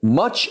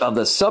Much of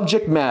the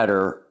subject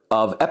matter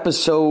of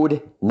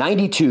episode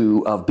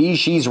 92 of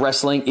BeezSheez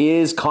Wrestling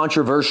is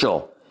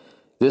controversial.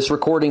 This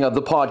recording of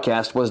the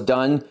podcast was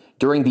done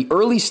during the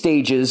early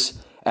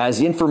stages as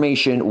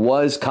information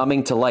was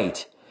coming to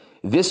light.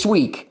 This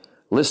week,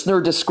 listener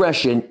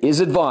discretion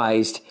is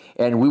advised,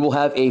 and we will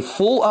have a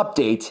full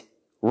update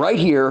right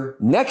here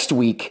next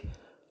week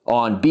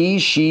on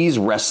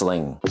BeezSheez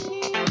Wrestling.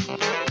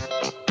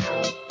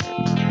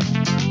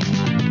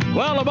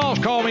 Well, the boss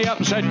called me up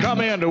and said,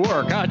 come in to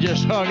work. I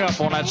just hung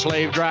up on that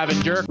slave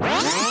driving jerk.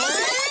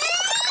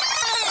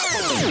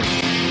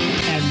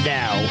 And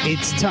now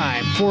it's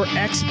time for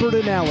expert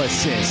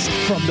analysis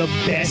from the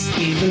best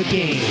in the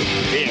game.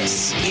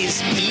 This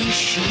is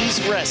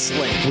BeezSheez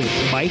Wrestling with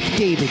Mike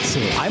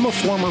Davidson. I'm a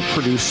former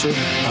producer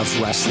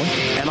of wrestling,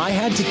 and I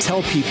had to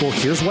tell people,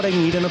 here's what I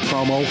need in a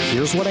promo,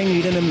 here's what I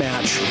need in a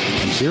match,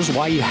 and here's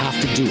why you have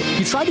to do it.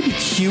 You tried to be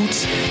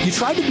cute, you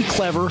tried to be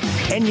clever,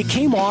 and you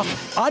came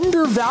off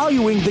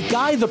undervaluing the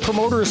guy the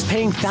promoter is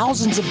paying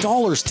thousands of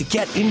dollars to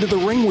get into the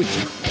ring with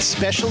you.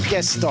 Special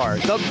guest star,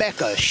 the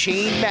Mecca,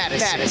 Shane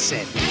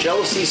Madison.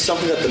 Jealousy is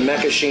something that the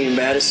Mecca Shane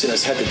Madison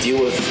has had to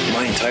deal with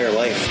my entire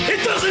life.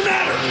 It doesn't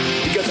matter,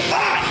 because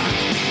I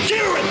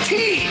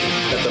guarantee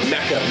that the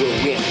Mecca will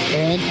win.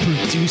 And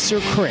producer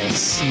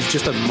Chris. He's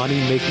just a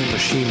money-making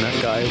machine,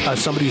 that guy.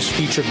 As somebody who's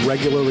featured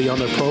regularly on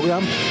their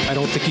program, I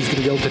don't think he's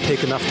going to be able to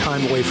take enough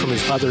time away from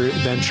his other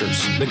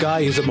ventures. The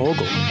guy is a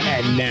mogul.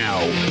 And now,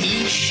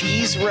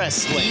 BeezSheez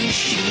Wrestling.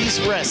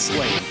 BeezSheez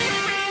Wrestling.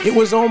 It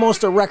was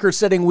almost a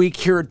record-setting week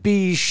here at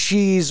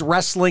BeezSheez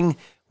Wrestling.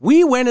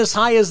 We went as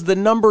high as the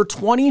number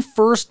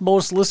 21st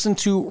most listened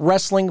to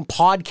wrestling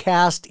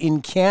podcast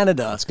in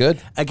Canada. That's good.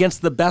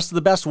 Against the best of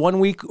the best.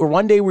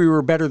 One day we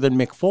were better than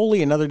Mick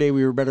Foley. Another day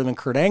we were better than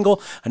Kurt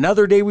Angle.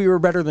 Another day we were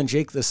better than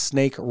Jake the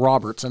Snake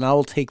Roberts. And I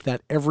will take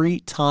that every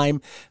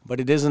time. But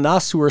it isn't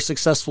us who are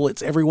successful.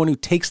 It's everyone who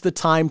takes the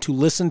time to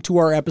listen to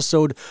our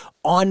episode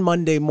on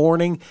Monday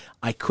morning.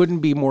 I couldn't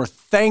be more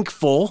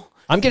thankful.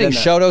 I'm getting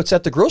shout-outs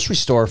at the grocery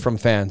store from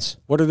fans.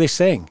 What are they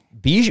saying?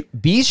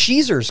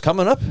 BeezSheezers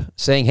coming up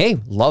saying, hey,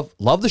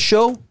 love the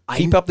show.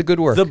 Keep up the good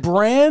work. The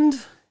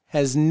brand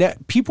has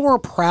people are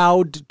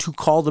proud to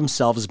call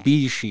themselves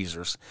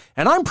BeezSheezers.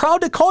 And I'm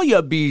proud to call you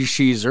a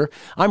BeezSheezer.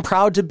 I'm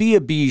proud to be a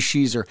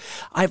BeezSheezer.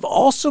 I've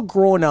also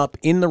grown up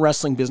in the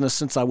wrestling business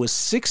since I was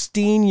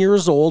 16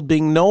 years old,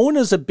 being known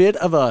as a bit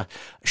of a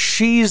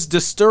sheez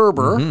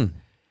disturber. Mm-hmm.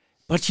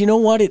 But you know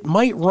what? It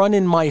might run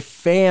in my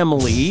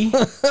family.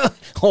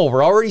 Oh,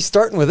 we're already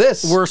starting with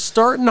this. We're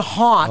starting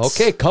hot.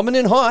 Okay, coming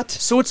in hot.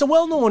 So it's a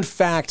well-known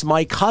fact.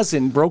 My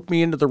cousin broke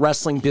me into the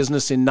wrestling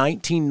business in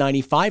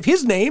 1995.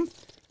 His name,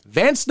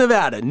 Vance,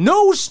 Nevada.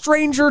 No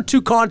stranger to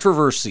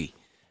controversy.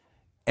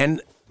 And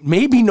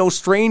maybe no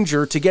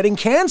stranger to getting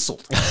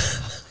canceled.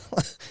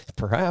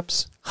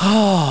 Perhaps.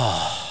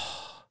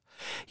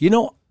 You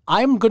know,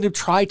 I'm going to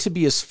try to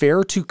be as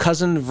fair to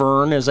Cousin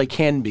Vern as I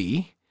can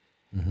be.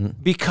 Mm-hmm.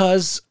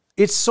 Because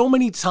it's so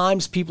many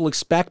times people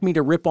expect me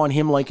to rip on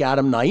him like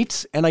Adam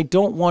Knight, and I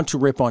don't want to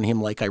rip on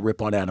him like I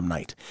rip on Adam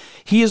Knight.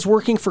 He is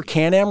working for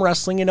Can-Am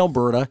Wrestling in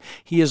Alberta.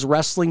 He is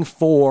wrestling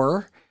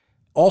for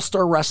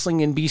All-Star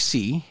Wrestling in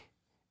BC,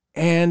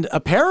 and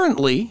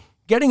apparently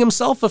getting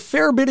himself a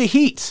fair bit of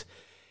heat.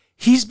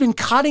 He's been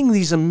cutting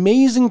these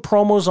amazing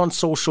promos on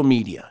social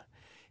media.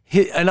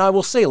 And I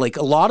will say, like,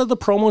 a lot of the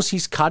promos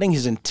he's cutting,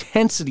 his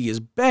intensity is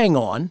bang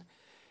on.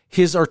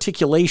 His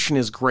articulation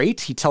is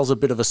great. He tells a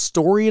bit of a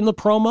story in the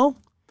promo.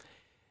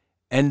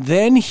 And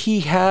then he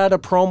had a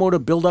promo to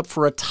build up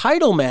for a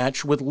title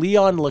match with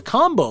Leon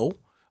Lacombo,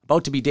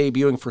 about to be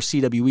debuting for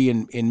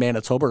CWE in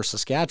Manitoba or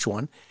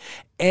Saskatchewan.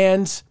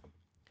 And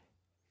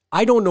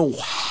I don't know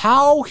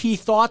how he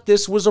thought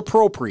this was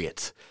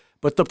appropriate,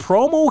 but the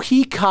promo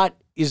he cut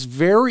is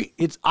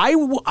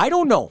I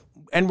don't know.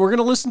 And we're going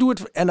to listen to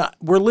it, and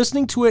we're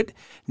listening to it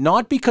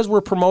not because we're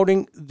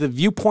promoting the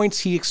viewpoints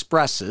he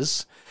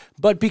expresses,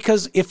 but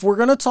because if we're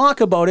going to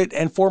talk about it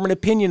and form an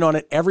opinion on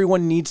it,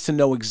 everyone needs to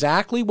know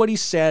exactly what he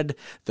said,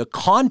 the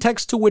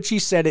context to which he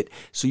said it,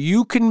 so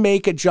you can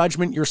make a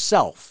judgment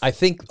yourself. I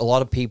think a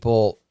lot of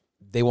people,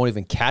 they won't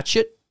even catch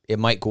it. It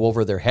might go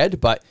over their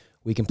head, but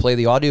we can play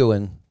the audio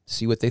and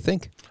see what they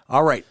think.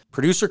 All right.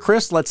 Producer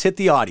Chris, let's hit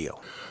the audio.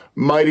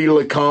 Mighty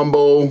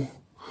Lacombo,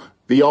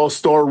 the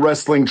All-Star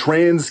Wrestling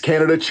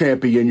Trans-Canada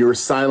Champion, your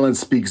silence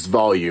speaks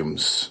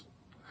volumes.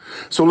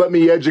 So let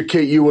me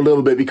educate you a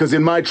little bit, because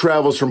in my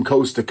travels from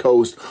coast to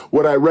coast,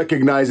 what I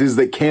recognize is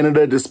that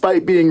Canada,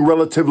 despite being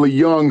relatively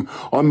young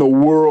on the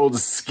world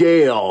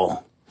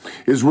scale,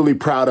 is really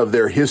proud of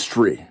their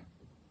history.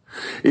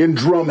 In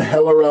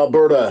Drumheller,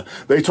 Alberta,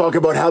 they talk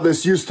about how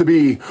this used to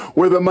be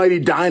where the mighty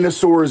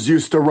dinosaurs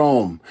used to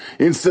roam.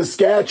 In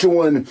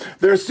Saskatchewan,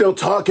 they're still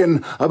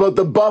talking about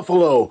the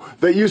buffalo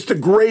that used to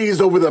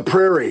graze over the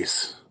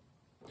prairies.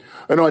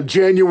 And on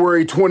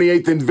January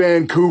 28th in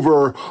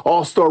Vancouver,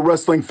 All-Star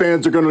Wrestling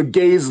fans are going to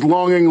gaze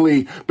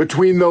longingly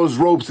between those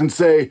ropes and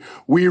say,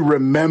 we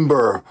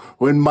remember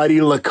when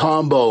Mighty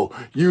Lacombo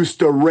used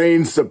to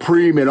reign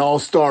supreme in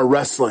All-Star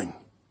Wrestling.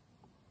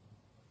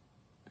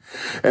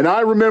 And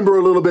I remember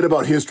a little bit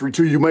about history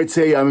too. You might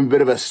say I'm a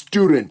bit of a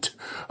student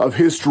of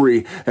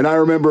history. And I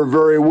remember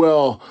very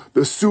well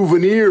the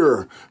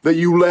souvenir that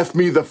you left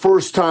me the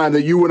first time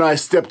that you and I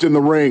stepped in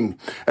the ring.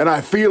 And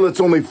I feel it's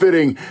only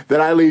fitting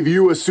that I leave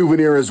you a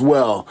souvenir as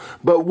well.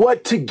 But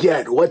what to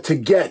get? What to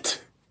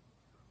get?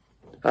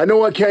 I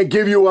know I can't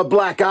give you a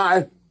black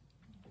eye.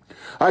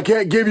 I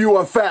can't give you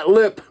a fat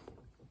lip.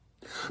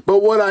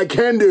 But what I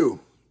can do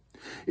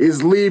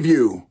is leave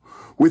you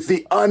with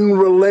the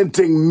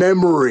unrelenting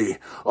memory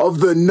of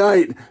the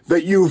night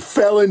that you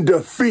fell in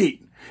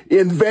defeat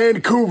in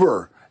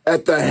Vancouver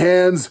at the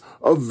hands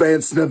of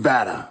Vance,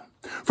 Nevada.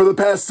 For the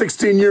past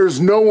 16 years,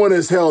 no one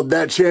has held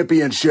that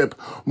championship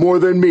more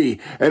than me.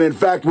 And in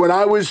fact, when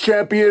I was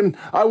champion,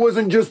 I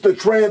wasn't just the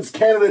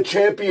Trans-Canada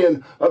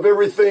champion of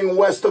everything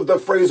west of the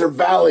Fraser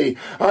Valley.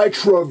 I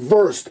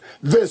traversed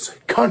this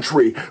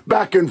country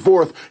back and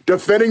forth,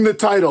 defending the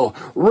title,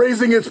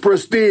 raising its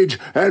prestige,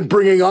 and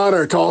bringing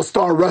honor to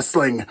All-Star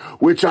Wrestling,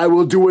 which I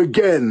will do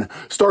again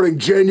starting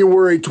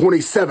January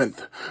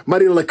 27th.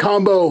 Mighty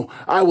Lacombo,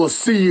 I will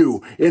see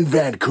you in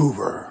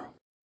Vancouver.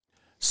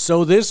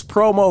 So this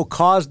promo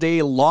caused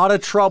a lot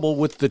of trouble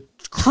with the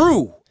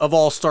crew of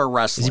All-Star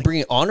Wrestling. Is he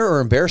bringing honor or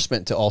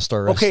embarrassment to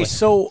All-Star Wrestling? Okay,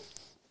 so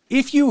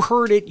if you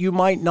heard it, you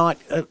might not,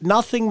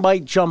 nothing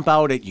might jump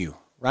out at you,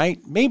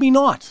 right? Maybe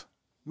not.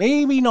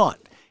 Maybe not.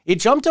 It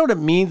jumped out at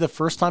me the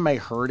first time I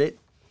heard it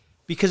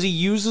because he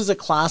uses a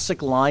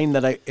classic line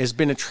that has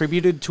been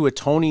attributed to a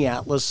Tony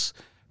Atlas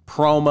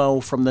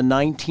promo from the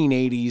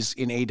 1980s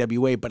in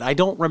AWA, but I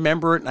don't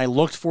remember it, and I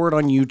looked for it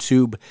on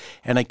YouTube,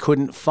 and I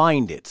couldn't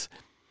find it.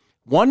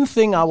 One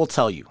thing I will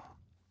tell you,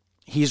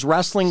 he's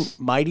wrestling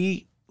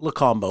Mighty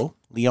Lacombo,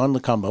 Leon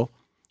Lacombo,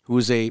 who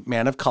is a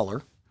man of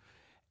color.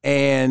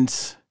 And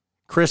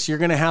Chris, you're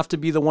going to have to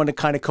be the one to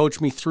kind of coach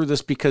me through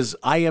this because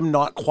I am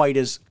not quite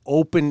as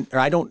open, or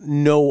I don't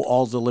know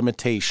all the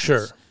limitations.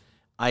 Sure.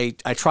 I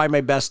try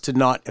my best to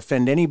not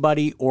offend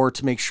anybody or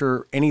to make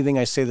sure anything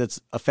I say that's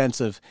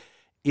offensive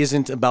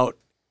isn't about,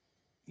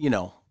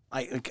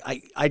 I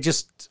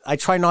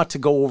try not to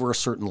go over a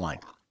certain line.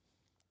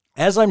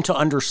 As I'm to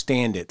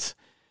understand it,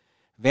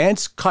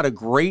 Vance cut a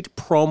great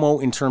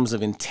promo in terms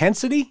of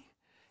intensity,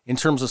 in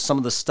terms of some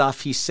of the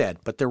stuff he said,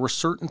 but there were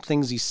certain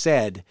things he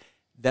said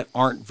that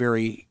aren't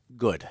very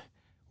good.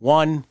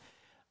 One,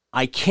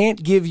 I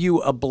can't give you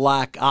a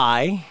black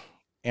eye,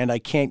 and I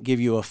can't give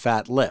you a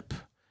fat lip.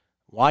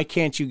 Why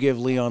can't you give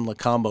Leon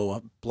Lacombo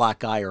a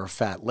black eye or a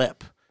fat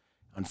lip?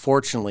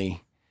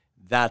 Unfortunately,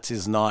 that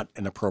is not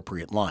an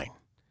appropriate line.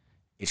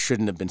 It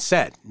shouldn't have been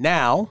said.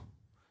 Now,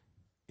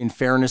 in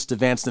fairness to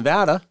Vance,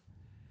 Nevada,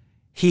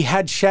 he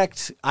had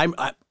checked. I'm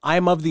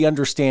of the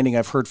understanding,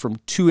 I've heard from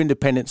two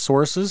independent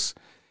sources,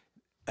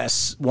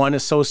 as one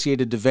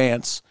associated to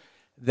Vance,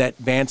 that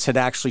Vance had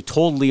actually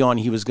told Leon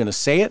he was going to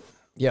say it.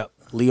 Yeah.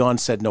 Leon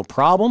said no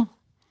problem.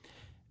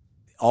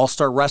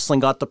 All-Star Wrestling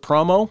got the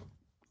promo,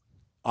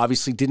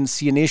 obviously didn't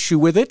see an issue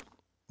with it,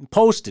 and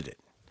posted it.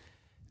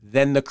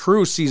 Then the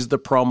crew sees the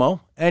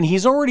promo, and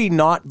he's already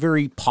not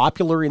very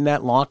popular in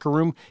that locker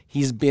room.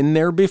 He's been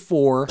there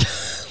before.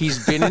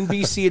 He's been in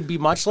BC. It'd be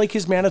much like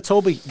his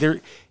Manitoba.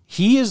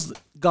 He has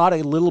got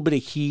a little bit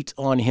of heat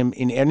on him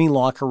in any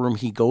locker room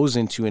he goes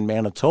into in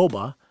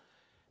Manitoba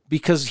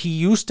because he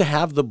used to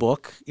have the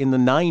book in the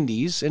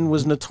 90s and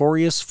was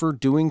notorious for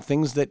doing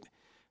things that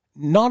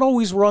not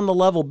always were on the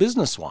level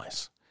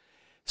business-wise.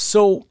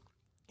 So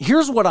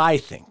here's what I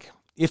think.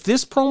 If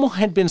this promo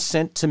had been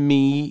sent to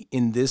me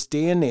in this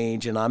day and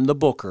age and I'm the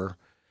booker,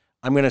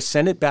 I'm going to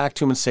send it back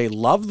to him and say,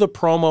 love the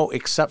promo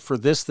except for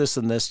this, this,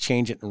 and this,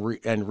 change it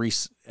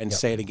and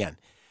say it again.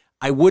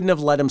 I wouldn't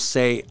have let him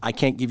say, I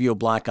can't give you a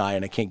black eye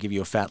and I can't give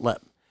you a fat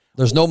lip.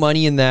 There's no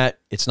money in that.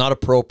 It's not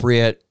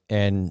appropriate.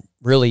 And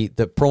really,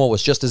 the promo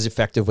was just as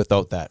effective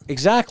without that.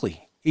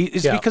 Exactly.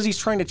 It's because he's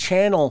trying to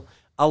channel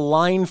a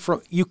line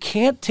from, you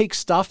can't take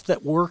stuff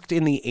that worked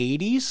in the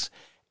 80s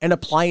and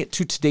apply it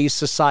to today's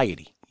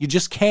society. You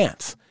just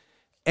can't.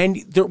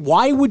 And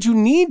why would you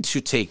need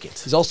to take it?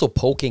 He's also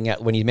poking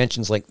at, when he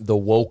mentions like the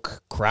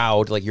woke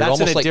crowd, like you're That's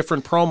almost in a like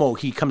different promo.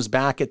 He comes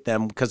back at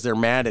them because they're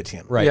mad at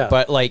him. Right. Yeah.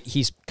 But like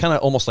he's kind of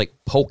almost like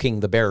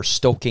poking the bear,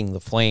 stoking the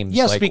flames.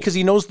 Yes, like, because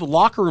he knows the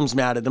locker room's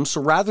mad at him.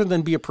 So rather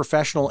than be a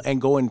professional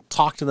and go and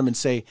talk to them and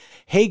say,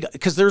 hey,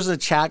 because there's a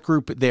chat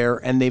group there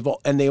and they've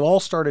all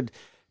started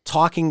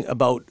talking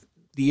about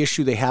the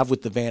issue they have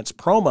with the Vance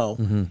promo.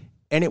 Mm-hmm.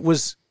 And it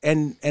was,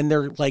 and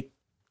they're like,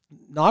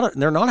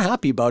 they're not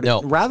happy about it.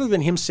 No. Rather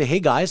than him say, hey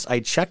guys,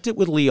 I checked it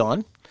with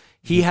Leon.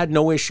 He had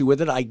no issue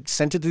with it. I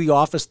sent it to the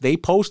office. They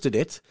posted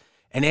it.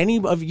 And any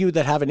of you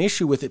that have an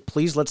issue with it,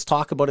 please let's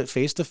talk about it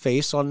face to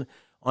face on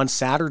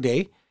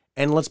Saturday.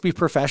 And let's be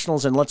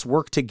professionals and let's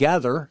work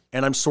together.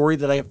 And I'm sorry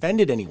that I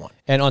offended anyone.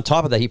 And on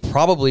top of that, he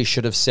probably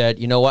should have said,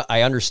 you know what?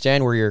 I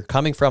understand where you're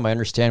coming from. I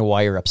understand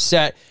why you're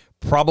upset.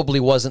 Probably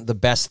wasn't the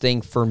best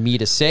thing for me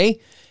to say.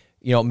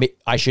 You know,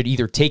 I should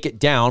either take it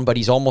down, but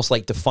he's almost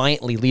like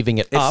defiantly leaving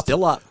it up. It's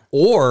still up.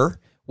 Or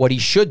what he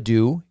should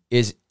do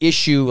is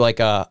issue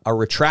like a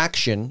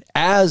retraction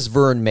as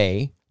Vern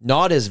May,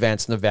 not as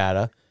Vance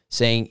Nevada,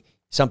 saying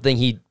something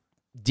he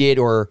did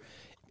or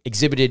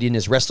exhibited in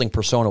his wrestling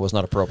persona was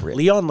not appropriate.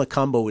 Leon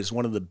Lecumbo is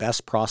one of the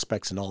best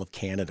prospects in all of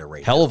Canada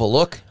right now. Hell of a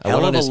look. I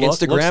went on his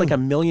Instagram. Looks like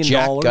 $1 million.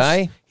 Jack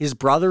guy. His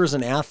brother is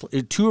an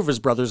athlete. Two of his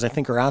brothers, I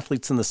think, are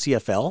athletes in the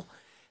CFL.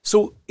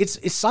 So it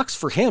sucks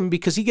for him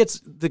because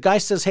the guy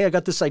says, "Hey, I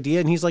got this idea,"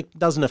 and he's like,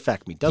 "Doesn't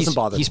affect me. Doesn't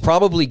bother me." He's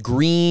probably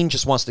green,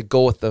 just wants to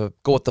go with the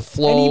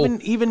flow.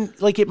 And even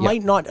like it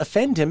might not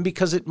offend him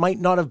because it might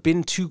not have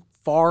been too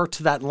far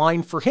to that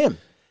line for him.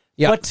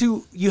 Yeah. But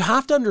you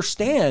have to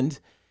understand,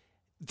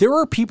 there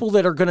are people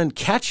that are going to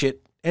catch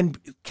it and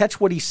catch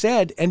what he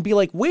said and be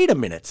like, "Wait a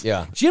minute."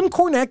 Yeah. Jim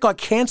Cornette got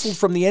canceled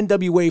from the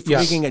NWA for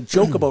making a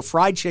joke about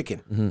fried chicken.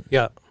 Mm-hmm.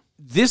 Yeah.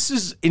 This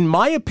is, in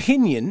my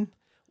opinion,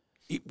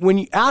 when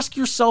you ask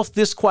yourself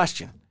this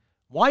question,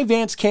 why,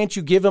 Vance, can't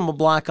you give him a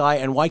black eye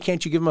and why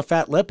can't you give him a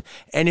fat lip?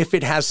 And if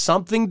it has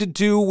something to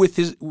do with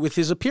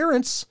his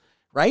appearance,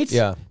 right?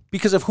 Yeah.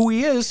 Because of who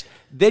he is,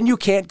 then you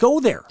can't go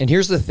there. And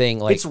here's the thing,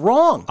 like, it's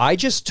wrong. I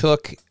just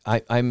took,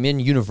 I'm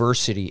in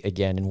university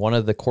again, and one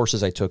of the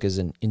courses I took is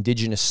an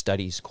Indigenous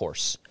Studies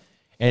course.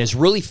 And it's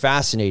really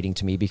fascinating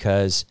to me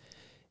because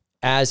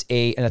and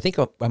I think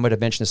I might have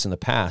mentioned this in the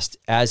past,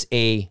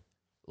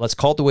 let's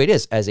call it the way it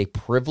is, as a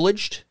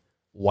privileged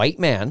white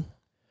man,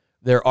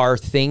 there are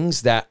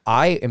things that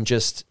I am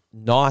just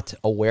not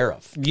aware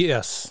of.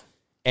 Yes.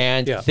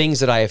 And things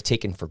that I have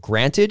taken for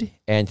granted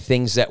and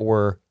things that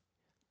were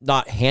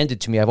not handed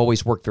to me. I've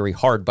always worked very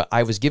hard, but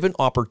I was given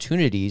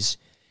opportunities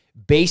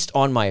based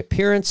on my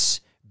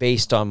appearance,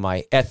 based on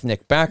my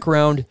ethnic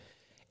background.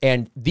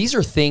 And these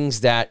are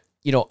things that,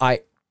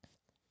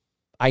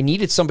 I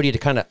needed somebody to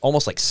kind of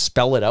almost like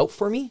spell it out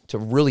for me to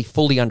really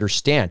fully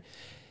understand.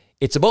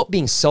 It's about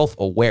being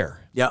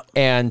self-aware. Yeah.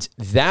 And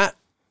that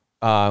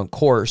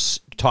course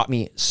taught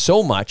me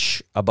so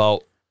much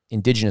about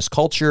Indigenous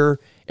culture,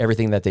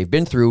 everything that they've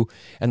been through.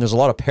 And there's a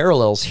lot of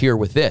parallels here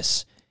with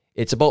this.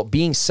 It's about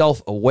being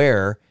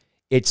self-aware.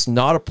 It's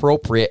not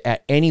appropriate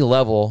at any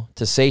level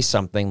to say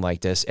something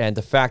like this. And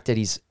the fact that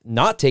he's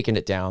not taken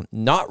it down,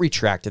 not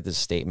retracted this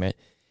statement,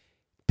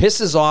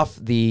 pisses off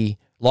the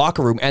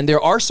locker room. And there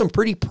are some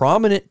pretty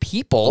prominent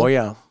people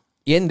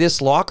in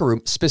this locker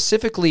room,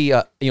 specifically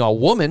a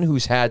woman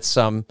who's had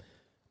some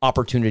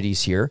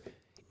opportunities here.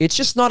 It's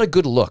just not a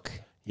good look.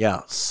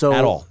 Yeah. So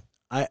at all.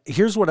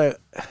 Here's what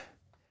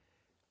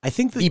I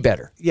think. Be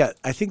better. Yeah.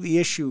 I think the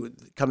issue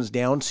comes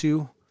down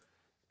to,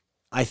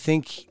 I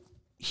think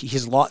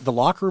the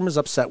locker room is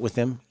upset with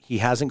him. He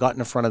hasn't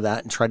gotten in front of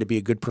that and tried to be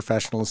a good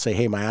professional and say,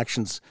 "Hey, my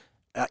actions."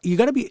 You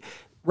got to be.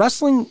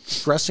 Wrestling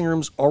dressing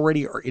rooms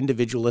already are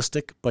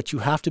individualistic, but you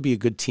have to be a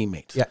good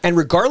teammate. Yeah, and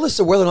regardless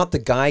of whether or not the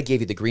guy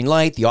gave you the green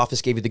light, the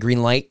office gave you the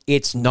green light,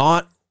 it's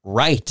not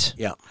right.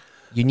 Yeah.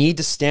 You need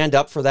to stand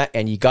up for that,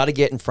 and you got to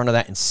get in front of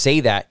that and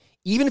say that.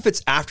 Even if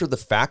it's after the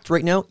fact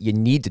right now, you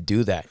need to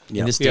do that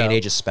in this day and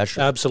age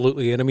especially.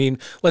 Absolutely. And I mean,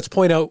 let's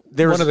point out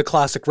one of the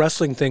classic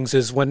wrestling things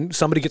is when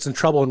somebody gets in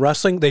trouble in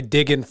wrestling, they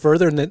dig in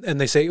further and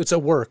they say, it's a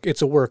work.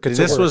 It's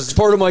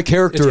part of my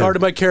character. It's part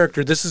of my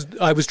character.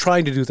 I was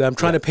trying to do that. I'm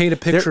trying to paint a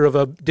picture of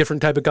a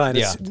different type of guy. And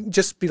it's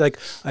just be like,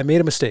 I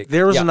made a mistake.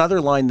 There was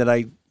another line that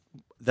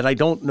I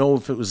don't know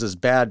if it was as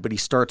bad, but he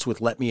starts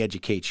with, "Let me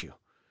educate you."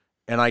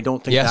 And I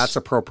don't think that's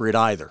appropriate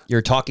either.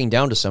 You're talking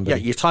down to somebody.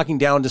 Yeah, you're talking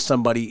down to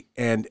somebody,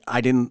 and I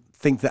didn't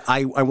think that.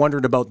 I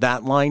wondered about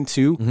that line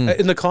too. Mm-hmm.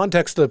 In the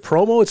context of the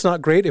promo, it's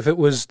not great. If it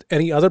was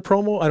any other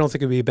promo, I don't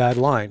think it'd be a bad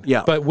line.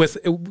 Yeah. But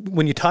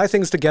when you tie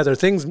things together,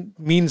 things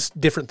means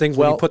different things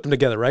when you put them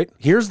together, right?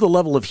 Here's the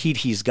level of heat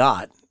he's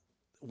got.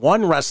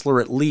 One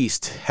wrestler at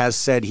least has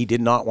said he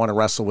did not want to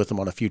wrestle with him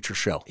on a future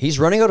show. He's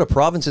running out of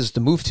provinces to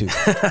move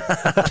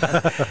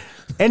to.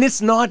 And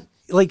it's not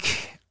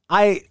like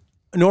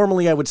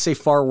normally I would say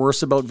far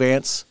worse about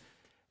Vance.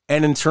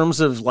 And in terms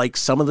of like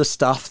some of the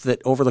stuff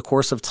that over the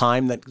course of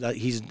time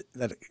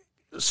that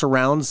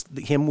surrounds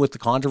him with the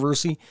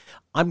controversy,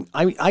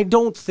 I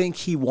don't think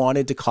he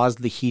wanted to cause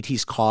the heat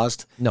he's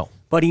caused. No.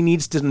 But he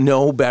needs to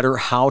know better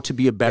how to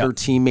be a better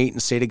teammate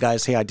and say to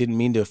guys, "Hey, I didn't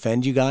mean to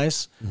offend you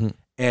guys." Mm-hmm.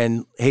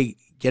 And hey,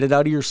 get it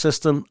out of your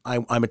system.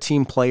 I'm a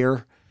team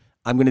player.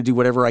 I'm going to do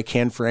whatever I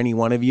can for any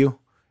one of you.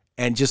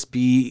 And just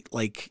be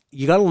like,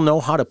 you got to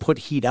know how to put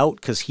heat out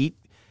because heat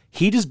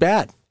is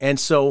bad. And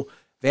so,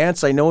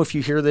 Vance, I know if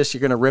you hear this, you're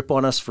going to rip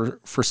on us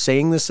for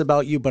saying this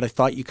about you, but I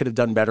thought you could have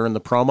done better in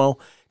the promo.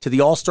 To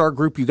the All-Star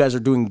group, you guys are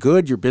doing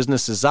good. Your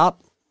business is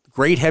up.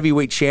 Great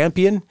heavyweight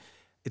champion.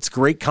 It's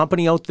great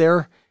company out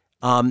there.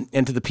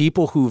 And to the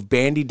people who've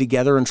bandied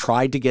together and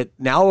tried to get,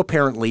 now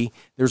apparently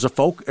there's a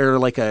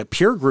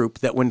peer group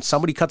that when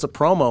somebody cuts a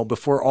promo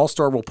before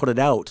All-Star will put it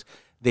out,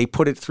 they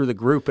put it through the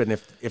group, and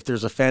if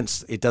there's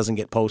offense, it doesn't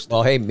get posted.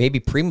 Well, hey, maybe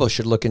Primo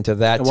should look into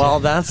that. Well,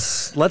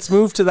 let's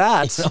move to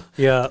that.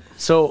 Yeah.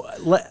 So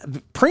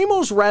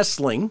Primo's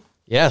Wrestling,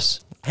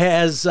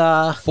 has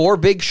 4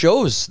 big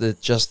shows that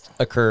just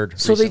occurred.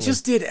 So recently. they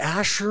just did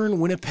Asher and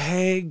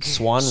Winnipeg,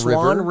 Swan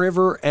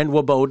River, and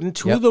Woboden.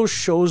 2 of those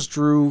shows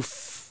drew,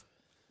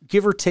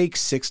 give or take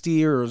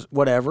 60 or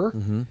whatever.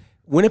 Mm-hmm.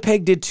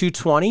 Winnipeg did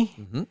 220.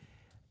 Mm-hmm.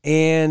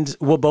 And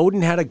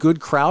Woboden had a good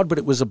crowd, but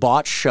it was a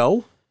botched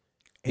show.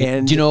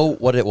 And do you know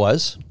what it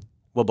was?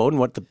 Woboden,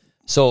 what the...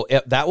 So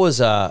that was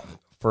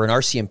for an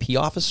RCMP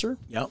officer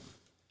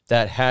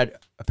that had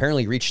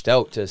apparently reached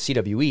out to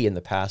CWE in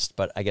the past,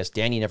 but I guess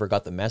Danny never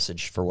got the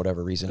message for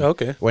whatever reason.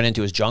 Okay. Went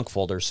into his junk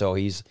folder, so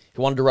he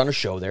wanted to run a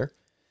show there.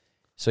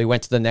 So he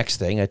went to the next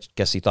thing. I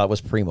guess he thought it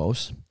was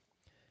Primo's.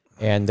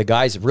 And the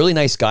guy's a really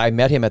nice guy.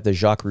 Met him at the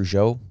Jacques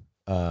Rougeau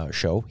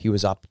show. He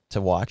was up to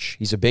watch.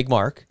 He's a big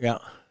mark. Yeah.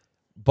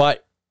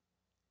 But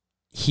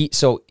he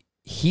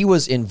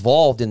was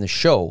involved in the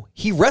show.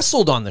 He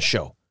wrestled on the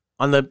show.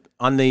 On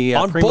On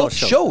Primo both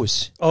show.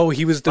 shows. Oh,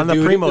 he was the On the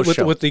dude Primo with,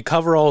 show. with the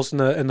coveralls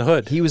and the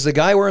hood. He was the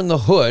guy wearing the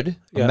hood,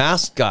 Yeah. a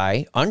masked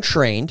guy,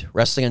 untrained,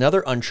 wrestling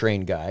another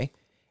untrained guy.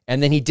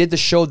 And then he did the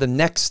show the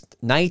next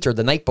night or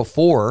the night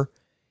before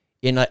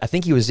I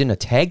think he was in a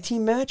tag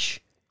team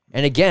match.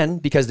 And again,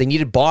 because they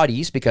needed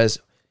bodies, because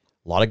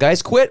a lot of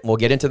guys quit. And we'll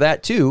get into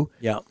that too.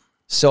 Yeah.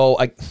 So,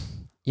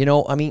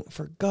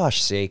 for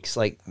gosh sakes,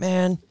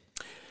 man,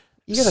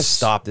 you got to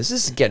stop this.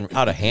 This is getting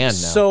out of hand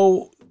now.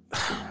 So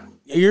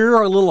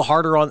you're a little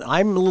harder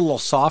I'm a little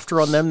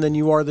softer on them than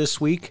you are this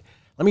week.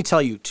 Let me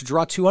tell you, to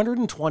draw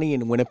 220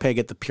 in Winnipeg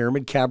at the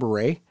Pyramid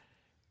Cabaret,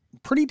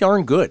 pretty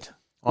darn good,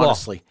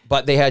 honestly. Well,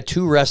 but they had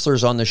two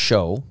wrestlers on the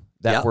show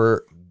that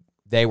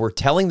they were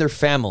telling their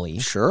family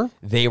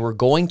they were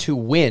going to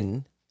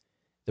win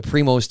the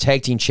Primo's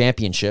Tag Team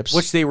Championships.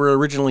 Which they were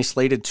originally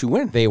slated to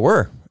win. They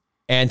were.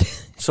 And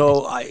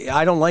so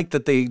I don't like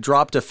that they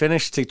dropped a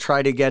finish to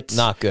try to get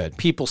not good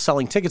people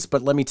selling tickets,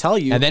 but let me tell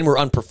you. And then we're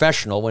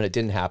unprofessional when it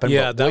didn't happen.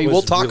 Yeah, but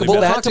we'll talk really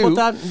about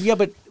that too. Yeah,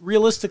 but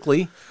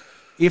realistically,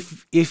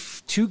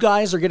 if two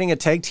guys are getting a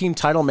tag team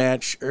title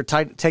match or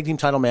tag team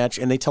title match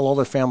and they tell all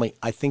their family,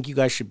 I think you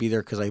guys should be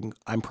there because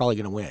I'm probably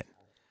going to win,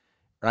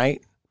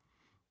 right?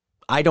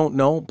 I don't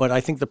know, but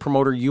I think the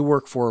promoter you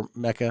work for,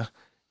 Mecca,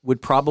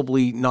 would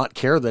probably not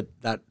care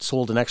that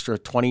sold an extra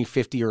 20,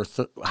 50, or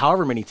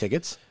however many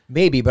tickets.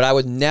 Maybe, but I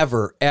would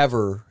never,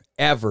 ever,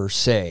 ever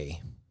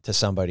say to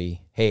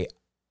somebody, hey,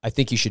 I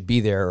think you should be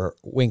there, or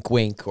wink,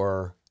 wink,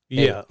 or...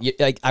 Yeah.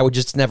 Hey, I would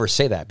just never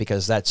say that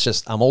because that's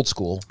just, I'm old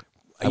school.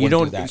 You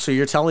don't. So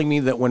you're telling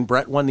me that when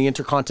Brett won the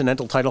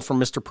Intercontinental title from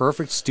Mr.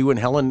 Perfect, Stu and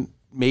Helen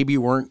maybe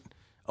weren't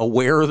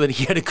aware that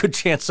he had a good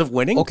chance of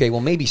winning? Okay,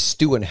 well, maybe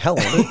Stu and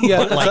Helen, Yeah,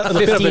 but like that's a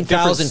bit of a different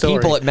 15,000 story.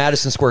 people at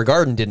Madison Square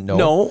Garden didn't know.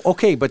 No,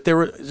 okay, but there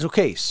was,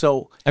 okay,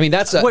 so... I mean,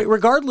 that's wait,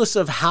 regardless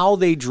of how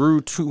they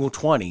drew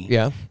 220,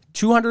 Yeah.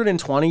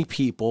 220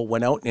 people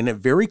went out in a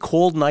very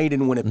cold night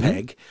in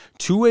Winnipeg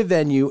to a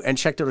venue and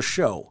checked out a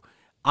show.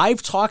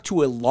 I've talked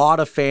to a lot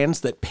of fans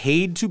that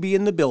paid to be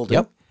in the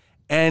building,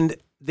 and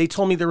they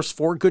told me there was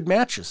 4 good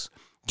matches.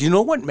 Do you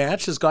know what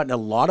match has gotten a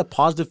lot of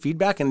positive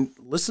feedback? And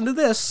listen to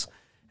this.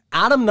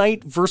 Adam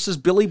Knight versus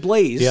Billy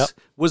Blaze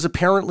was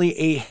apparently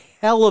a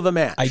hell of a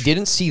match. I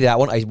didn't see that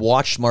one. I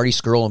watched Marty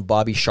Skrull and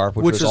Bobby Sharp,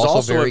 which was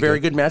also a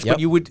very good match. Yep. But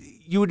you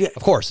would,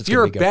 of course, if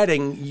you're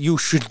betting, you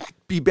should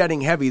be betting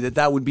heavy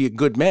that would be a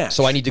good match.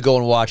 So I need to go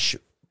and watch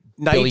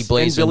Knight Billy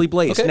Blaze and Billy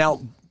Blaze. Okay.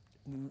 Now,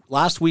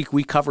 last week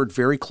we covered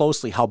very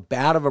closely how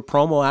bad of a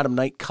promo Adam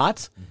Knight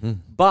cut,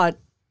 but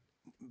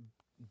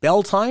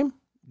bell time.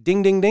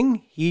 Ding, ding,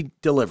 ding. He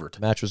delivered.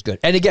 Match was good.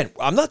 And again,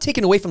 I'm not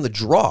taking away from the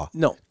draw.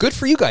 No. Good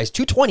for you guys.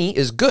 220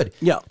 is good.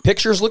 Yeah.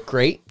 Pictures look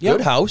great. Yeah.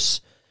 Good house.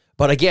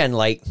 But again,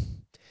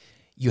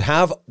 you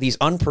have these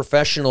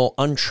unprofessional,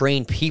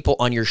 untrained people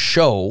on your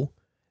show.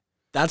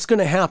 That's going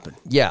to happen.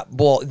 Yeah.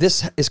 Well,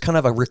 this is kind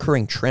of a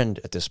recurring trend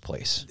at this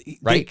place,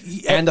 right?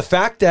 And the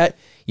fact that,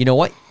 you know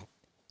what,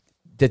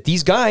 that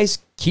these guys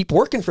keep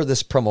working for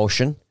this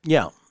promotion.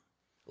 Yeah.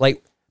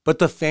 But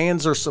the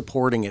fans are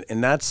supporting it,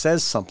 and that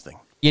says something.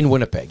 In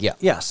Winnipeg, yeah.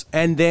 Yes.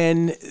 And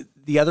then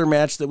the other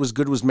match that was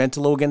good was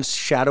Mentalo against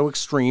Shadow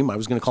Extreme. I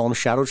was going to call him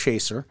Shadow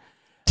Chaser.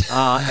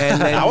 And then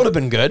that would have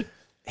been good.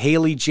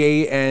 Haley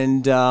J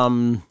and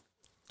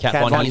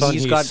Kat Von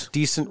He's got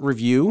decent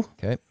review.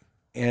 Okay.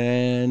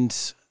 And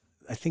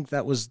I think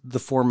that was the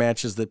 4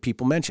 matches that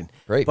people mentioned.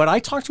 Great. But I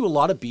talked to a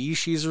lot of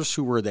BeezSheezers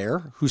who were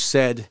there who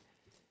said,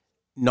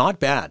 not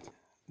bad.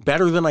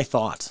 Better than I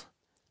thought.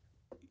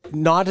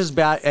 Not as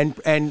bad.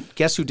 And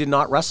guess who did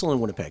not wrestle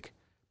in Winnipeg?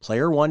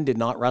 Player 1 did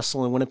not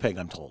wrestle in Winnipeg,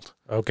 I'm told.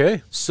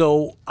 Okay.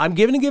 So I'm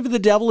giving the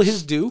devil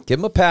his due. Give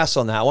him a pass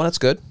on that one. That's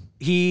good.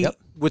 He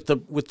with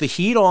the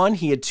heat on,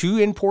 he had 2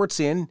 imports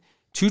in,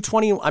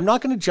 220. I'm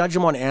not going to judge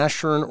him on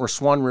Ashburn or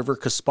Swan River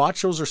because spot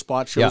shows are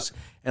spot shows.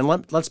 And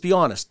let's be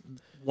honest,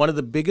 one of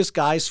the biggest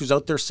guys who's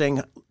out there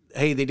saying,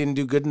 hey, they didn't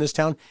do good in this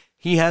town,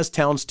 he has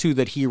towns too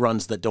that he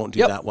runs that don't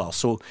do that well.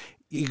 So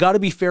you got to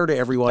be fair to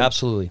everyone.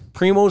 Absolutely.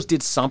 Primos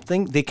did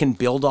something they can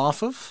build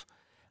off of.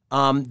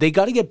 They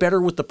got to get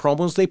better with the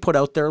promos they put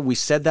out there. We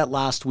said that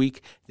last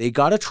week. They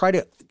got to try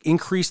to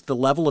increase the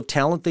level of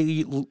talent they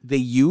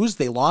use.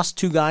 They lost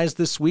 2 guys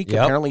this week.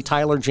 Apparently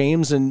Tyler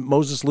James and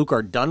Moses Luke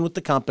are done with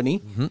the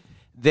company.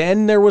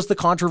 Then there was the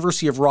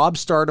controversy of Rob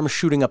Stardom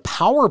shooting a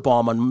power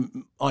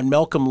bomb on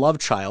Malcolm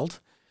Lovechild.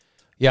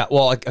 Yeah,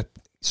 well,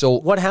 So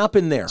What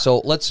happened there? So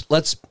let's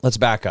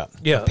back up.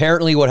 Yeah.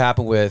 Apparently, what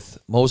happened with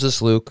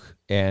Moses Luke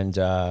and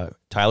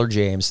Tyler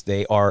James?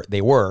 They were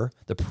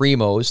the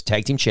Primos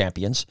tag team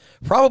champions.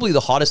 Probably the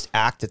hottest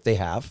act that they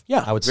have.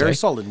 Yeah, I would very say.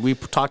 solid. We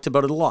talked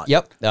about it a lot.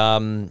 Yep.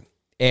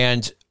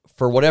 And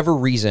for whatever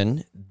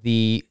reason,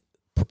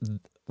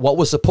 what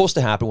was supposed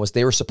to happen was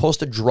they were supposed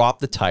to drop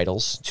the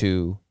titles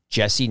to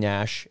Jesse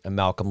Nash and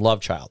Malcolm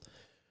Lovechild.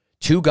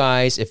 Two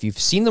guys, if you've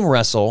seen them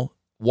wrestle,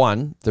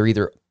 one,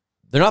 they're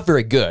not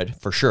very good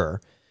for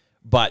sure,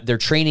 but their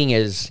training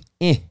is,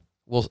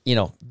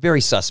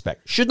 very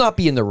suspect. Should not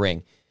be in the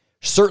ring.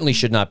 Certainly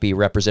should not be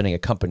representing a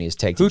company as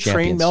tag team champions. Who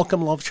trained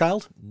Malcolm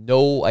Lovechild?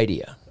 No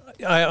idea.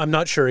 I'm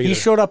not sure either. He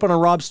showed up on a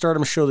Rob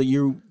Stardom show that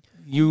you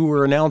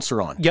were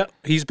announcer on. Yep,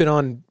 he's been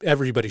on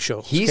everybody's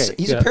show. He's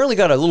apparently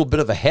got a little bit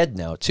of a head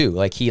now too.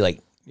 Like he's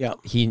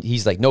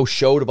like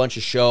no-showed a bunch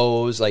of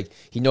shows. Like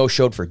he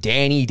no-showed for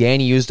Danny.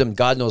 Danny used him.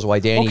 God knows why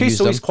Danny used him. Okay,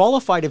 so he's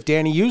qualified if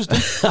Danny used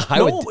him.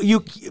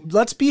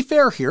 Let's be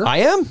fair here. I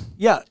am.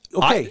 Yeah.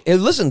 Okay.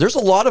 Listen, there's a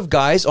lot of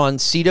guys on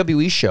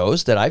CWE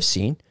shows that I've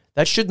seen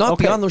that should not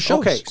be on those shows.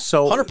 Okay,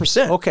 so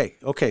 100%.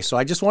 Okay. So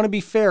I just want to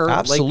be fair.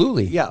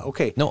 Absolutely.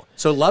 Okay. No.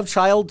 So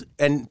Lovechild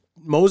and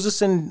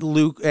Moses and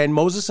Luke and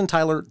Moses and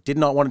Tyler did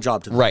not want a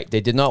job to them. Right.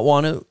 They did not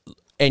want to.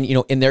 And,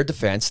 in their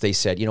defense, they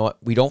said, you know what,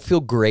 we don't feel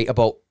great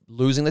about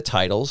losing the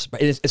titles.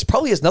 But it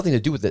probably has nothing to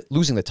do with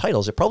losing the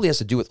titles. It probably has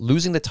to do with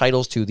losing the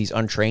titles to these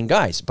untrained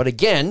guys. But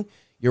again,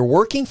 you're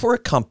working for a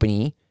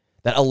company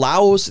that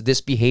allows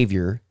this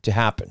behavior to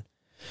happen.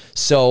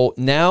 So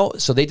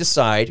they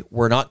decide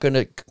we're not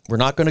gonna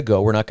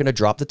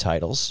drop the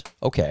titles.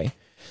 Okay.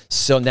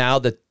 So now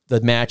the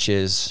match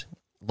is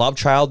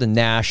Lovechild and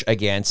Nash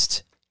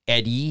against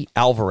Eddie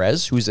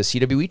Alvarez, who's a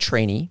CWE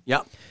trainee.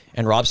 Yep.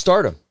 And Rob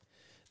Stardom.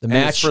 The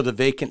match for the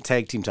vacant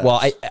tag team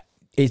titles. Well,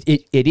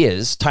 it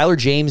is. Tyler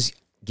James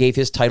gave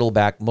his title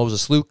back.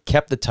 Moses Luke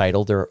kept the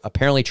title. They're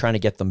apparently trying to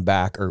get them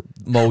back, or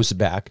Mo's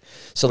back.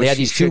 So they had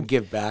these two.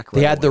 Give back.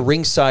 They had the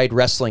ringside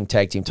wrestling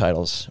tag team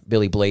titles.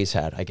 Billy Blaze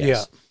had, I guess.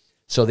 Yeah.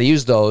 So they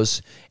used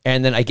those,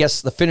 and then I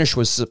guess the finish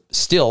was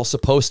still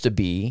supposed to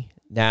be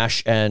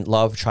Nash and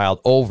Lovechild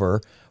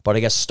over, but I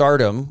guess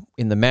Stardom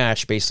in the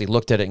match basically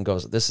looked at it and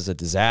goes, "This is a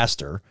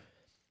disaster."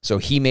 So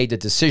he made the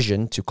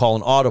decision to call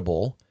an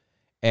audible,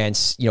 and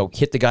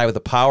hit the guy with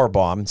a power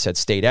bomb and said,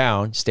 "Stay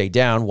down,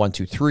 1,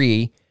 2,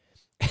 3."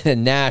 And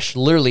then Nash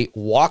literally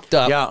walked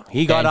up. Yeah,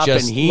 he got up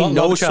and he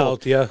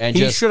no-showed. Yeah, and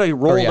he should have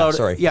rolled out.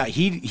 Sorry. Yeah,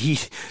 he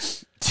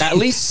at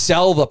least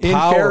sell the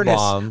power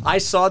bomb. I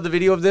saw the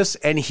video of this,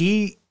 and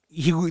he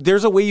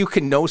there's a way you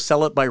can no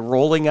sell it by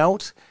rolling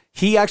out.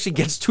 He actually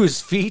gets to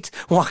his feet,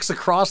 walks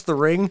across the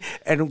ring,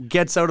 and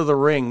gets out of the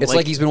ring. It's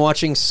like he's been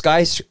watching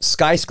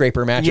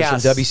skyscraper matches from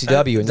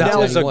WCW. And that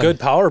was a good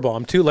power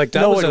bomb too. Like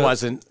that it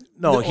wasn't.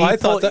 No, I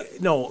thought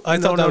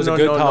that was a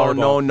good power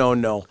bomb.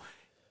 No.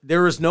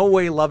 There is no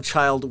way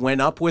Lovechild went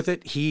up with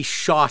it. He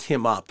shot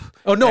him up.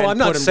 Oh no, I'm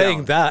not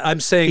saying that. I'm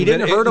saying he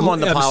didn't hurt him on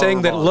the power I'm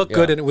saying that it looked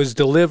good and it was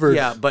delivered.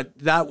 Yeah, but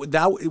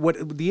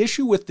what the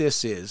issue with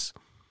this is,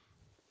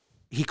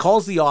 he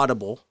calls the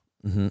audible.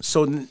 Mm-hmm.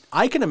 So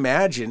I can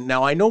imagine.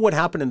 Now I know what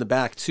happened in the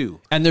back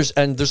too. And there's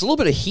a little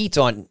bit of heat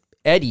on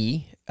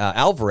Eddie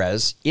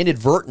Alvarez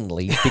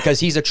inadvertently because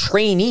he's a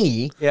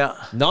trainee. Yeah.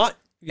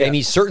 I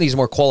mean, certainly he's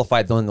more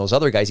qualified than those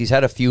other guys. He's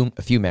had a few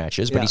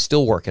matches, but he's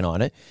still working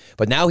on it.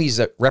 But now he's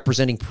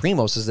representing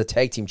Primos as the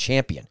tag team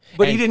champion.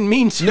 But he didn't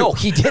mean to. No,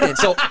 he didn't.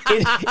 So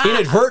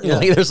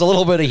inadvertently, there's a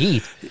little bit of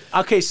heat.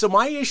 Okay, so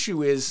my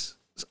issue is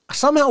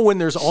somehow when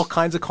there's all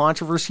kinds of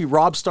controversy,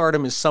 Rob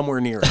Stardom is somewhere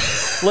near it.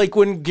 Like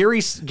when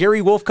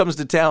Gary Wolf comes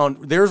to town,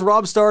 there's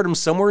Rob Stardom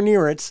somewhere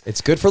near it.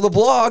 It's good for the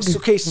blog.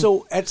 Okay,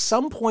 so at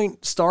some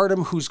point,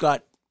 Stardom,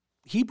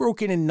 he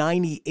broke in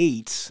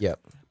 98. Yep.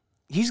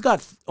 He's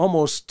got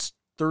almost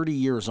 30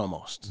 years,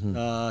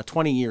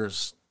 20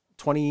 years,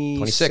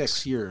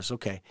 26 years.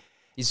 Okay.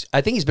 I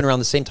think he's been around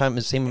the same amount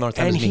of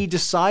time as me. And he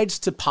decides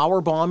to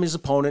power bomb his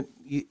opponent.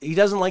 He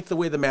doesn't like the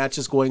way the match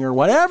is going or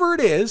whatever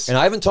it is. And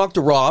I haven't talked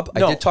to Rob.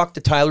 No. I did talk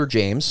to Tyler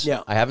James.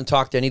 Yeah. I haven't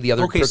talked to any of the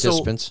other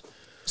participants.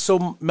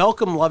 So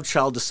Malcolm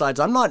Lovechild decides,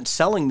 I'm not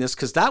selling this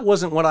because that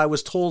wasn't what I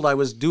was told I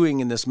was doing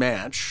in this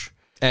match.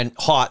 And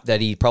hot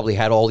that he probably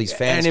had all these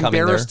fans and coming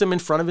there. Embarrassed him in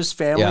front of his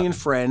family and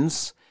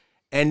friends.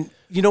 And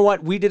you know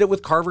what? We did it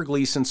with Carver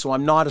Gleason, so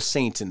I'm not a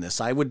saint in this.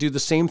 I would do the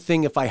same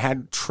thing if I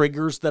had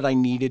triggers that I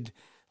needed,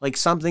 like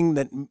something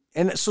that...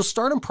 And so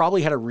Stardom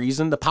probably had a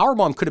reason. The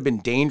powerbomb could have been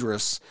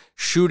dangerous,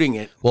 shooting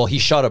it. Well, he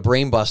shot a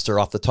brainbuster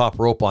off the top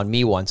rope on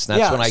me once, and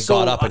that's when I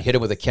got up and hit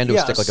him with a kendo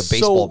stick like a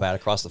baseball bat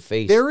across the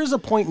face. There is a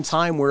point in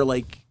time where,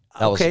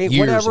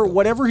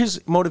 whatever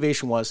his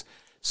motivation was.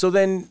 So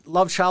then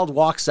Lovechild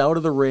walks out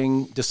of the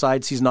ring,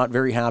 decides he's not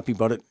very happy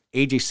about it.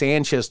 AJ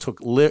Sanchez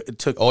took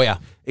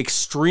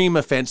extreme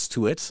offense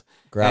to it.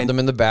 Grabbed him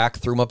in the back,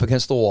 threw him up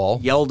against the wall.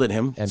 Yelled at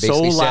him. And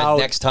basically said,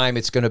 next time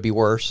it's going to be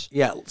worse.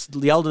 Yeah,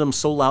 yelled at him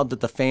so loud that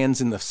the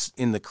fans in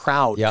the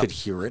crowd could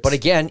hear it. But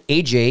again,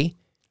 AJ,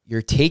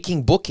 you're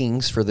taking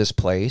bookings for this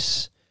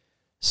place.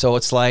 So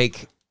it's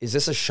like, is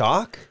this a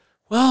shock?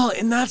 Well,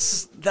 and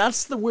that's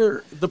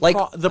the Like,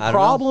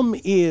 problem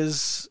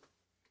is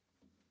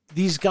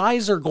these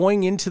guys are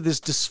going into this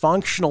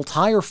dysfunctional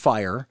tire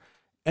fire,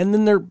 and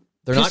then they're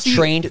not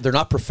trained, they're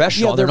not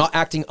professional, they're not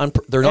acting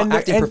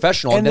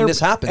professional, and then this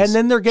happens. And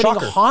then they're getting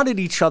Shocker. hot at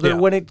each other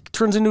when it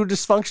turns into a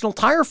dysfunctional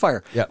tire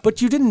fire. Yeah.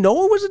 But you didn't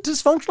know it was a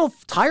dysfunctional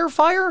tire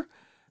fire?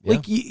 Yeah.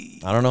 Like,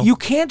 I don't know. You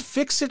can't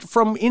fix it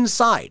from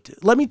inside.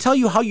 Let me tell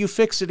you how you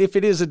fix it if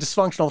it is a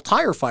dysfunctional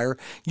tire fire.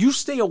 You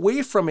stay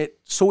away from it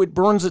so it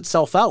burns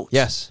itself out.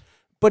 Yes.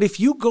 But if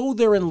you go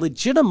there and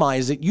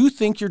legitimize it, you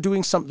think you're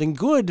doing something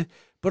good,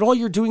 but all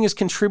you're doing is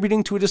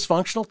contributing to a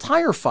dysfunctional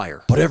tire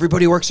fire. But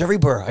everybody works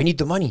everywhere. I need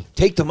the money.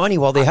 Take the money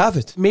while they have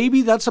it.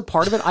 Maybe that's a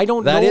part of it. I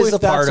don't know if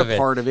that's a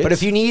part of it. But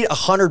if you need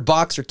 $100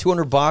 or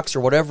 $200 or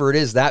whatever it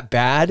is that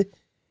bad,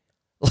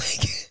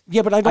 like,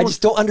 yeah, but I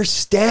just don't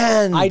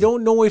understand. I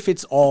don't know if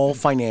it's all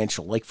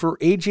financial. Like for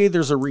AJ,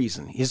 there's a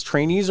reason. His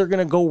trainees are going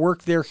to go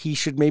work there. He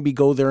should maybe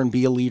go there and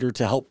be a leader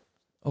to help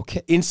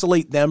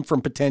insulate them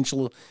from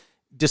potential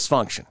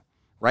dysfunction.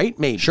 Right?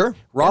 Maybe. Sure.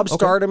 Rob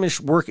Stardom is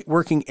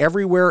working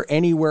everywhere,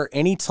 anywhere,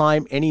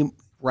 anytime,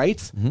 right?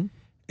 Mm-hmm.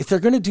 If they're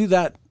going to do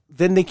that,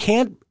 then they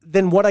can't.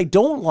 Then what I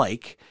don't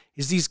like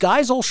is these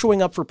guys all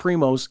showing up for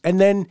primos and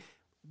then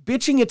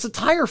bitching it's a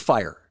tire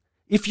fire.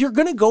 If you're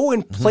going to go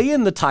and play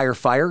in the tire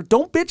fire,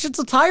 don't bitch it's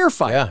a tire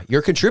fire. Yeah,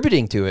 you're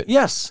contributing to it.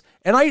 Yes.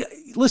 And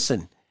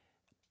listen,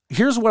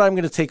 here's what I'm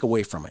going to take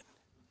away from it.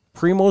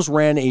 Primos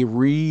ran a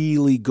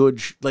really good,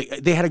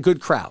 they had a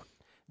good crowd.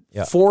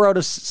 Yeah. 4 out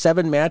of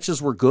 7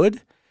 matches were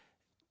good.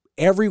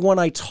 Everyone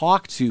I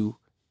talked to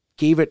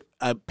gave it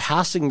a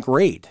passing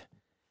grade.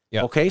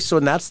 Yeah. Okay. So,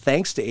 and that's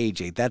thanks to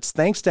AJ. That's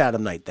thanks to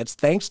Adam Knight. That's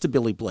thanks to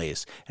Billy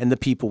Blaze and the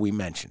people we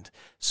mentioned.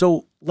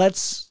 So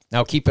let's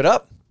now keep it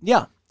up.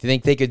 Yeah. Do you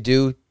think they could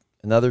do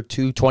another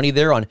 220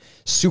 there on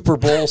Super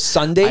Bowl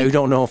Sunday? I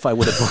don't know if I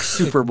would have booked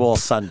Super Bowl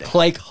Sunday.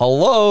 Like,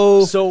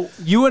 hello. So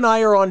you and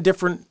I are on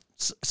different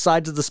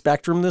sides of the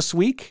spectrum this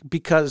week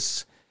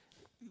because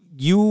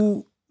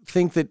you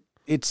think that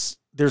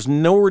there's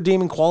no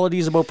redeeming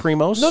qualities about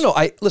Primos. No.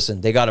 Listen.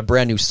 They got a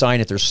brand new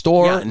sign at their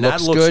store. Yeah, and that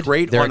looks good.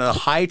 great on a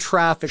high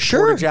traffic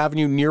Portage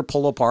Avenue near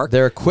Polo Park.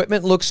 Their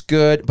equipment looks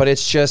good, but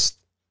it's just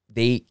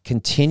they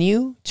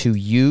continue to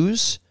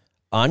use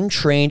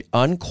untrained,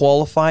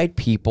 unqualified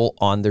people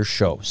on their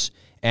shows,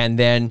 and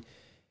then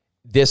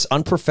this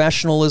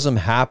unprofessionalism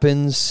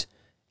happens.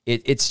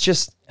 It's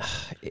just,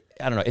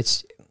 I don't know.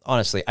 It's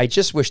honestly, I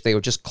just wish they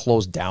would just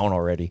close down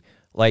already.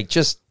 Like,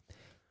 just.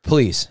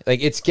 Please.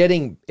 Like, it's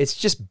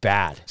just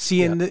bad.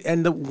 See, and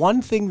the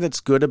one thing that's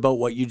good about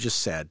what you just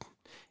said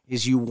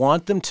is you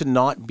want them to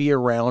not be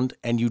around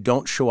and you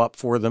don't show up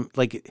for them.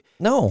 Like,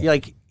 no.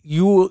 Like,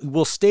 you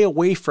will stay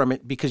away from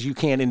it because you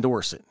can't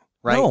endorse it,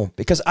 right? No,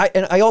 because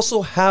I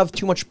also have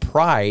too much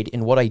pride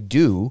in what I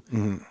do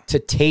to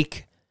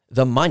take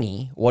the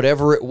money,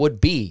 whatever it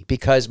would be,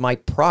 because my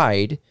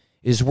pride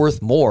is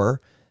worth more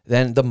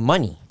than the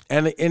money.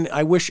 And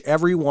I wish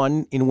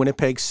everyone in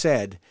Winnipeg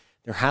said,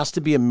 there has to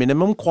be a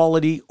minimum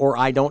quality or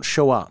I don't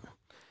show up.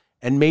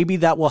 And maybe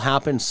that will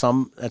happen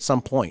at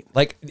some point.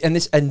 Like, and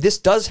this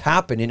does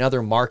happen in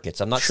other markets.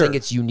 I'm not saying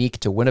it's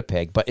unique to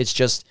Winnipeg, but it's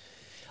just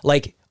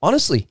like,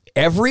 honestly,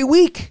 every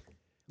week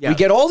we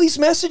get all these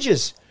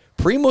messages.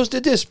 Primos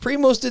did this,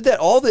 Primos did that,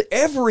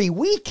 every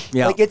week.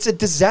 Yeah. Like, it's a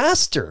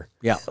disaster.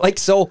 Yeah. Like,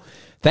 so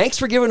thanks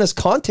for giving us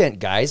content,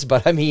 guys.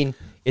 But I mean,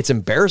 it's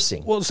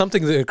embarrassing. Well,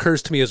 something that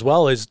occurs to me as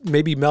well is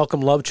maybe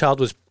Malcolm Lovechild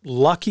was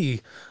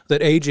lucky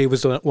that AJ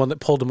was the one that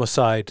pulled him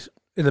aside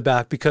in the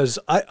back, because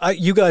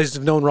you guys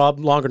have known Rob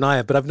longer than I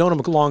have, but I've known him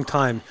a long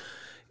time.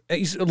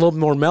 He's a little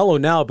more mellow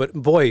now, but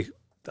boy,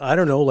 I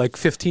don't know, like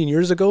 15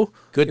 years ago.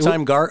 Good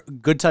time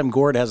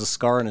Gord has a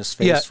scar on his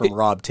face from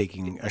Rob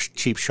taking a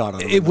cheap shot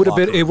on him. It would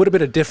have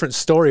been a different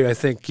story, I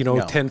think,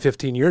 10,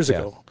 15 years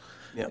ago.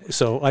 Yeah.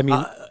 So, I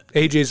mean,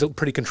 AJ's a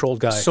pretty controlled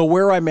guy. So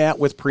where I'm at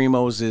with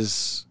Primos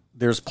is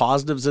there's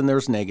positives and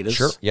there's negatives.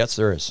 Sure. Yes,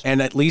 there is.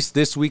 And at least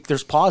this week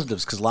there's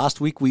positives, because last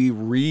week we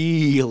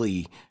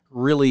really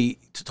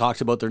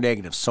talked about their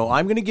negatives. So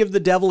I'm going to give the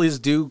devil his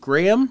due.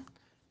 Graham,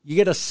 you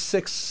get a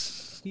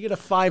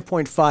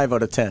 5.5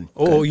 out of 10.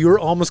 Oh, you were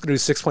almost going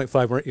to do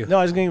 6.5, weren't you? No,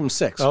 I was going to give him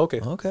 6. Oh,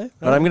 okay. Okay.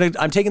 But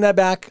I'm taking that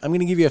back. I'm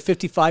going to give you a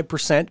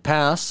 55%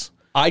 pass.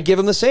 I'd give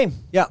him the same.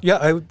 Yeah.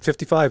 Yeah,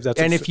 55.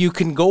 And if you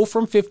can go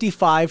from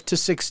 55 to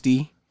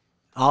 60,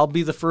 I'll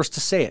be the first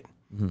to say it.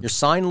 Mm-hmm. Your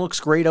sign looks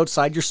great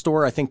outside your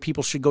store. I think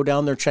people should go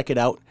down there, check it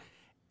out.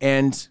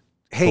 And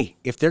hey,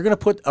 if they're going to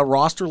put a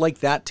roster like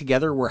that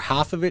together where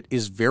half of it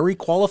is very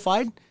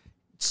qualified,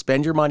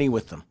 spend your money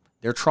with them.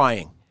 They're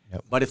trying.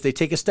 Yep. But if they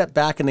take a step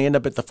back and they end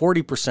up at the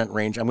 40%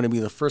 range, I'm going to be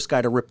the first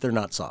guy to rip their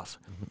nuts off.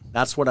 Mm-hmm.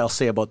 That's what I'll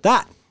say about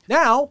that.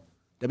 Now,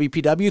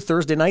 WPW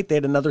Thursday night, they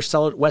had another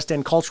sell at West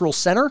End Cultural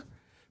Center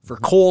for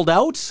Cold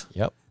Out.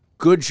 Yep.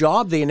 Good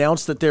job. They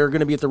announced that they're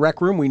going to be at the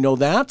Rec Room. We know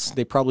that.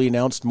 They probably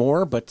announced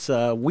more, but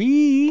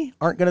we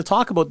aren't going to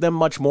talk about them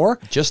much more.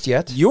 Just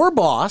yet. Your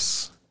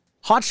boss,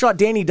 Hotshot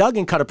Danny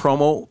Duggan, cut a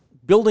promo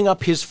building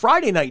up his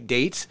Friday night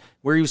date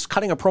where he was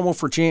cutting a promo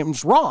for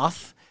James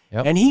Roth.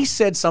 Yep. And he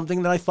said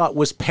something that I thought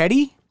was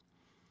petty,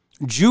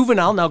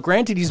 juvenile. Now,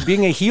 granted, he's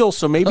being a heel,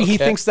 so maybe he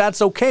thinks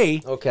that's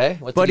okay. Okay.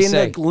 What did But he in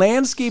say? the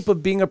landscape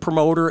of being a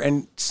promoter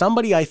and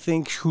somebody I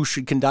think who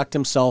should conduct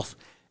himself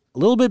a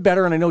little bit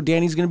better, and I know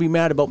Danny's going to be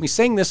mad about me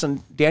saying this,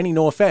 and Danny,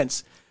 no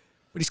offense,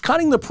 but he's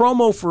cutting the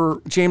promo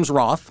for James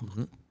Roth,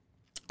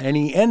 and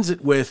he ends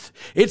it with,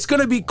 it's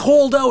going to be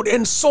cold out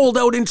and sold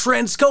out in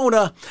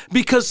Transcona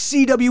because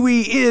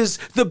CWE is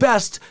the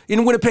best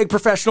in Winnipeg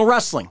professional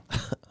wrestling.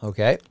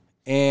 Okay.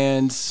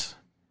 And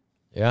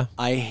Yeah.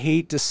 I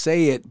hate to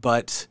say it,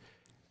 but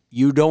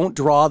you don't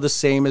draw the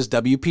same as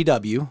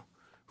WPW,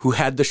 who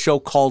had the show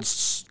called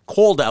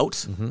Cold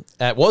Out.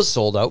 That was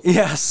sold out.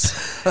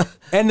 Yes.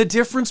 And the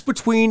difference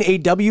between a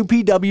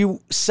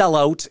WPW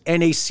sellout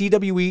and a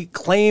CWE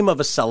claim of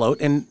a sellout,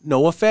 and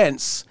no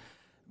offense,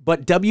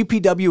 but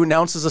WPW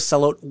announces a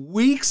sellout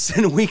weeks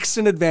and weeks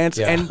in advance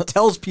and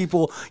tells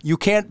people you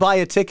can't buy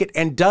a ticket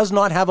and does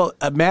not have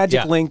a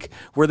magic link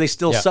where they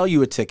still sell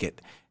you a ticket.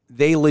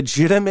 They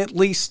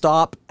legitimately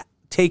stop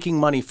taking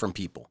money from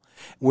people.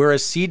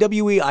 Whereas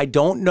CWE, I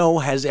don't know,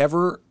 has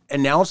ever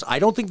announced, I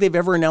don't think they've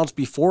ever announced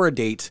before a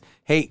date,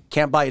 hey,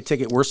 can't buy a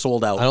ticket, we're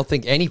sold out. I don't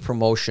think any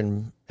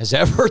promotion has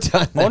ever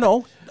done that. Oh,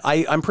 no.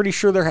 I'm pretty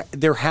sure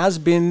there has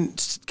been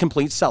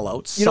complete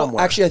sellouts You know,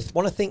 somewhere. actually, I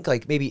want to think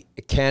like maybe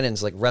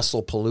Cannon's like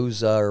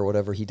WrestlePalooza or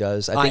whatever he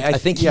does. I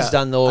think he's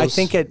done those. I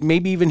think at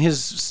maybe even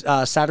his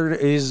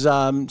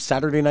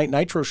Saturday Night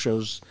Nitro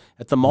shows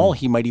at the mall,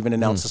 he might even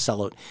announce a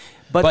sellout.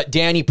 But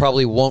Danny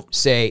probably won't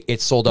say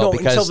it's sold out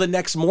because until the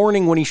next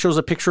morning when he shows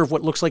a picture of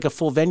what looks like a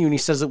full venue and he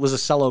says it was a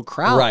sellout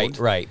crowd.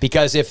 Right.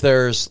 Because if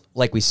there's,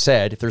 like we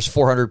said, if there's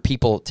 400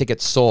 people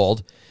tickets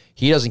sold,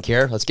 he doesn't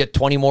care. Let's get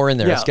 20 more in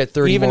there. Let's get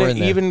 30 more in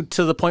there. Even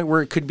to the point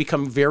where it could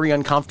become very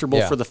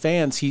uncomfortable for the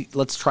fans.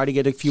 Let's try to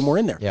get a few more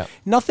in there. Yeah.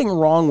 Nothing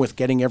wrong with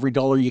getting every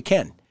dollar you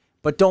can,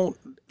 but don't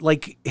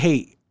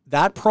hey,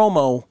 that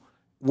promo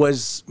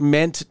was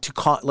meant to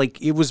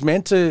it was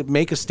meant to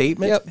make a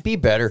statement. Yeah, be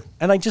better.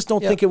 And I just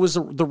don't think it was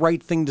the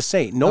right thing to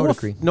say. I would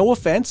agree. No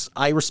offense.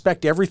 I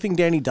respect everything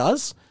Danny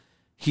does.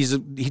 He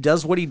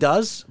does what he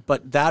does,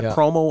 but that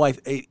promo,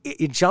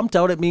 it jumped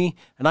out at me,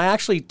 and I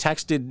actually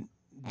texted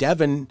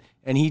Devin,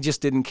 and he just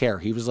didn't care.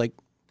 He was like,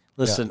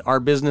 listen, our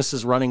business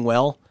is running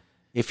well.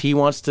 If he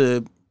wants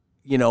to,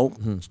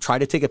 try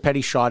to take a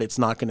petty shot, it's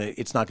not gonna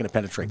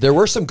penetrate. There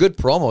were some good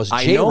promos.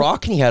 Jay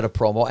Rockney had a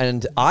promo,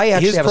 and I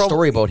actually have a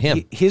story about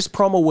him. His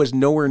promo was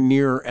nowhere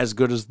near as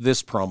good as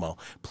this promo.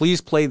 Please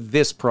play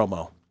this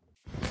promo.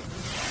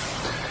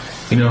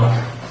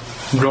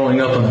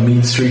 Growing up on the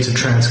mean streets of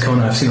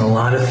Transcona, I've seen a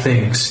lot of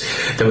things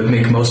that would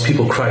make most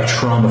people cry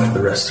trauma for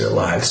the rest of their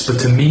lives. But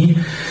to me,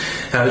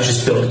 that was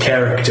just built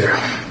character.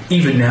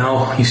 Even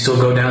now, you still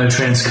go down to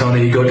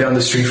Transcona, you go down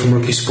the street from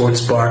Rookie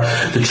Sports Bar,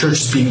 the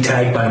church is being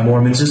tagged by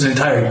Mormons, there's an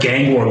entire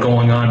gang war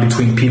going on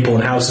between people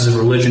and houses of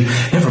religion.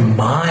 Never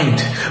mind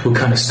what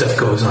kind of stuff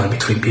goes on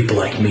between people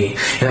like me.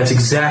 And that's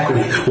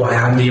exactly why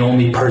I'm the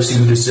only person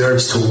who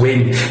deserves to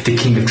win the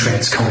King of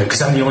Transcona,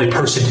 because I'm the only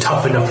person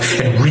tough enough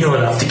and real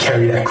enough to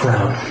carry that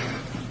crown.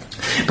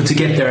 But to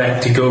get there, I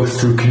have to go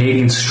through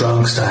Canadian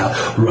Strong Style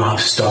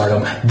Rob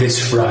Stardom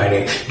this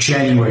Friday,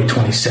 January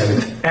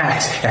 27th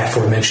at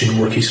aforementioned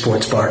Rookie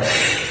Sports Bar.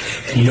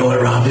 And you know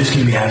what, Rob? There's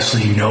going to be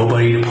absolutely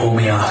nobody to pull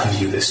me off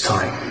of you this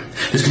time.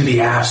 There's going to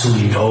be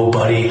absolutely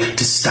nobody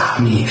to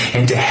stop me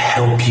and to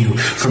help you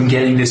from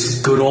getting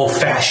this good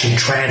old-fashioned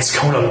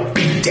Transcona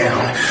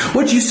beatdown.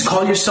 What you used to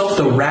call yourself,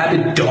 the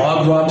rabid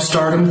dog, Rob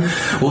Stardom?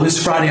 Well,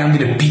 this Friday I'm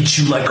going to beat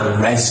you like a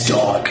res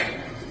dog.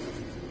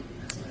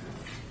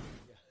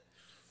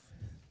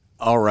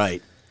 All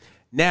right.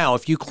 Now,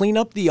 if you clean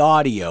up the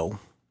audio,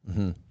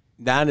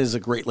 that is a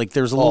great,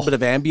 there's a little bit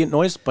of ambient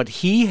noise, but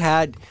he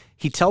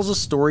tells a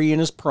story in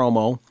his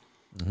promo,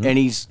 and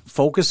he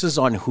focuses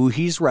on who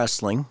he's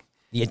wrestling.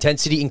 The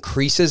intensity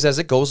increases as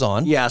it goes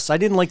on. Yes, I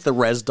didn't like the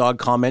res dog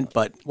comment,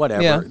 but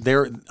whatever.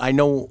 Yeah. I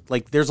know,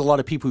 there's a lot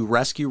of people who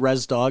rescue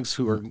res dogs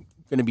who are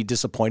going to be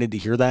disappointed to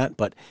hear that,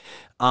 but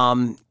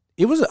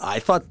it was, I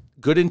thought,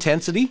 good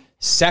intensity.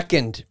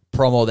 Second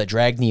promo that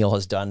Dragneel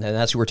has done, and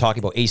that's who we're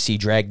talking about, AC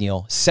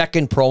Dragneel.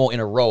 Second promo in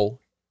a row,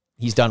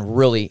 he's done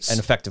really an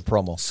effective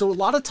promo. So a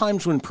lot of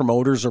times when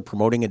promoters are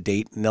promoting a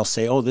date, and they'll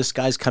say, oh, this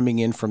guy's coming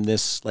in from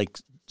this,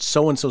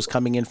 so-and-so's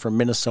coming in from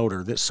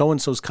Minnesota, that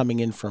so-and-so's coming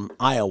in from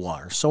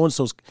Iowa, or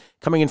so-and-so's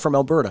coming in from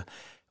Alberta.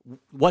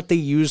 What they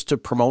use to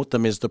promote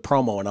them is the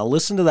promo, and I'll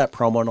listen to that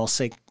promo, and I'll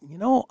say,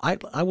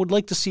 I would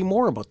like to see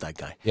more about that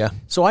guy. Yeah.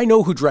 So I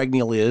know who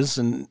Dragneel is,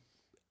 and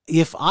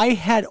if I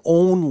had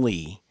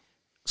only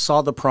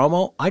saw the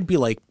promo, I'd be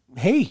like,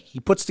 hey,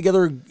 he puts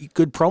together a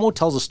good promo,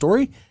 tells a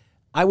story.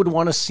 I would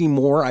want to see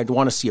more. I'd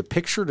want to see a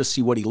picture to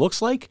see what he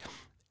looks like.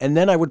 And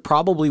then I would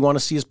probably want to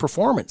see his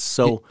performance.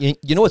 So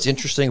you know what's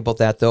interesting about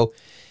that, though?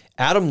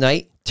 Adam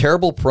Knight,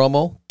 terrible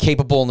promo,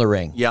 capable in the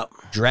ring. Yep.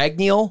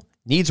 Dragneel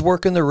needs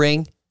work in the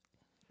ring.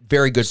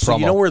 Very good promo. So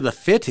you know where the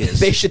fit is?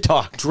 They should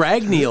talk.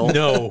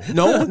 Dragneel.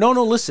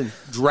 No, listen.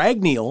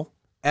 Dragneel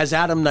as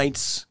Adam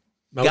Knight's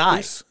guy.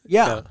 Mouthpiece?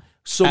 Yeah.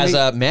 So as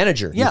a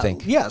manager, yeah, you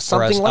think? Yeah,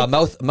 something or as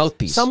like a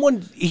mouthpiece.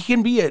 Someone, he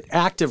can be an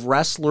active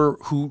wrestler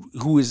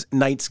who is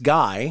Knight's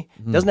guy.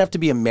 Doesn't have to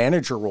be a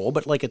manager role,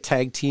 but like a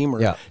tag team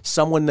or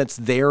someone that's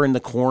there in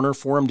the corner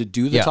for him to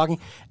do the talking.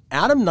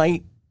 Adam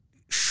Knight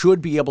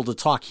should be able to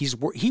talk.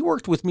 He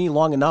worked with me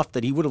long enough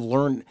that he would have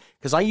learned,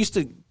 because I used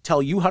to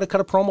tell you how to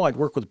cut a promo. I'd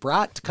work with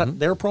Brat to cut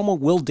their promo.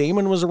 Will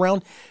Damon was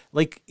around.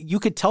 Like, you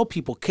could tell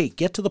people, okay,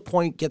 get to the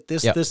point, get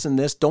this, this, and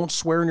this. Don't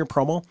swear in your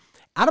promo.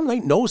 Adam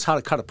Knight knows how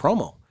to cut a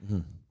promo.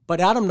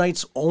 But Adam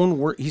Knight's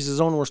he's his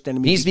own worst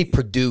enemy. He needs to be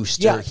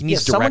produced. Or he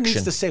needs direction. Someone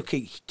needs to say,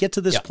 okay, get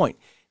to this point.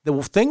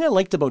 The thing I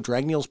liked about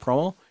Dragnel's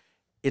promo,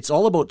 it's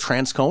all about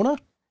Transcona.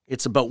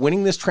 It's about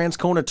winning this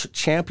Transcona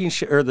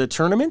championship or the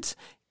tournament.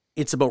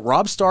 It's about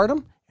Rob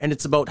Stardom, and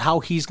it's about how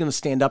he's going to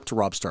stand up to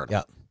Rob Stardom.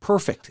 Yeah.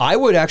 Perfect. I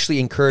would actually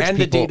encourage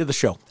people. And the date of the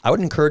show. I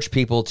would encourage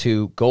people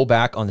to go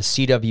back on the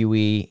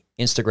CWE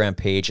Instagram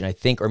page, and I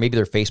think, or maybe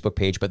their Facebook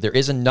page, but there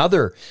is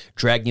another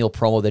Dragneel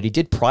promo that he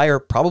did prior,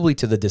 probably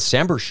to the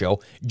December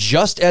show,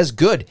 just as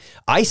good.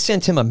 I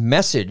sent him a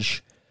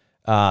message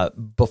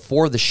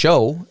before the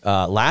show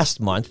last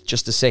month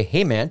just to say,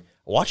 hey man,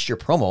 I watched your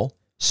promo,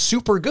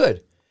 super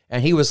good.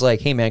 And he was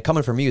like, hey man,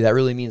 coming from you, that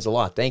really means a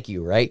lot. Thank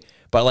you, right?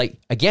 But like,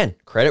 again,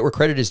 credit where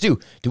credit is due.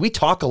 Do we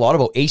talk a lot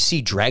about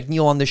AC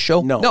Dragneel on this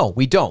show? No,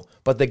 we don't.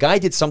 But the guy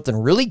did something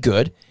really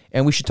good,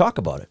 and we should talk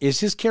about it. Is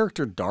his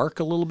character dark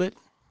a little bit?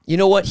 You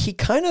know what? He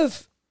kind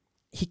of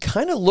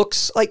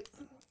looks like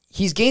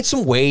he's gained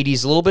some weight.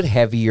 He's a little bit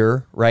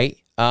heavier, right?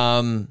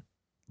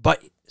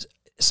 But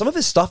some of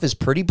his stuff is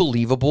pretty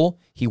believable.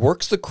 He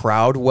works the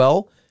crowd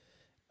well.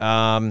 He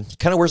kind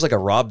of wears like a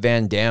Rob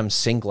Van Dam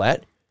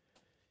singlet.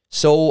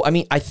 So, I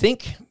mean, I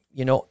think,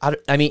 you know,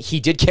 I mean, he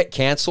did get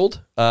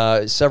canceled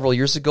several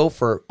years ago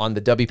on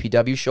the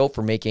WPW show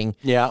for making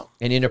an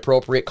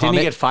inappropriate comment.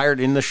 Didn't he get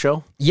fired in the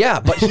show? Yeah,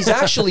 but he's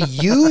actually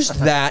used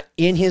that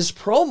in his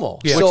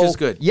promo. Yeah. Which is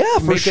good. Yeah,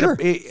 for sure.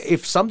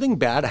 If something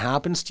bad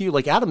happens to you,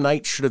 like Adam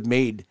Knight should have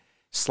made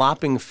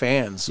slapping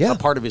fans a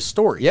part of his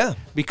story. Yeah.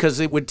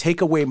 Because it would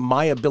take away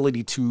my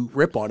ability to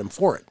rip on him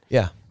for it.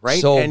 Yeah. Right?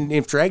 So, and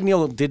if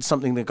Dragneel did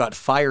something that got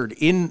fired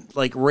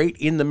right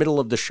in the middle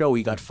of the show,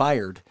 he got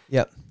fired.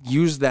 Yeah.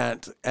 Use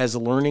that as a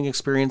learning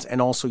experience and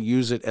also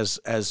use it as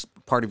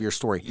part of your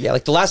story. Yeah,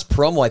 like the last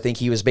promo, I think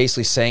he was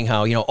basically saying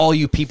how, you know, all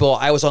you people,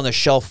 I was on the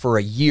shelf for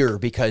a year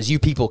because you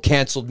people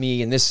canceled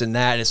me and this and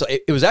that. And so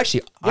it was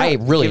actually, I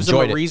really gives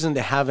enjoyed him a reason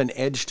to have an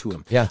edge to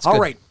him. Yeah, all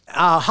right.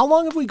 How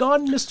long have we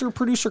gone, Mr.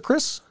 Producer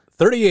Chris?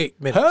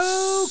 38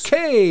 minutes.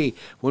 Okay.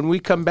 When we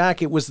come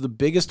back, it was the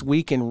biggest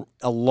week in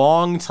a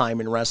long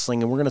time in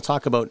wrestling, and we're going to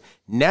talk about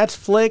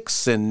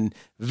Netflix and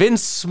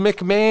Vince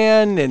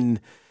McMahon and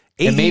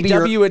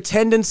AEW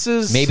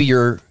attendances. Maybe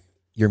your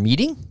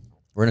meeting?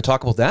 We're going to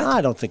talk about that?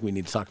 I don't think we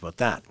need to talk about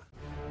that.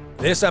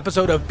 This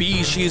episode of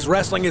BeezSheez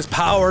Wrestling is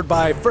powered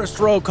by First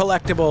Row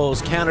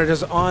Collectibles,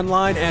 Canada's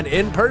online and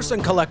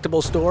in-person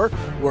collectible store,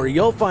 where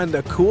you'll find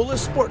the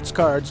coolest sports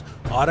cards,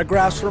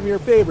 autographs from your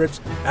favorites,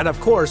 and of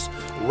course,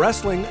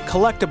 wrestling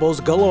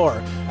collectibles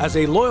galore. As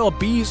a loyal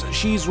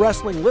BeezSheez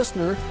Wrestling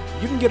listener,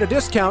 you can get a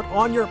discount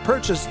on your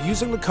purchase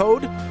using the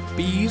code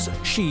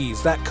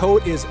BeezSheez. That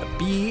code is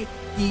BEEZSHEEZ,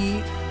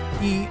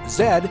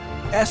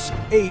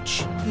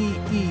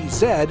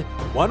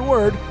 one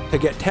word, to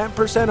get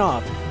 10%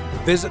 off.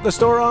 Visit the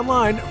store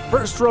online,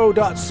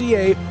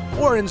 firstrow.ca,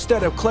 or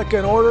instead of click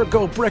and order,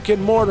 go brick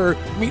and mortar.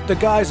 Meet the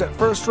guys at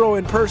First Row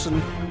in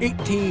person,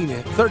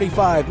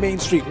 1835 Main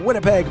Street,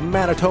 Winnipeg,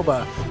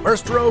 Manitoba.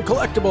 First Row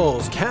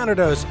Collectibles,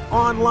 Canada's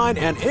online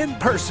and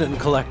in-person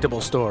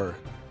collectible store.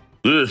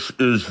 This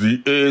is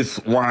the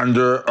eighth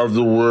wonder of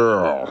the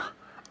world,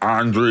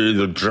 Andre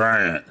the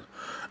Giant,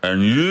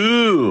 and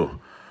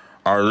you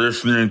are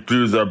listening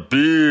to the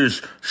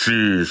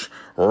BeezSheez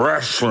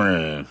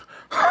Wrestling.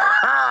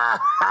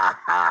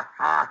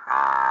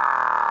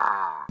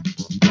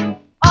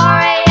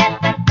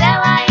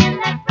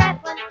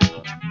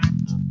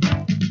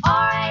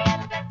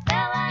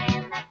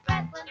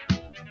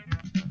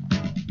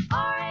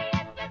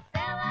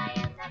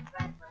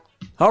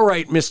 All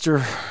right,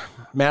 Mr.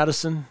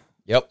 Madison.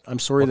 Yep. I'm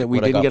sorry that we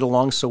didn't get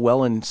along so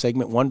well in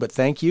segment one, but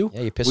thank you.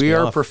 Yeah, you pissed me off. We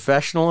off. are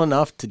professional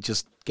enough to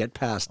just get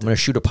past it. I'm going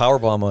to shoot a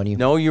powerbomb on you.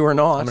 No, you are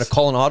not. I'm going to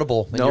call an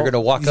audible, and you're going to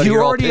walk out you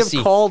here all already pissy.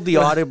 have called the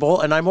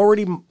audible, and I'm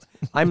 20%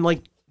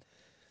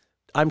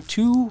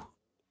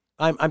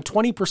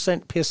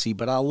 pissy,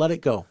 but I'll let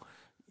it go.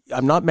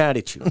 I'm not mad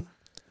at you.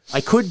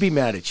 I could be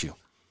mad at you.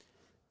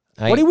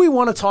 What do we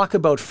want to talk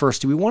about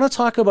first? Do we want to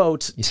talk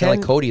about... You sound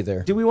like Cody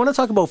there. Do we want to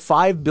talk about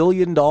 $5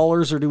 billion,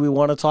 or do we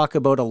want to talk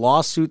about a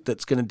lawsuit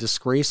that's going to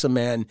disgrace a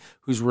man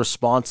who's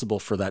responsible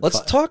for that? Let's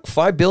talk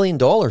 $5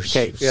 billion.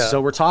 Okay, so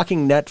we're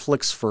talking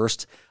Netflix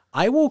first.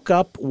 I woke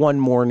up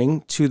one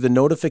morning to the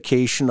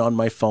notification on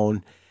my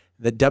phone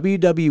that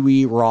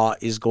WWE Raw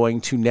is going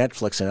to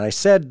Netflix. And I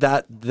said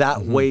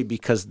that way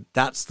because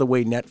that's the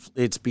way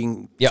it's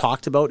being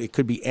talked about. It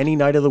could be any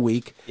night of the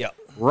week. Yeah.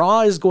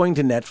 Raw is going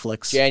to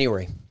Netflix.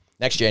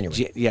 Next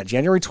January.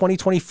 January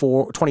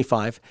 2024,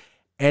 25.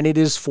 And it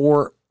is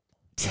for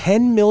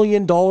 $10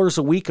 million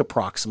a week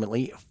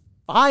approximately.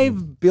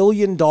 $5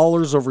 billion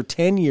over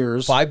 10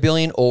 years. $5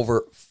 billion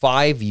over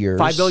 5 years.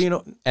 $5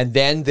 billion. And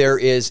then there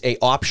is a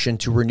option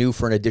to renew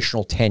for an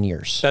additional 10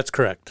 years. That's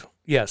correct.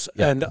 Yes.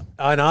 Yeah. And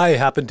I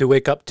happen to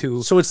wake up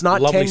to so it's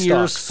not 10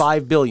 years,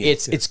 stocks. $5 billion.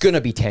 It's going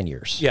to be 10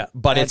 years. Yeah.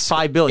 But it's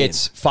 $5 billion.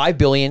 It's $5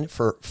 billion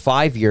for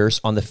 5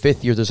 years. On the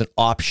 5th year, there's an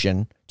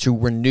option to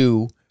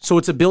renew. So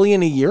it's $1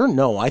 billion a year?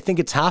 No, I think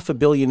it's $500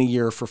 million a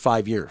year for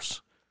 5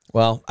 years.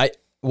 Well,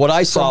 what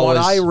I saw was,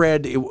 I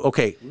read,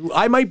 okay,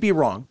 I might be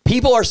wrong.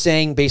 People are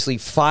saying basically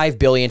 $5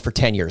 billion for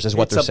 10 years is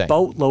what they're saying. It's a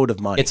boatload of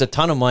money. It's a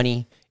ton of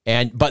money,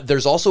 but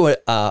there's also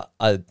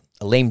a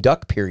lame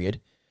duck period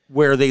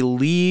where they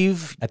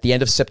leave at the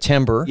end of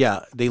September.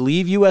 Yeah, they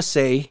leave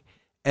USA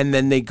and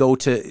then they go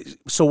to.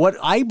 So what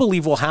I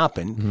believe will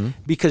happen,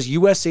 because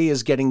USA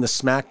is getting the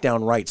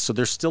SmackDown rights, so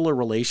there's still a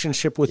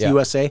relationship with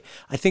USA.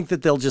 I think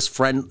that they'll just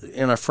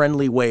in a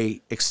friendly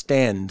way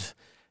extend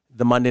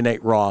the Monday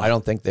Night Raw. I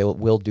don't think they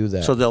will do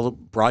that. So they'll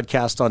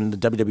broadcast on the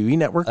WWE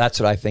Network? That's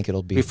what I think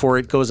it'll be. Before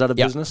it goes out of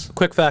business?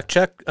 Quick fact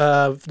check.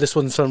 This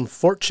one's from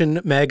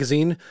Fortune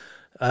magazine.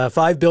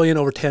 $5 billion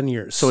over 10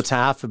 years. So it's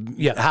half a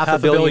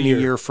billion a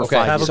year for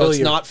 5 years. So it's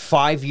not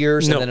 5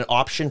 years and then an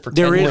option for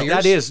 10 years?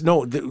 That is.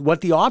 No,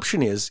 what the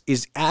option is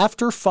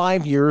after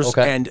 5 years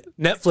and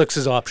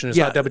Netflix's option is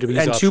not WWE's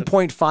and option.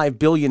 $2.5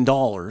 billion.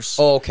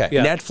 Oh, okay.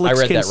 Yeah.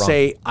 Netflix can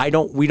say,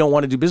 we don't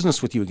want to do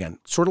business with you again.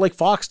 Sort of like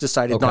Fox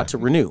decided not to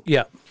renew.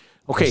 Yeah.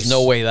 Okay. There's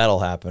no way that'll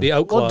happen. The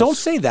outlaws. Well, don't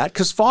say that,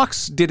 because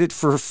Fox did it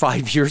for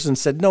 5 years and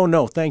said,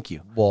 no, thank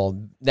you.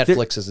 Well,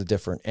 Netflix is a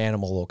different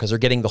animal, though, because they're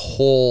getting the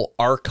whole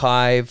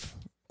archive,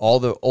 all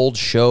the old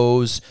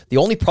shows. The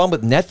only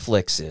problem with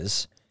Netflix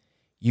is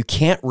you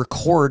can't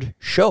record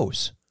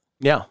shows.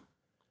 Yeah.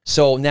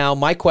 So now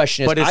my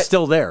question is... But it's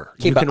still there.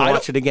 You can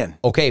watch it again.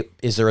 Okay,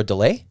 is there a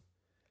delay?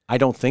 I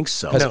don't think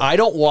so. Because I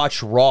don't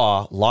watch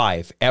Raw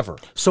live, ever.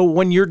 So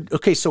when you're...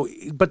 Okay,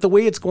 but the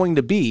way it's going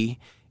to be...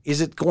 Is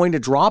it going to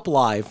drop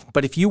live?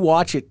 But if you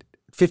watch it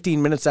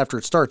 15 minutes after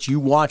it starts, you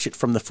watch it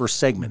from the first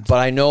segment. But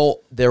I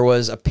know there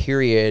was a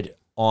period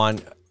on,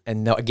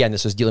 and again,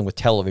 this was dealing with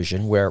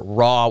television, where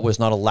Raw was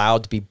not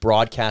allowed to be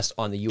broadcast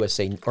on the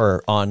USA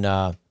or on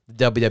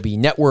WWE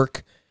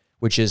Network,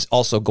 which is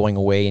also going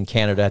away in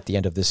Canada at the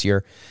end of this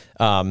year,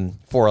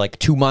 for like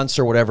 2 months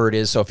or whatever it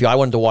is. So if I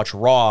wanted to watch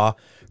Raw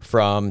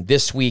from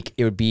this week,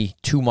 it would be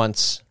 2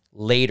 months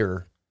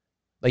later.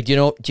 Like, do you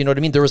know what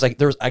I mean? There was a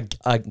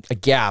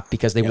gap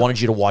because they wanted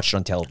you to watch it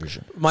on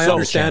television. My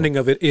understanding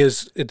of it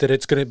is that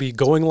it's going to be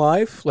going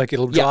live, like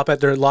it'll drop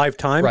at their live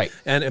time, right?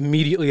 And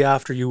immediately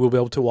after you will be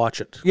able to watch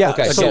it. Yeah.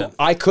 Okay. So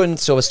I couldn't.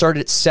 So it started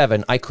at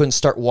 7. I couldn't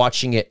start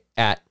watching it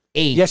at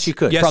 8. Yes, you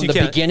could. From the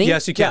beginning.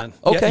 Yes, you can.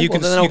 Yeah. Okay. You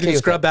can. Well, You can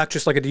scrub back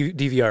just like a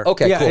DVR.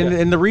 Okay. Yeah. Cool.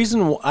 And the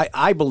reason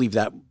I believe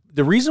that,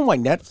 the reason why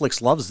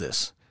Netflix loves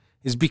this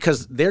is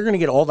because they're going to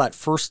get all that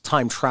first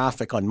time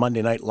traffic on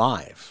Monday Night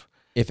Live,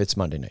 if it's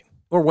Monday night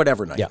or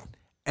whatever night. Yeah.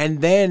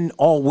 And then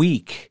all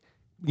week,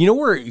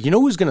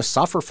 who's going to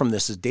suffer from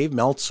this is Dave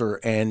Meltzer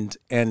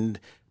and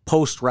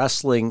Post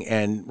Wrestling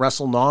and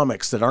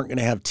WrestleNomics that aren't going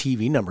to have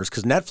TV numbers,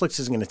 because Netflix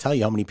isn't going to tell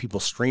you how many people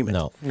stream it.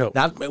 No.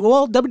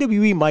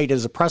 WWE might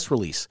as a press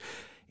release.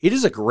 It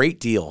is a great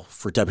deal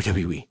for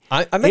WWE.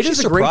 I'm actually It is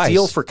a surprised. great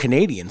deal for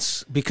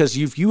Canadians, because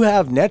if you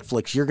have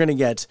Netflix, you're going to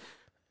get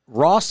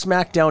Raw,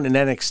 SmackDown, and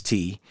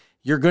NXT.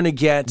 You're going to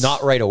get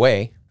not right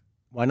away.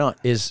 Why not?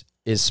 Isn't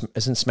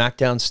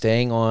SmackDown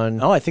staying on?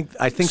 No, I think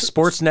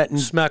Sportsnet and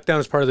SmackDown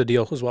is part of the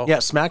deal as well. Yeah,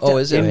 SmackDown. Oh,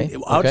 is it?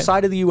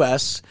 Outside of the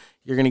U.S.,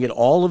 you're going to get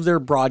all of their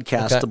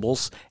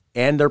broadcastables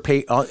and their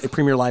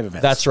Premier Live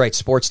events. That's right.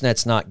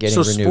 Sportsnet's not getting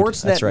renewed.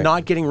 So Sportsnet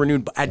not getting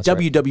renewed at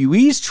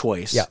WWE's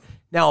choice. Yeah.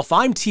 Now, if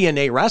I'm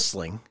TNA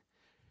Wrestling,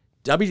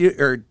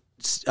 AEW's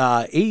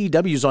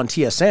on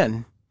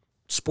TSN.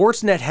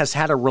 Sportsnet has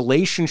had a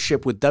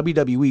relationship with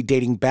WWE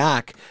dating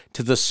back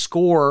to the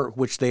Score,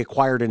 which they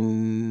acquired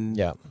in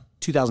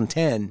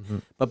 2010. Mm-hmm.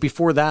 But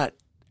before that,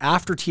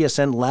 after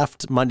TSN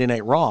left Monday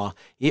Night Raw,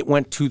 it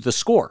went to the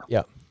Score.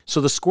 Yeah.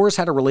 So the Score's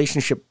had a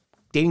relationship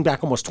dating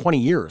back almost 20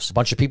 years. A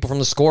bunch of people from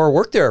the Score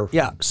work there.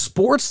 Yeah.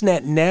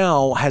 Sportsnet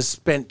now has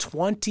spent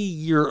 20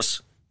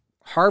 years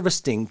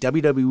harvesting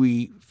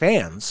WWE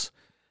fans.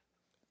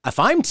 If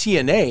I'm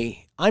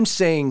TNA, I'm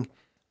saying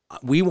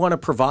we want to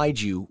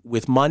provide you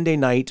with Monday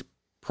night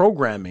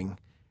programming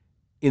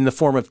in the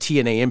form of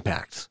TNA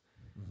Impact,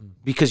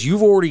 because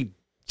you've already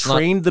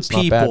trained the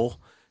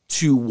people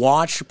to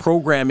watch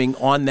programming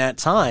on that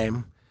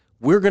time.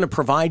 We're going to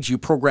provide you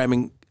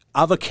programming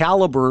of a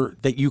caliber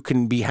that you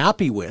can be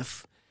happy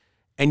with,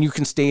 and you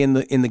can stay in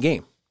the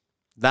game.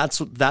 That's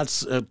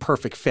a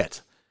perfect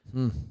fit.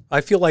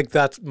 I feel like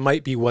that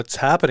might be what's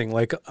happening.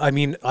 Like, I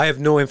mean, I have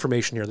no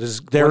information here.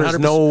 There is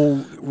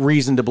no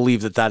reason to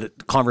believe that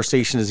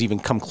conversation has even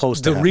come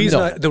close to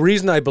happening. The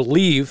reason I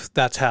believe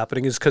that's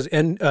happening is because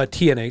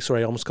TNA,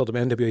 sorry, I almost called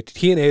them NWA.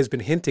 TNA has been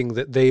hinting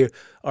that they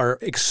are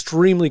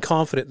extremely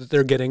confident that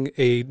they're getting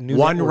a new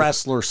network.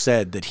 Wrestler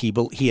said that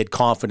he had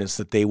confidence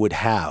that they would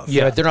have.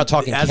 Yeah, but they're not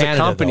talking as Canada, a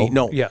company.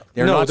 though. No, Yeah,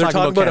 they're not talking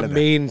about Canada. a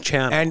main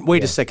channel. And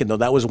wait a second, though,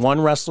 that was one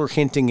wrestler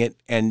hinting it,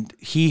 and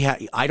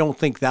I don't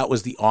think that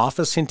was the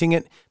office hinting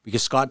it,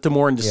 because Scott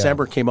D'Amore in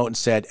December came out and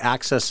said,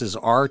 Access is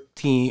our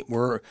team,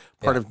 we're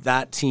part of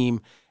that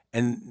team,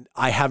 and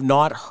I have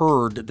not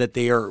heard that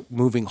they are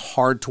moving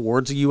hard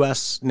towards a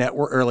U.S.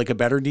 network or like a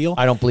better deal.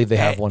 I don't believe they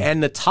have one.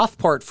 And the tough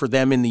part for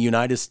them in the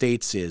United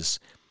States is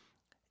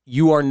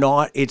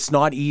it's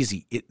not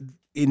easy.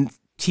 In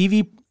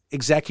TV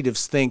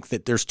executives think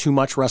that there's too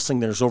much wrestling,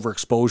 there's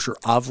overexposure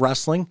of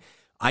wrestling.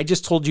 I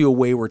just told you a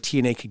way where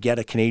TNA could get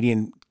a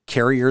Canadian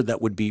carrier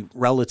that would be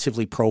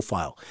relatively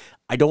profile.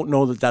 I don't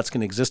know that that's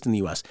going to exist in the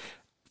U.S.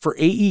 For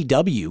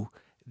AEW,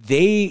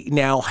 they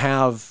now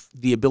have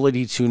the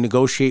ability to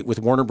negotiate with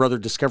Warner Brother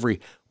Discovery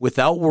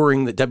without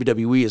worrying that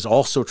WWE is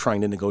also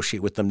trying to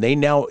negotiate with them. They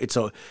now it's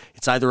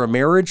either a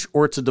marriage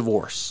or it's a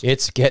divorce.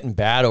 It's getting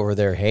bad over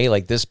there. Hey,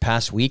 like this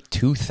past week,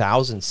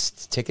 2,000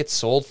 tickets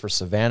sold for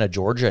Savannah,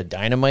 Georgia at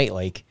Dynamite.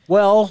 Like,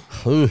 well,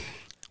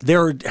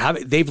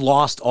 they've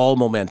lost all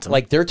momentum.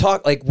 Like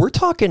we're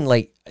talking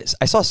like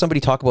I saw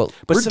somebody talk about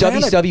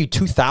WCW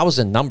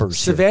 2000 numbers.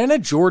 Savannah,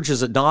 Georgia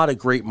is not a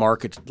great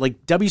market.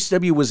 Like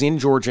WCW was in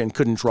Georgia and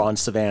couldn't draw in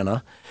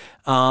Savannah.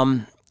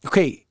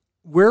 Okay,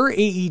 where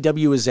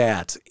AEW is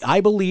at,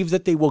 I believe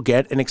that they will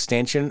get an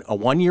extension, a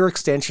 1-year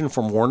extension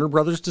from Warner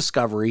Brothers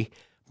Discovery.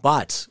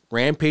 But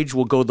Rampage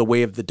will go the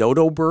way of the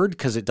dodo bird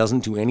because it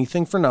doesn't do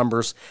anything for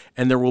numbers,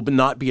 and there will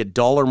not be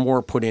 $1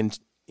 more put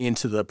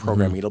into the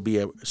programming. It'll be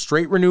a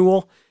straight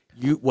renewal.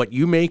 What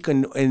you make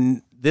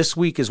in this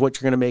week is what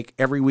you're going to make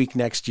every week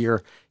next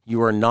year.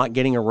 You are not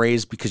getting a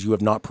raise because you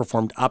have not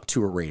performed up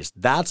to a raise.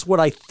 That's what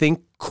I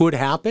think could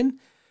happen.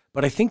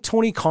 But I think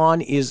Tony Khan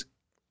is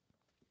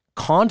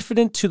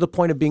confident to the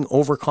point of being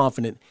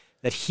overconfident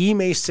that he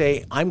may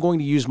say, I'm going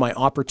to use my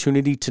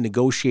opportunity to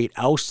negotiate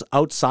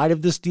outside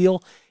of this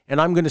deal,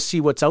 and I'm going to see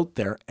what's out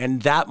there.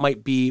 And that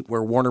might be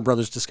where Warner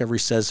Brothers Discovery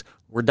says,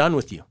 we're done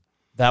with you.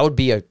 That would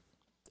be a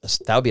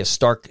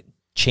stark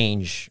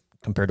change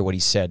compared to what he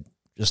said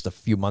just a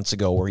few months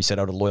ago, where he said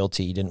out of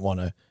loyalty he didn't want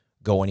to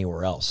go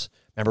anywhere else.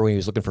 Remember when he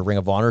was looking for Ring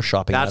of Honor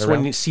shopping? That's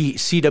when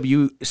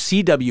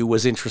CW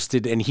was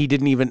interested, and he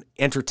didn't even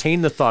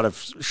entertain the thought of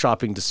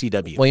shopping to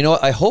CW. Well, you know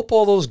what? I hope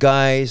all those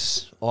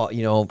guys,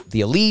 the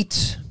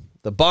Elite,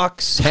 the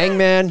Bucks,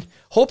 Hangman,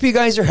 hope you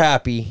guys are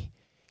happy.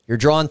 You're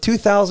drawing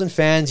 2,000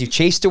 fans. You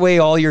chased away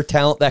all your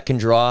talent that can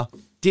draw.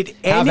 Did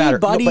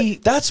anybody?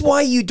 That's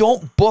why you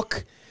don't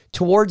book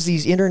towards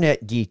these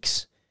internet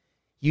geeks.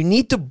 You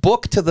need to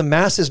book to the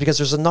masses because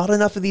there's not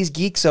enough of these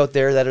geeks out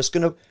there that is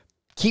going to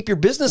keep your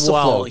business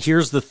afloat. Well,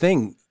 here's the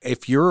thing.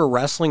 If you're a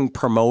wrestling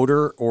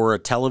promoter or a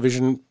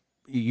television,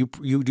 you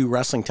do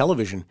wrestling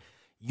television,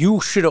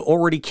 you should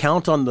already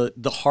count on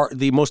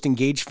the most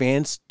engaged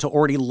fans to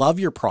already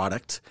love your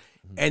product.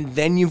 And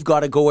then you've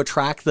got to go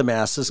attract the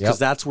masses because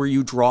that's where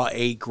you draw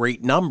a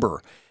great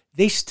number.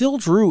 They still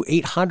drew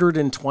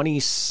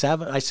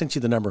 827. I sent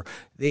you the number.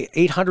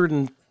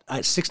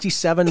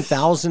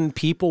 867,000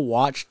 people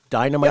watched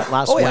Dynamite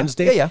last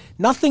Wednesday. Yeah.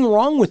 Nothing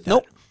wrong with that.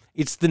 Nope.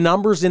 It's the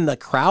numbers in the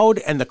crowd,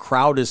 and the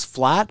crowd is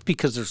flat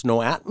because there's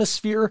no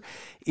atmosphere.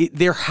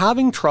 They're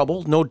having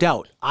trouble, no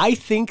doubt. I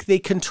think they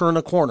can turn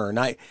a corner. And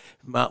I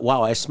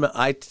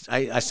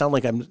sound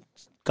like I'm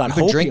got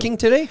hope. Drinking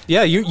today?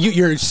 Yeah,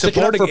 you're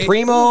sticking up for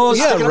Primos.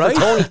 Yeah, right.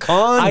 For Tony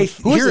Khan.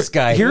 Who is this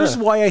guy? Here's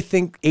why I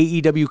think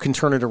AEW can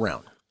turn it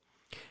around.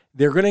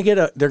 They're gonna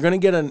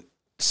get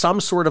some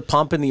sort of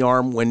pump in the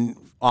arm when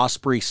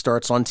Osprey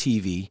starts on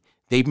TV.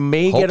 They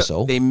may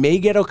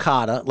get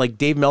Okada, like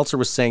Dave Meltzer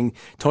was saying.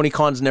 Tony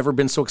Khan's never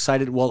been so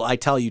excited. Well, I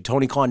tell you,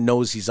 Tony Khan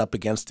knows he's up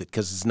against it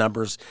because his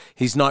numbers,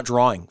 he's not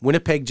drawing.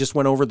 Winnipeg just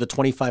went over the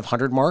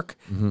 2,500 mark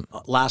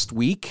last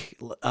week.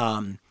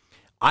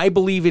 I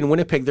believe in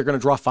Winnipeg they're going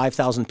to draw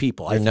 5,000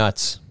 people. They're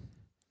nuts.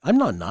 I'm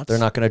not nuts. They're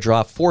not going to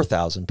draw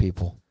 4,000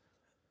 people.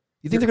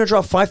 You think they're going to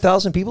draw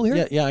 5,000 people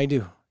here? Yeah, I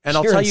do. And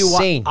I'll tell you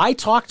what, I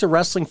talk to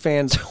wrestling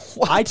fans.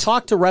 I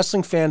talk to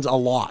wrestling fans a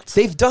lot.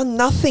 They've done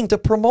nothing to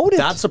promote it.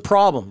 That's a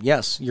problem.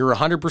 Yes, you're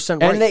 100%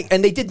 right.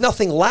 And they did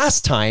nothing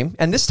last time,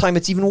 and this time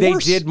it's even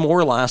worse. They did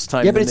more last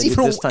time. Yeah, but it's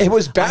even it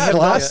was bad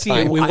last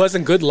time. It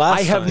wasn't good last time.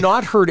 I have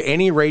not heard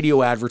any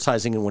radio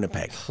advertising in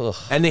Winnipeg.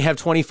 And they have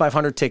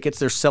 2,500 tickets.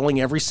 They're selling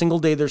every single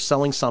day. They're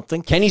selling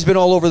something. Kenny's been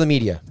all over the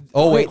media.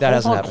 Oh wait, that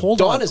hasn't happened.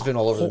 Dawn has been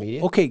all over the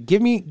media. Okay,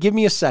 give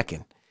me a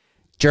second.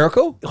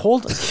 Jericho?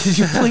 Hold on. Could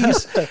you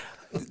please?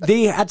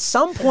 They at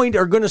some point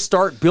are going to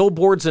start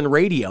billboards and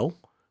radio.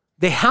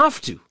 They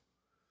have to.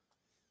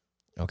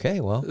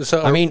 Okay, well,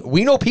 so I mean,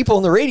 we know people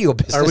in the radio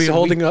business. Are we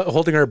holding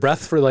our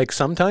breath for like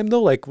some time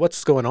though? Like,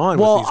 what's going on?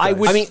 Well, with these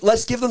guys? I mean,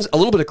 let's give them a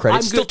little bit of credit.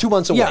 It's still 2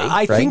 months away. Yeah,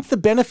 I think the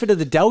benefit of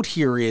the doubt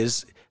here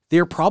is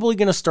They're probably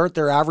going to start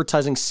their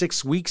advertising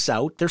 6 weeks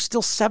out. They're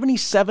still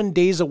 77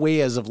 days away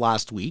as of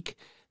last week.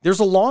 There's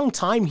a long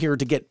time here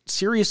to get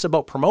serious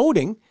about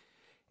promoting.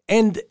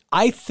 And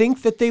I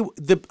think that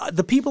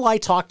the people I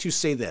talk to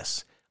say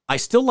this. I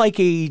still like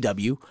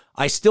AEW.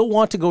 I still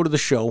want to go to the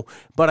show,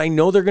 but I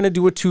know they're going to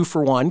do a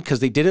 2-for-1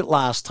 because they did it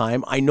last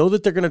time. I know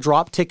that they're going to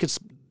drop tickets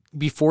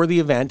before the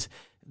event,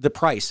 the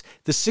price.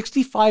 The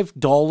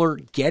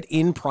 $65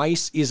 get-in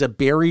price is a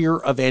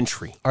barrier of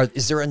entry.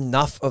 Is there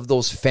enough of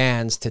those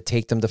fans to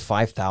take them to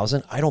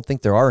 5,000? I don't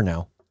think there are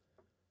now.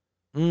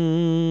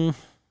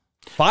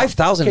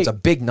 5,000 is a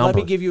big number.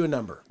 Let me give you a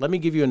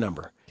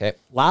number. Okay.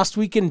 Last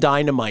week's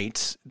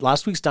Dynamite on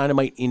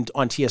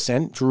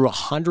TSN drew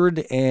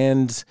 100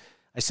 and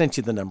I sent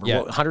you the number.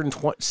 Yeah.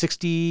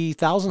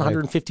 160,000,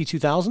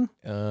 152,000?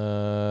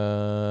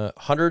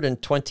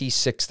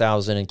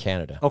 126,000 in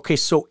Canada. Okay,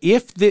 so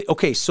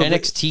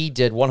NXT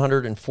did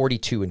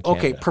 142 in Canada.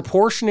 Okay,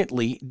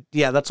 proportionately,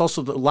 that's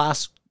also the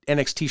last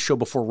NXT show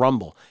before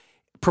Rumble.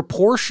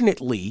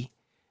 Proportionately,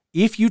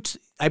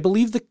 I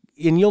believe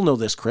and you'll know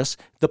this, Chris,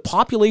 the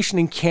population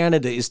in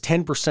Canada is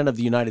 10% of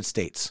the United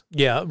States.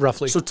 Yeah,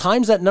 roughly. So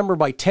times that number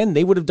by 10,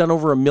 they would have done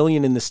over 1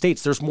 million in the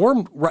States. There's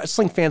more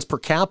wrestling fans per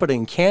capita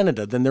in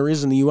Canada than there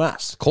is in the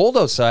U.S. Cold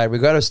outside. We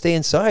got to stay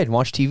inside and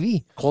watch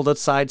TV. Cold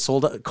outside,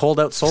 sold out,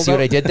 cold out, sold out. See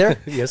what I did there?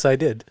 Yes, I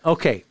did.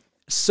 Okay.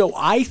 So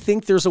I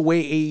think there's a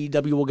way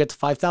AEW will get to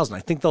 5,000. I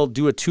think they'll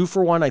do a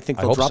 2-for-1. I think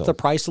they'll drop the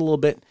price a little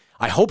bit.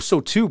 I hope so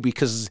too,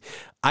 because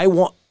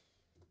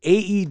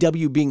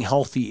AEW being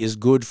healthy is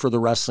good for the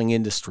wrestling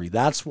industry.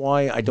 That's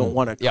why I don't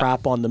want to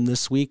crap on them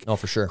this week. Oh,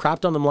 for sure.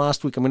 Crapped on them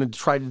last week. I'm going to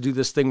try to do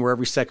this thing where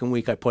every second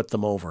week I put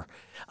them over.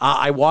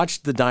 I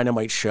watched the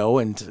Dynamite show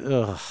and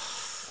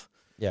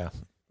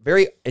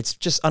it's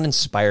just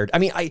uninspired. I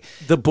mean,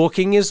 the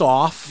booking is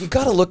off. You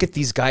got to look at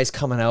these guys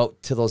coming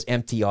out to those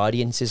empty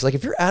audiences. Like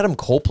if you're Adam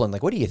Copeland,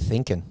 like what are you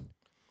thinking?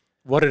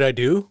 What did I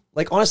do?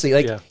 Like honestly,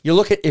 you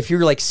look at if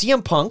you're like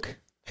CM Punk.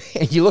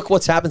 And you look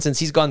what's happened since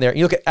he's gone there. And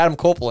you look at Adam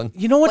Copeland.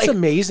 You know what's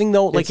amazing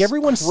though? Like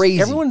everyone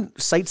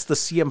cites the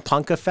CM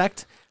Punk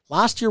effect.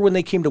 Last year when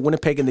they came to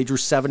Winnipeg and they drew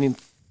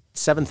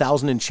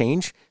 7,000 and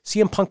change,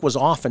 CM Punk was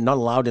off and not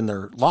allowed in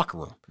their locker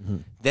room. Mm-hmm.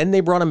 Then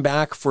they brought him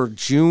back for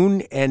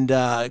June and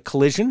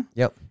Collision.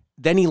 Yep.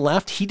 Then he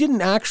left. He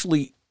didn't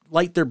actually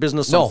light their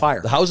business on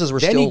fire. The houses were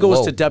then still he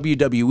goes low. to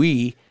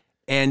WWE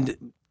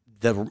and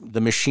the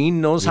machine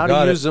knows how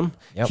to use him.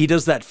 Yep. He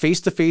does that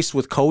face-to-face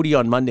with Cody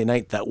on Monday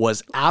night that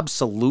was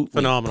absolutely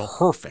phenomenal.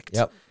 Perfect.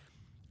 Yep.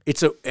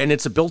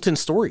 It's a built-in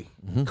story.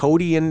 Mm-hmm.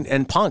 Cody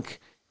and Punk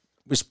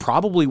was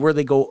probably where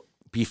they go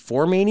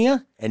before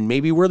Mania and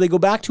maybe where they go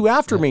back to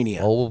after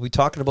Mania. Well, we'll be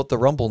talking about the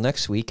Rumble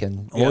next week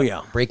and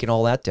breaking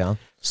all that down.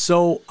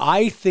 So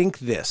I think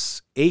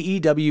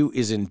AEW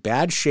is in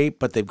bad shape,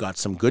 but they've got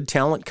some good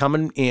talent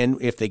coming in.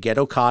 If they get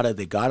Okada,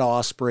 they got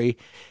Ospreay.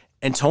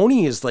 And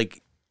Tony is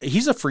like,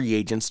 he's a free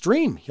agent's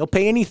dream. He'll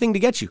pay anything to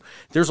get you.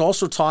 There's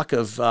also talk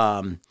of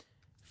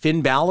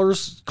Finn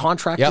Balor's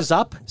contract is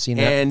up. Seen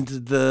that. And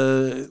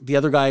the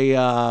other guy,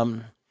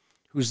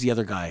 who's the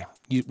other guy?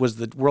 He was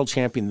the world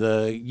champion,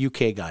 the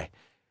UK guy.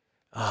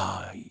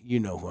 You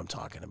know who I'm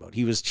talking about.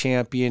 He was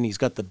champion. He's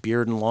got the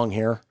beard and long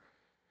hair.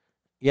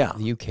 Yeah.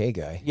 The UK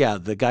guy. Yeah,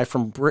 the guy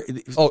from... Drew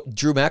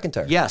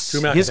McIntyre. Yes,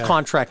 Drew McIntyre. His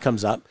contract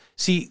comes up.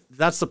 See,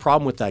 that's the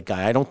problem with that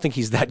guy. I don't think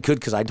he's that good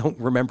because I don't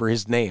remember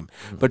his name.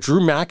 But Drew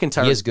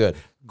McIntyre... He is good.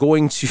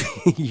 Going to...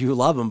 You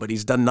love him, but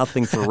he's done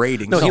nothing for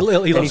ratings. No, he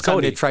loves anytime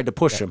Cody. they tried to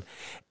push him.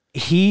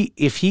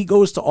 If he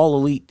goes to All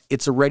Elite,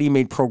 it's a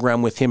ready-made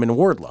program with him and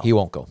Wardlow. He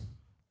won't go.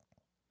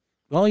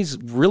 Well, he's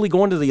really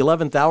going to the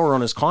 11th hour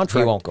on his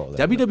contract. He won't go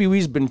there.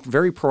 WWE's been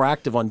very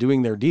proactive on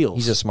doing their deals.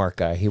 He's a smart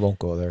guy. He won't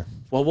go there.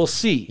 Well, we'll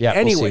see. Yeah,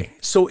 anyway, we'll see.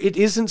 So it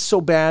isn't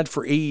so bad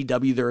for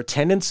AEW. Their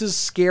attendances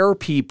scare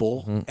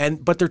people,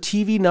 but their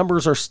TV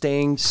numbers are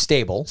staying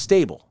stable.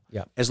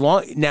 Yeah.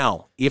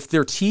 Now, if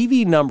their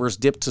TV numbers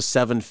dip to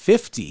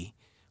 750,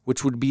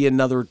 which would be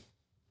another,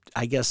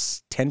 I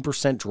guess,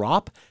 10%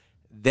 drop,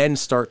 then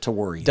start to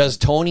worry. Does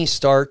Tony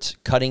start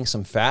cutting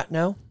some fat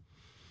now?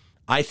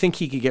 I think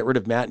he could get rid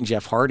of Matt and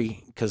Jeff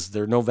Hardy because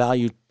they're no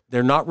value.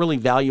 They're not really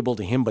valuable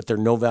to him, but they're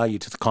no value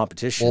to the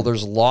competition. Well,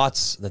 there's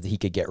lots that he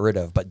could get rid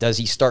of, but does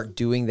he start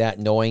doing that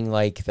knowing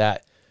like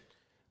that?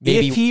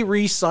 Maybe if he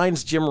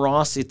re-signs Jim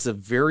Ross, it's a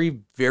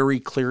very, very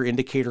clear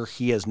indicator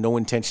he has no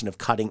intention of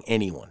cutting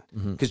anyone.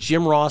 Because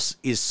Jim Ross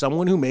is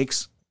someone who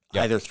makes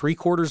either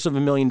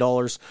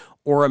 $750,000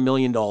 or $1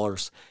 million,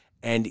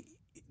 and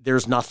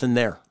there's nothing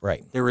there.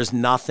 Right. There is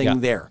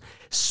nothing there.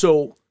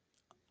 So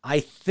I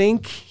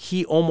think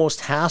he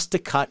almost has to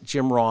cut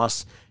Jim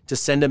Ross to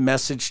send a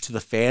message to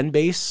the fan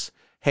base.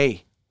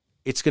 Hey,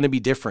 it's going to be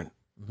different.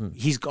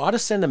 He's got to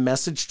send a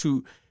message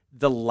to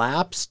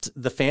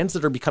the fans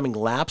that are becoming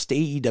lapsed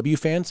AEW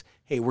fans.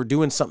 Hey, we're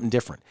doing something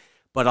different.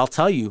 But I'll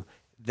tell you,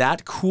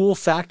 that cool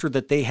factor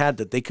that they had,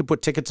 that they could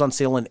put tickets on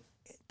sale and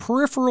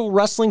peripheral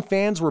wrestling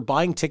fans were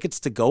buying tickets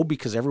to go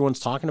because everyone's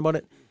talking about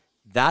it.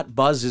 That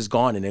buzz is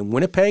gone. And in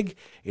Winnipeg,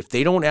 if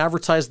they don't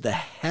advertise the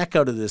heck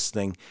out of this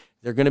thing,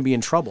 they're going to be in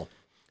trouble.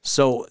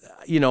 So,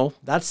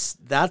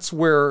 that's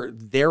where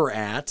they're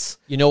at.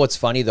 You know what's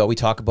funny though? We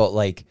talk about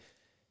like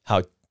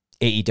how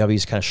AEW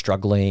is kind of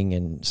struggling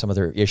and some of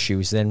their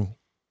issues. Then,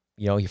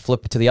 you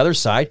flip it to the other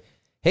side.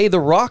 Hey,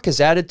 The Rock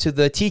is added to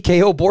the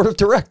TKO board of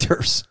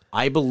directors.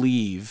 I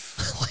believe.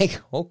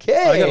 Like,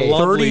 okay. I got a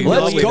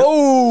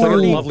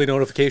lovely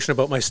notification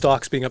about my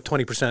stocks being up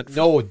 20%.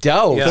 No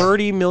doubt. Yeah.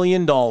 $30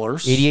 million.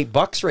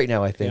 $88 right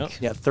now, I think.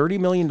 Yeah, $30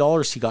 million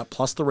he got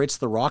plus the rights to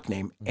the Rock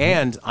name.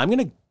 And I'm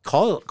going to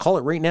call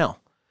it right now.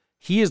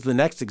 He is the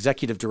next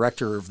executive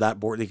director of that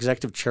board, the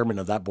executive chairman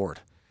of that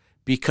board.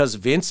 Because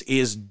Vince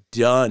is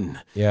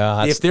done.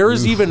 Yeah. If there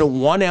is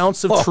even 1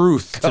 ounce of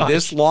truth to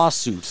this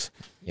lawsuit,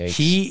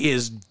 he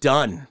is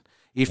done.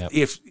 If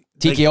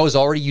TKO is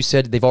already, you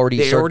said they've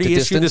already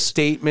issued a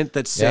statement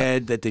that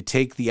said that they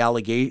take the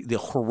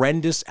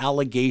horrendous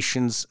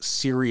allegations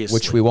seriously,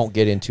 which we won't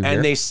get into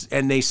and here.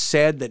 They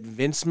said that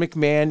Vince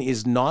McMahon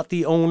is not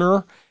the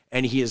owner,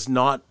 and he's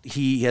not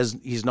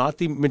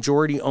the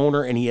majority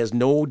owner, and he has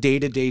no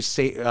day-to-day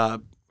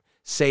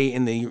say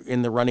in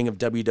the running of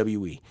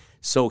WWE.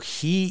 So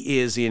he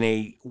is in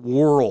a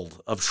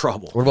world of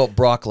trouble. What about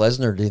Brock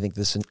Lesnar? Do you think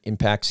this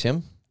impacts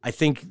him? I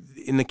think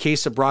in the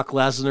case of Brock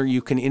Lesnar,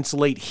 you can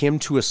insulate him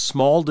to a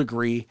small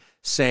degree,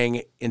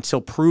 saying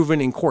until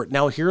proven in court.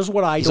 Now, here's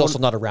what He's also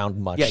not around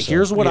much. Yeah,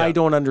 here's what I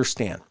don't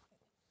understand.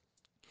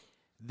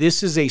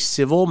 This is a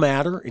civil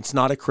matter. It's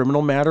not a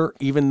criminal matter,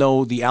 even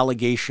though the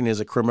allegation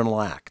is a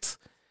criminal act.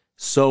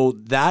 So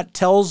that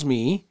tells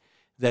me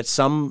that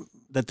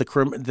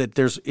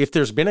if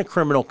there's been a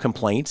criminal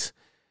complaint,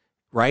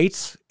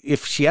 right?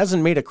 If she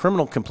hasn't made a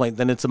criminal complaint,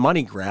 then it's a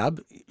money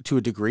grab to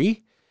a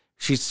degree.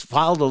 She's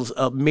filed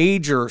a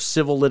major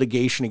civil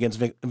litigation against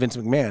Vince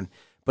McMahon,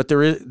 but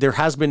there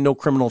has been no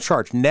criminal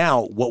charge.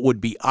 Now, what would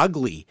be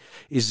ugly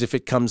is if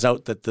it comes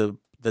out that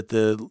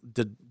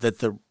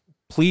the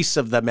police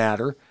of the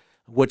matter,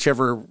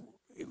 whichever,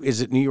 is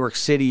it New York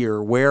City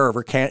or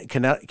wherever,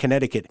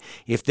 Connecticut,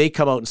 if they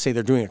come out and say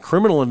they're doing a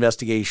criminal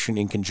investigation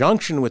in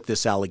conjunction with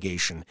this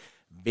allegation,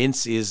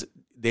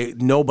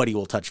 nobody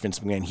will touch Vince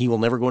McMahon. He will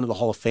never go into the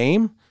Hall of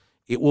Fame.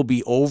 It will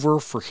be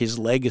over for his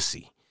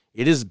legacy.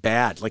 It is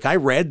bad. Like, I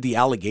read the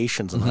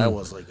allegations and I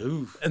was like,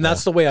 ooh. And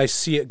that's the way I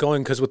see it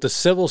going, because with the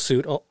civil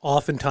suit,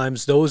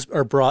 oftentimes those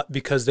are brought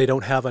because they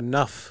don't have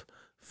enough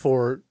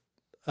for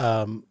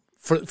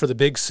the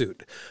big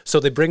suit. So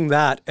they bring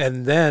that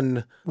and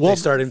then they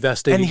start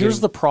investigating. And here's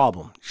the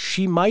problem.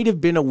 She might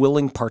have been a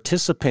willing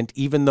participant,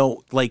 even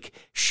though, like,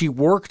 she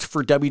worked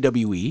for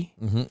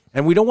WWE.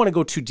 And we don't want to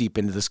go too deep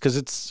into this because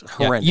it's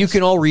horrendous. You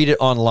can all read it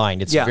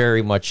online. It's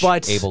very much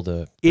able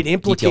to. It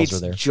implicates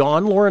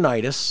John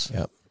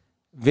Laurinaitis,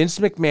 Vince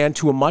McMahon,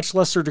 to a much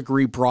lesser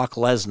degree, Brock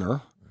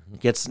Lesnar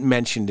gets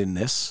mentioned in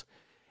this.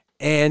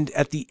 And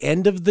at the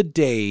end of the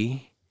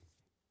day,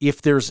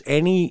 if there's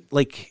any,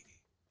 like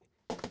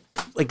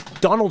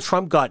Donald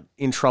Trump got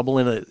in trouble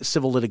in a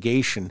civil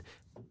litigation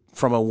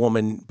from a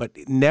woman, but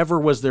never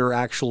was there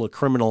a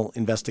criminal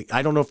investigation.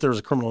 I don't know if there was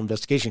a criminal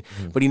investigation,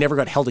 but he never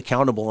got held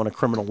accountable on a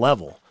criminal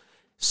level.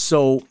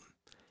 So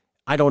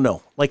I don't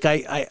know. Like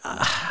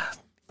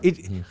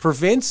for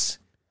Vince,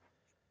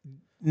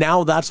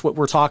 now that's what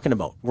we're talking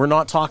about. We're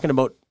not talking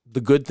about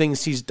the good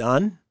things he's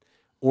done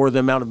or the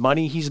amount of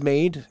money he's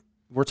made.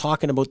 We're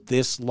talking about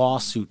this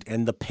lawsuit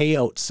and the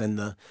payouts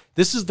and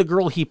this is the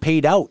girl he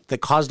paid out that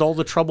caused all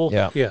the trouble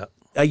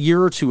a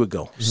year or two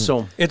ago.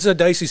 So it's a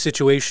dicey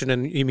situation,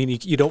 and I mean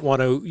you don't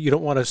want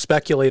to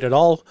speculate at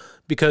all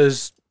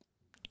because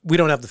we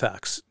don't have the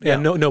facts,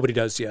 and nobody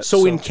does yet.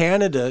 So in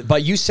Canada,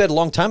 but you said a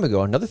long time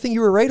ago, another thing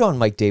you were right on,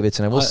 Mike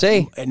Davidson. I will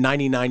say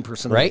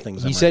 99% of the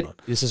things. He said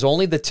this is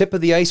only the tip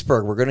of the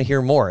iceberg. We're going to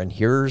hear more, and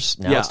here's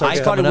now. I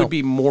thought it would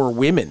be more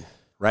women,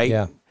 right?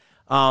 Yeah.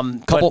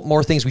 Couple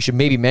more things we should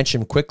maybe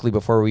mention quickly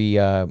before we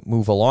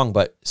move along.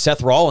 But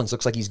Seth Rollins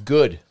looks like he's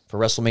good for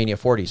WrestleMania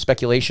 40.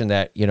 Speculation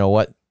that, you know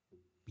what,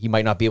 he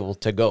might not be able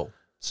to go.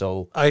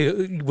 So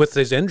with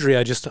his injury,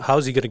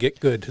 how's he going to get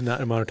good in that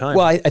amount of time?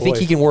 Well, I think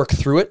he can work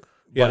through it.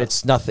 But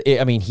it's nothing.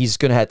 I mean, he's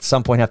going to at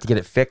some point have to get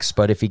it fixed.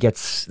 But if he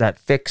gets that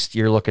fixed,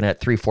 you're looking at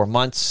 3-4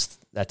 months.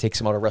 That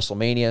takes him out of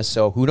WrestleMania.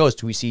 So who knows?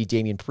 Do we see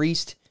Damian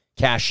Priest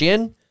cash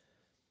in?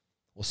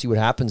 We'll see what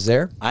happens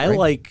there. I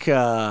like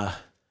a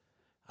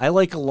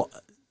lot.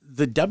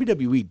 The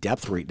WWE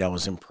depth right now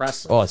is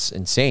impressive. Oh, it's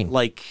insane.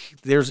 Like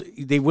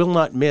they will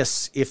not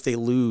miss if they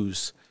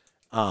lose.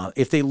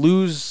 If they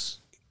lose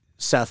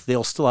Seth,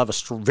 they'll still have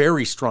a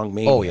very strong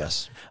main. Oh,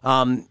 yes.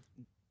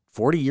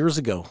 40 years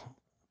ago,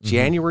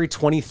 January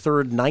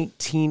 23rd,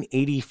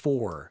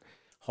 1984,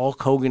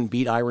 Hulk Hogan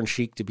beat Iron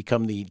Sheik to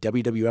become the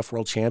WWF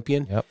World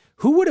Champion. Yep.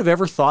 Who would have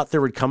ever thought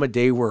there would come a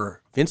day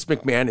where Vince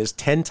McMahon is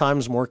 10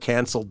 times more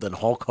canceled than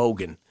Hulk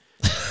Hogan?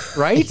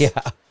 Right? Yeah.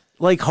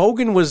 Like,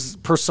 Hogan was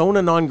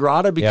persona non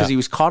grata because he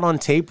was caught on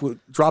tape with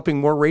dropping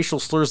more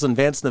racial slurs than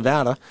Vance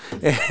Nevada.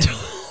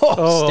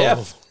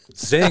 Steph.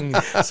 Zing.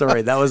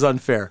 Sorry, that was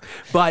unfair.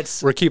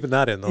 But we're keeping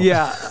that in, though.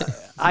 Yeah.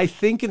 I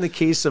think in the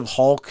case of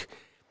Hulk,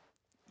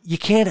 you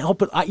can't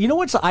help it. You know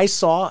what I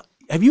saw?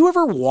 Have you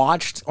ever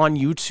watched on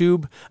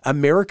YouTube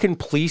American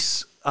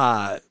police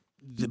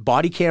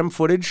body cam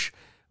footage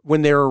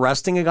when they were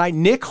arresting a guy?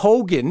 Nick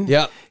Hogan,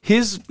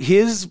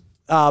 his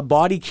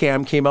body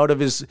cam came out of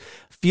his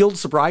field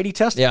sobriety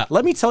test. Yeah.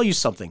 Let me tell you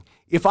something.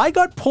 If I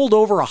got pulled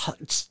over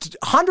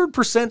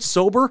 100%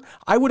 sober,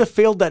 I would have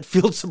failed that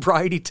field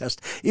sobriety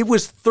test. It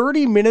was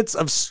 30 minutes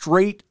of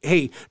straight,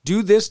 hey,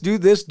 do this, do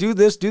this, do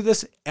this, do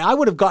this. I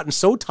would have gotten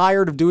so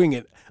tired of doing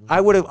it.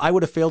 I would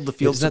have failed the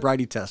field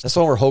sobriety test. That's the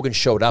one where Hogan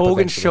showed up.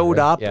 Hogan showed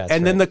right? up, Yeah,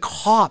 and then the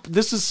cop,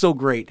 this is so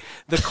great.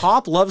 The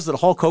cop loves that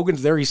Hulk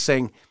Hogan's there.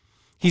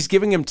 He's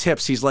giving him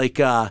tips. He's like,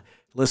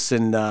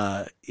 listen,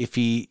 if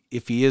he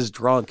is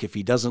drunk, if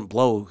he doesn't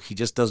blow, he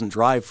just doesn't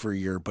drive for a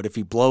year. But if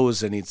he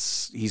blows, and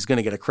he's going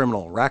to get a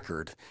criminal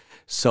record.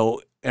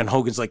 So, and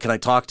Hogan's like, can I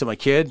talk to my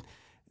kid?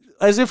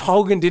 As if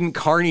Hogan didn't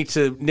carny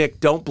to Nick,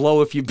 don't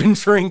blow if you've been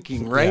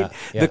drinking, right?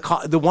 Yeah.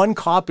 The one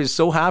cop is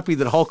so happy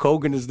that Hulk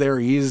Hogan is there.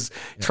 He's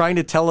trying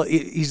to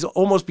he's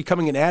almost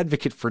becoming an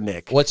advocate for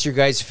Nick. What's your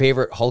guys'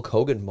 favorite Hulk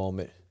Hogan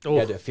moment? Oh.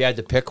 If you had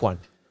to pick one.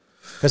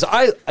 Because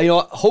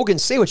Hogan,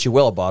 say what you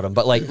will about him,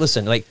 but like,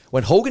 listen, like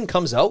when Hogan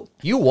comes out,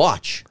 you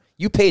watch,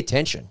 you pay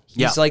attention.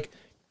 He's like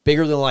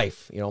bigger than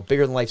life,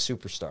 bigger than life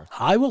superstar.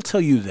 I will tell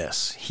you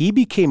this. He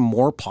became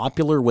more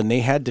popular when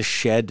they had to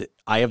shed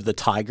Eye of the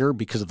Tiger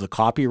because of the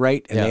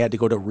copyright, and they had to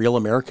go to Real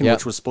American,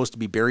 which was supposed to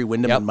be Barry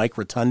Windham and Mike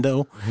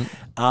Rotundo.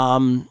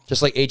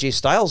 Just like AJ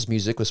Styles'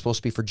 music was supposed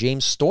to be for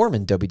James Storm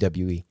in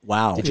WWE.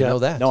 Wow. Did you know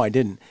that? No, I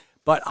didn't.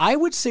 But I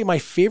would say my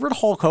favorite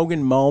Hulk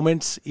Hogan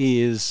moment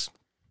is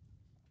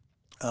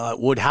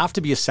would have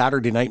to be a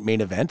Saturday night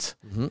main event.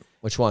 Mm-hmm.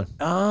 Which one?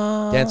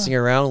 Dancing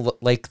around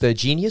like the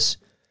genius?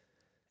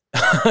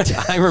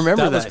 I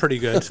remember that. was pretty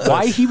good.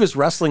 Why he was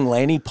wrestling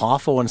Lanny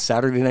Poffo on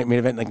Saturday Night Main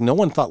Event. Like, no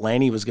one thought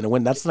Lanny was going to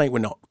win. That's the night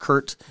when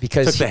Kurt took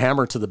the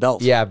hammer to the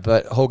belt. Yeah,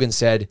 but Hogan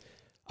said,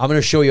 I'm going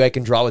to show you I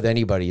can draw with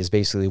anybody is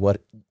basically what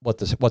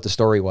the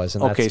story was.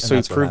 And okay, so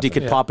he proved he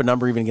could pop a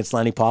number even against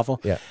Lanny Poffo?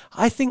 Yeah.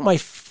 I think my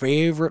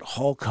favorite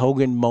Hulk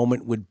Hogan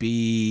moment would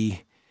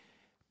be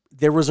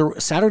there was a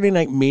Saturday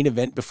Night Main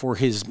Event before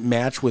his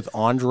match with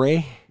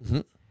Andre. Mm-hmm.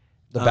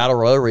 The Battle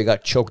Royal where he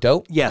got choked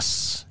out?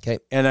 Yes. Okay.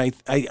 And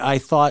I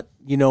thought,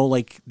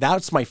 like,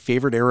 that's my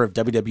favorite era of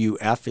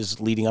WWF is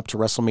leading up to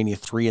WrestleMania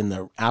 3 and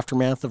the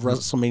aftermath of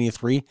WrestleMania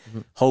 3. Mm-hmm.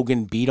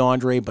 Hogan beat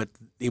Andre, but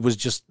it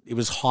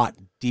was hot.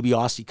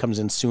 DiBiase comes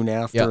in soon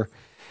after. Yeah.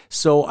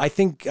 So I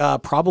think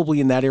probably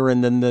in that era,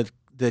 and then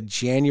the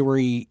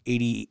January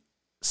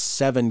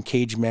 87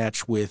 cage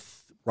match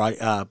with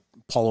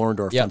Paul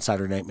Orndorff on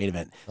Saturday Night Main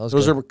Event.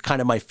 Those are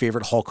kind of my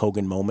favorite Hulk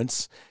Hogan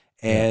moments.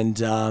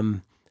 And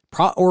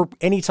or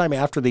any time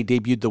after they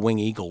debuted the Wing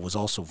Eagle was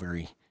also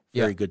very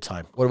good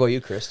time. What about you,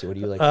 Chris? What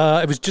do you like?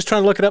 I was just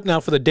trying to look it up now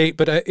for the date,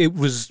 but it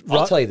was.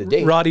 I'll tell you the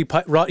date.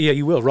 Yeah,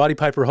 you will. Roddy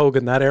Piper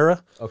Hogan, that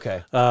era.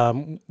 Okay.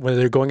 When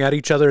they're going at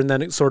each other, and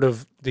then it sort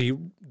of the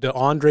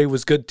Andre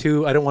was good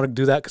too. I don't want to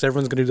do that because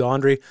everyone's going to do the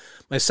Andre.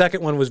 My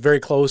second one was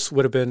very close.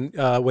 Would have been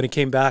when he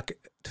came back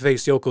to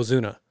face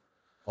Yokozuna.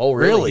 Oh,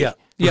 really? Yeah.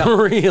 Yeah,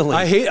 really.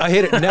 I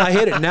hate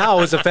it now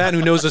as a fan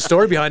who knows the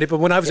story behind it. But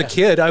when I was a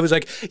kid, I was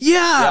like,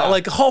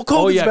 like Hulk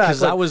Hogan's back. Because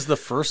that was the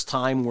first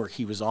time where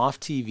he was off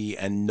TV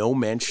and no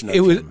mention of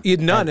him. He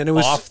had none, and it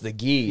was off the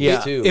gi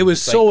too. It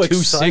was so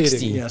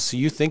exciting. Yeah, so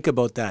you think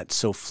about that.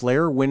 So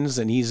Flair wins,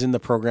 and he's in the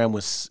program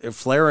with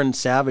Flair and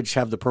Savage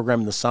have the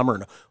program in the summer,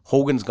 and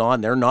Hogan's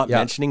gone. They're not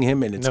mentioning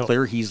him, and it's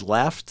clear he's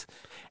left.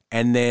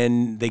 And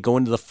then they go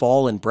into the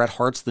fall, and Bret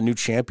Hart's the new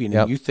champion,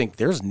 and you think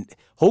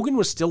Hogan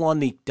was still on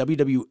the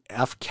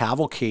WWF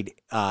Cavalcade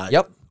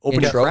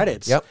opening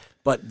credits. Yep.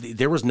 But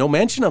there was no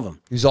mention of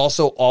him. He was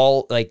also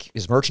all, like,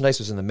 his merchandise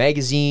was in the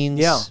magazines.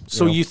 Yeah.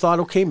 So you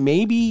thought, okay,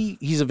 maybe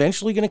he's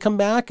eventually going to come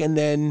back. And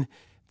then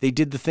they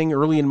did the thing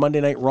early in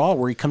Monday Night Raw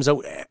where he comes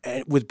out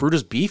with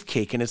Brutus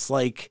Beefcake. And it's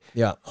like,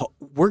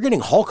 we're getting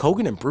Hulk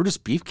Hogan and Brutus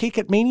Beefcake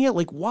at Mania?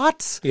 Like,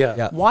 what?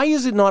 Yeah. Why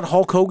is it not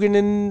Hulk Hogan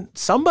and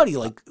somebody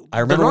like I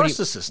remember the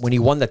Narcissist? when he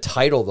won the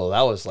title, though,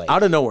 that was like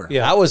out of nowhere.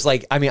 Yeah. That was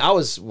like, I mean, I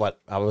would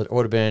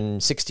have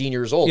been 16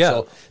 years old. Yeah.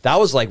 So that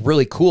was like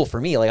really cool for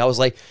me. Like, I was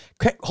like,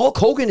 Hulk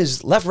Hogan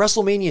has left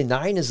WrestleMania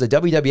 9 as the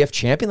WWF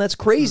champion. That's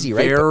crazy,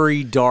 right?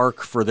 Very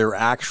dark for their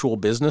actual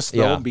business,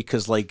 though,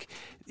 because like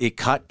it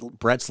cut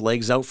Bret's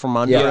legs out from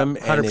under him.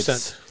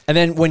 100%. And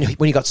then when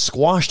he got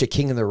squashed at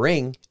King of the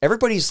Ring,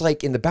 everybody's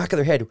like in the back of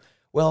their head,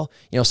 well,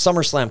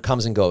 SummerSlam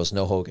comes and goes,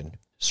 no Hogan.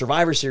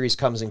 Survivor Series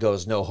comes and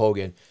goes, no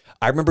Hogan.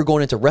 I remember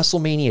going into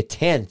WrestleMania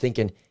 10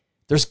 thinking,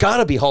 there's got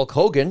to be Hulk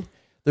Hogan.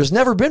 There's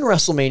never been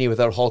WrestleMania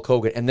without Hulk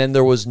Hogan. And then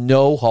there was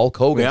no Hulk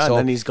Hogan. Yeah, so and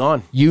then he's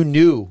gone. You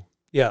knew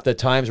the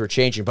times were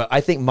changing. But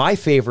I think my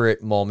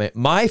favorite moment,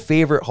 my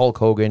favorite Hulk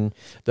Hogan,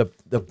 the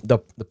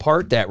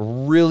part that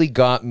really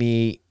got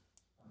me,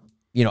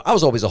 I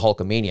was always a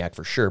Hulkamaniac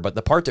for sure, but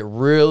the part that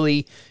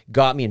really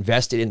got me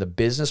invested in the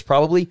business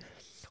probably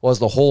was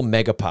the whole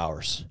Mega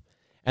Powers.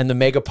 And the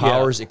Mega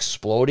Powers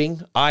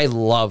exploding. I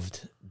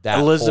loved that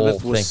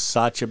Elizabeth whole was thing.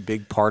 such a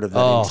big part of that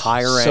Oh,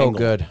 entire so angle.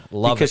 good.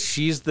 Love because it.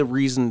 she's the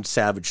reason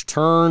Savage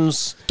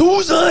turns.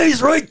 Those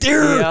eyes right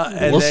there. Yeah,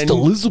 and Lost then-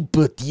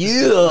 Elizabeth.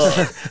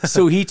 Yeah.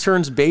 So he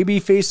turns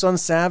babyface on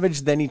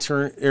Savage, then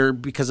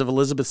because of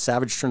Elizabeth,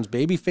 Savage turns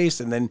babyface,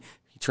 and then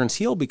he turns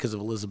heel because of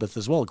Elizabeth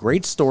as well.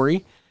 Great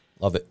story.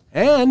 Love it.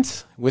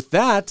 And with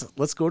that,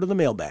 let's go to the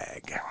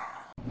mailbag.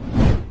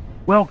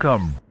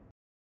 Welcome.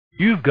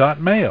 You've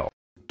got mail.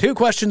 2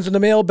 questions in the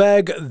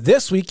mailbag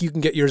this week. You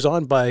can get yours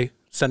on by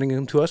sending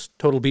them to us,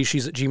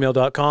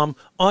 totalbsheez@gmail.com,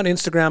 on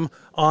Instagram,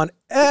 on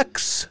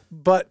X,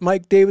 but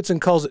Mike Davidson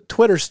calls it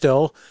Twitter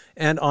still,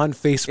 and on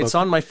Facebook. It's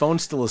on my phone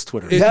still as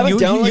Twitter. You haven't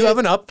downloaded it?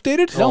 haven't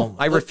updated? No,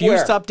 I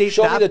refuse to update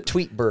Show that. me the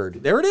tweet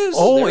bird. There it is.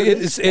 Oh, There it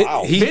is.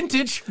 Wow.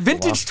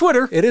 Vintage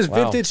Twitter. It is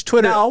vintage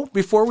Twitter. Now,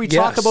 before we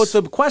talk Yes. about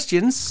the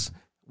questions,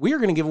 we are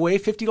going to give away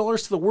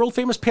 $50 to the world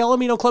famous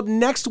Palomino Club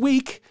next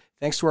week,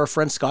 thanks to our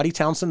friend Scotty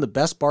Townsend, the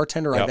best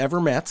bartender I've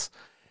ever met.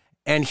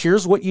 And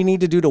here's what you need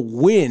to do to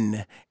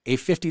win a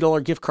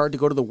 $50 gift card to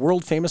go to the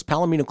world famous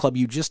Palomino Club.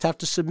 You just have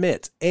to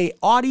submit a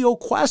audio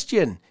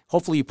question.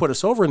 Hopefully you put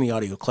us over in the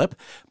audio clip,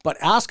 but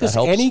ask us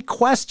helps. any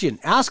question.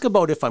 Ask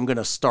about if I'm going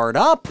to start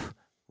up,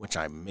 which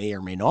I may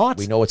or may not.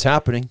 We know what's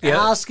happening.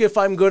 Ask if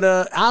I'm going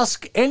to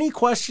ask any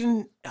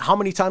question, how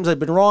many times I've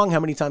been wrong, how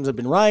many times I've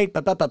been right,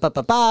 Ask about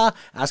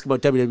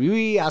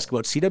WWE, ask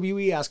about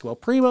CWE, ask about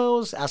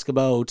Primos, ask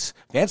about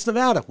Vance,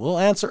 Nevada. We'll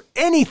answer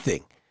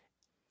anything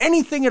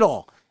at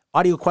all.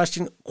 Audio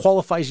question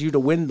qualifies you to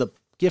win the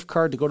gift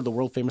card to go to the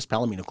world famous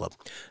Palomino Club.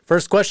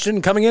 First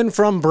question coming in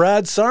from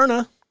Brad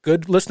Sarna,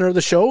 good listener of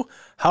the show.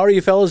 How are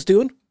you fellas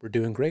doing? We're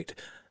doing great.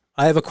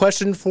 I have a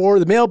question for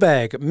the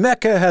mailbag.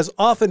 Mecca has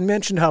often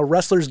mentioned how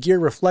wrestlers' gear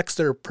reflects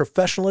their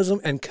professionalism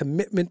and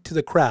commitment to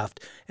the craft,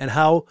 and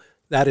how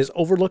that is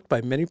overlooked by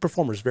many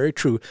performers. Very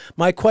true.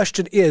 My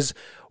question is,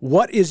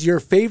 what is your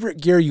favorite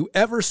gear you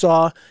ever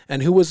saw,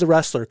 and who was the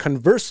wrestler?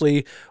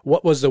 Conversely,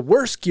 what was the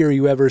worst gear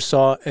you ever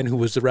saw, and who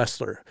was the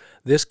wrestler?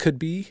 This could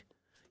be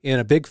in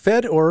a big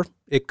fed, or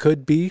it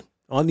could be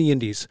on the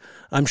indies.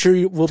 I'm sure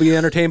you will be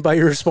entertained by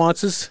your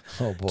responses.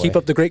 Oh, boy. Keep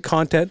up the great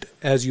content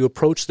as you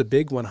approach the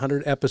big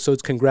 100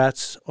 episodes.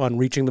 Congrats on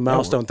reaching the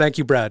milestone. Thank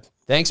you, Brad.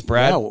 Thanks,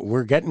 Brad. Yeah,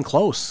 we're getting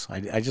close.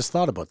 I just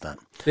thought about that.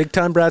 Big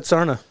time Brad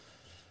Sarna.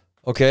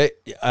 Okay.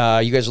 You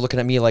guys are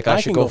looking at me like I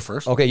should can go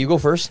first. Okay, you go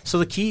first. So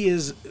the key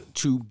is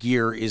to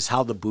gear is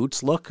how the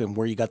boots look and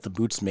where you got the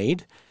boots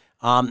made.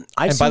 By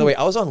the way,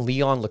 I was on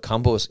Leon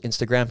Lacombo's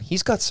Instagram.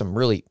 He's got some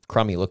really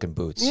crummy looking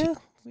boots. yeah,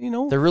 you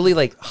know, They're really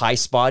like high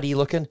spotty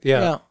looking.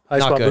 Yeah. High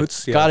Not spot good.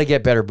 boots. Yeah. Got to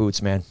get better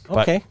boots, man. But,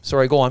 Okay.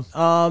 sorry, go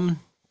on.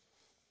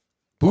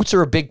 Boots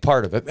are a big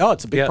part of it. Oh,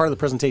 it's a big Yeah. part of the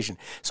presentation.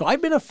 So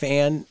I've been a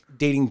fan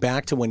dating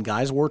back to when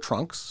guys wore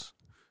trunks.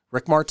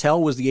 Rick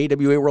Martel was the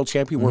AWA World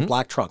Champion, wore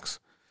black trunks.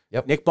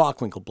 Yep. Nick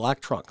Bockwinkel,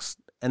 black trunks.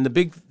 And the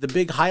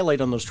big highlight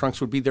on those trunks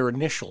would be their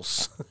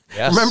initials.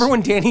 Yes. Remember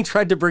when Danny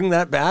tried to bring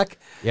that back?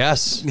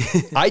 Yes.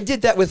 I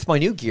did that with my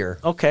new gear.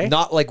 Okay.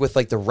 Not like with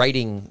like the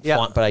writing Yeah.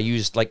 font, but I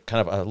used like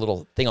kind of a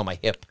little thing on my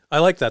hip. I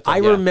like that. Though. I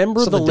remember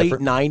the something late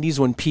different. 90s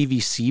when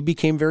PVC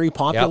became very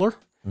popular.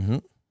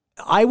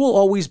 I will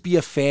always be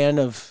a fan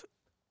of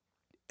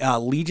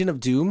Legion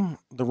of Doom,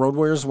 the Road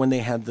Warriors, when they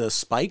had the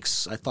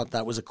spikes. I thought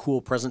that was a cool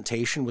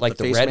presentation with Like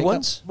the the face red makeup.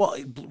 ones? Well,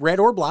 red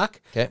or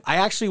black. Okay. I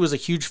actually was a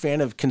huge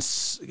fan of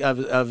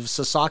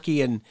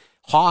Sasaki and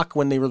Hawk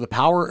when they were the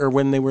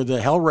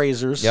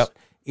Hellraisers Yep.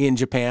 in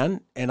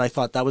Japan, and I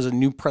thought that was a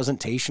new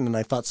presentation, and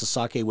I thought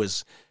Sasaki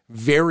was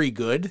very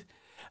good.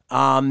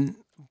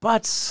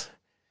 But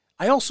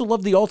I also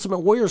loved the Ultimate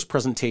Warriors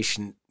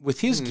presentation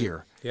with his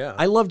gear. Yeah.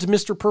 I loved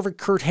Mr. Perfect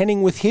Kurt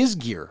Hennig with his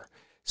gear.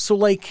 So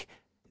like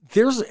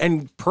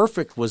and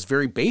Perfect was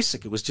very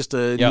basic. It was just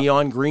a Yep.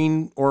 neon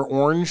green or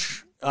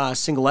orange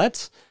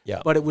singlet.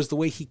 Yeah. But it was the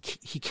way he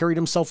carried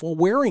himself while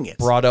wearing it.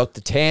 Brought out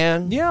the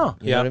tan. Yeah.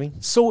 You know what I mean?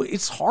 So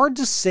it's hard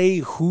to say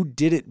who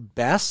did it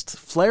best.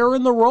 Flair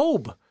in the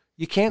robe.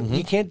 You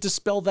can't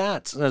dispel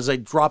that. As I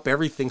drop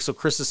everything, so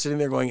Chris is sitting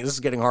there going, "This is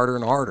getting harder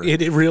and harder." It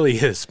really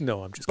is.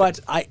 No, I'm just But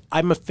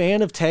I'm a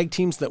fan of tag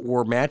teams that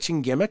wore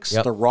matching gimmicks.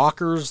 Yep. The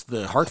Rockers,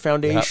 the Heart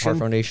Foundation, Heart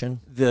Foundation.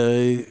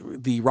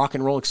 the Rock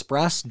and Roll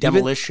Express,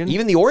 Demolition.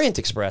 Even the Orient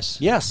Express.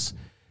 Yes.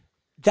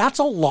 That's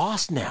all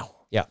lost now.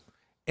 Yeah.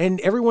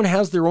 And everyone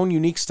has their own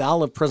unique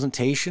style of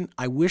presentation.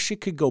 I wish it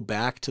could go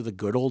back to the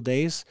good old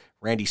days.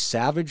 Randy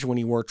Savage when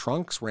he wore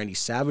trunks, Randy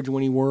Savage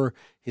when he wore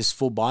his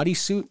full body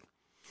suit.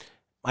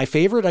 My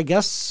favorite, I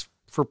guess,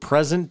 for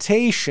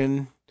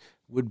presentation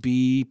would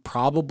be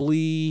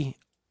probably,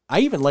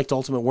 I even liked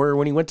Ultimate Warrior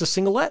when he went to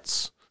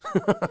singlets.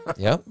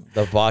 Yep.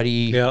 The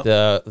body,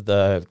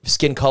 the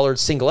skin colored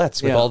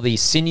singlets with all the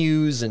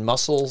sinews and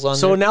muscles on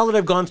So there. now that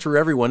I've gone through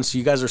everyone, so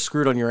you guys are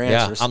screwed on your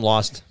answers. Yeah, I'm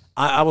lost.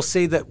 I will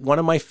say that one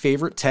of my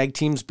favorite tag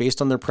teams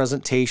based on their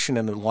presentation,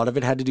 and a lot of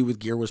it had to do with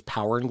gear, was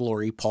Power and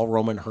Glory, Paul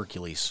Roma and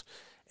Hercules.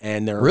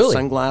 And their Really?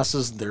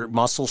 sunglasses, their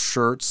muscle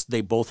shirts,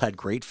 they both had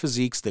great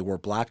physiques. They wore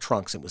black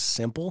trunks. It was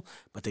simple,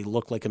 but they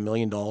looked like $1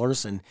 million.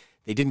 And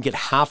they didn't get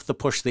half the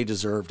push they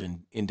deserved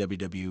in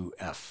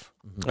WWF.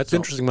 That's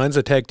interesting. Mine's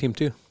a tag team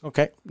too.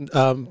 Okay.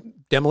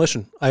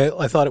 Demolition.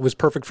 I thought it was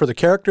perfect for the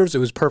characters. It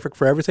was perfect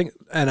for everything,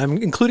 and I'm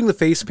including the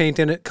face paint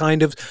in it.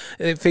 Kind of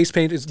face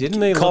paint is. Didn't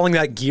they calling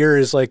that gear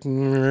is like?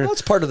 Well,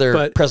 it's part of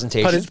their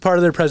presentation. But it's part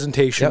of their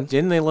presentation. Yep.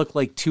 Didn't they look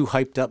like two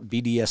hyped up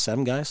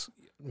BDSM guys?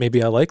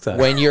 Maybe I like that.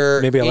 When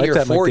you're maybe I in like your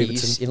that, Mike 40s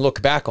Davidson. and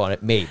look back on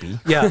it, maybe.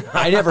 Yeah.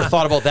 I never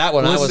thought about that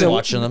when I was Listen,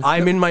 watching them.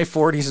 I'm in my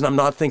 40s and I'm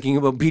not thinking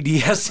about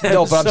BDSM.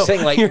 No, but I'm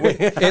saying like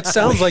It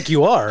sounds like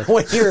you are.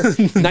 when you're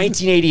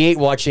 1988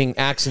 watching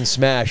Axe and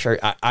Smash,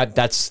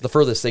 that's the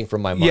furthest thing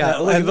from my mind. Yeah,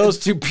 look at those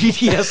two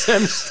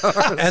BDSM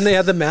stars. And they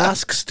had the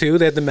masks too.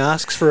 They had the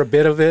masks for a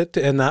bit of it,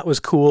 and that was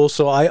cool.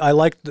 So I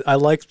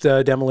liked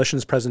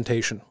Demolition's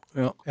presentation.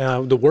 Yeah.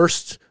 The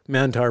worst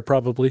Mantar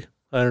probably.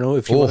 I don't know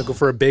if you want to go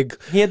for a big.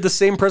 He had the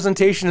same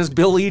presentation as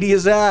Bill Eadie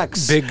as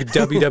Axe. Big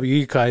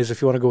WWE guys,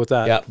 if you want to go with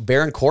that. Yeah,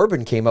 Baron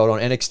Corbin came out on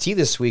NXT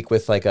this week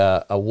with like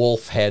a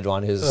wolf head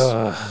on his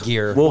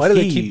gear. Why do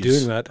they keep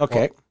doing that?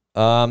 Okay.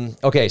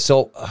 Okay,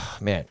 so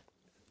man,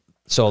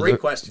 so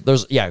Great question.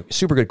 There's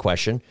super good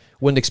question.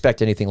 Wouldn't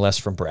expect anything less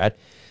from Brad.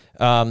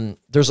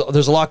 There's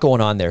a lot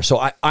going on there.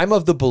 So I'm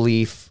of the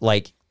belief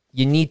like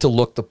you need to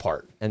look the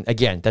part, and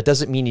again, that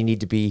doesn't mean you need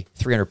to be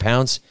 300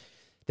 pounds.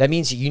 That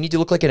means you need to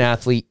look like an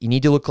athlete. You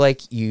need to look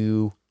like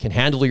you can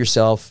handle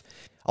yourself.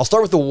 I'll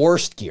start with the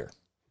worst gear.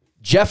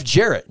 Jeff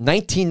Jarrett,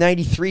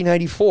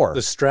 1993-94.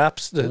 The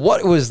straps.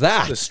 What was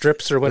that? The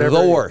strips or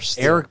whatever. The worst.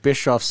 Eric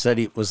Bischoff said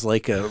it was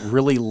like a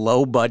really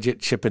low budget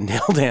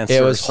Chippendale dancer.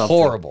 It was or something.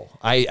 horrible.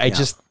 I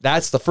just,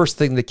 that's the first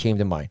thing that came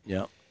to mind.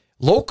 Yeah.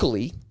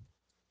 Locally,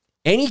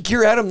 any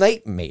gear Adam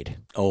Knight made.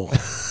 Oh.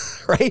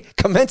 Right?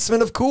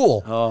 Commencement of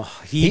Cool. Oh,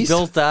 he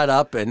built that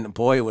up, and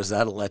boy, was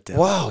that a letdown.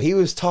 Wow,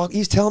 he's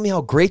telling me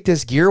how great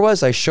this gear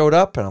was. I showed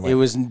up, and I'm like, It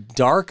was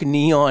dark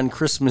neon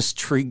Christmas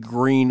tree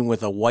green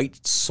with a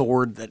white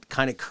sword that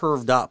kind of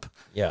curved up.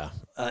 yeah,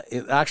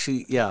 It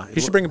actually, yeah.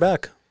 You should bring it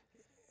back.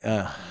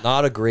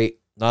 not a great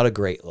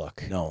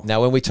look. No.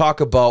 Now, when we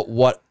talk about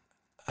what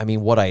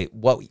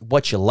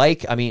you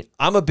like, I mean,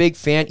 I'm a big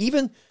fan.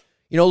 Even,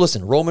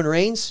 listen, Roman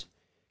Reigns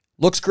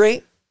looks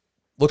great.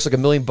 Looks like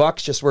 $1 million,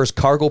 just wears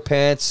cargo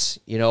pants,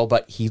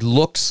 but he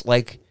looks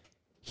like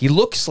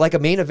a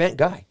main event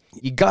guy.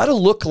 You got to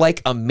look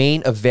like a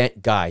main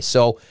event guy.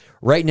 So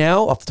right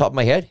now, off the top of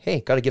my head, hey,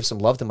 got to give some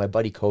love to my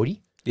buddy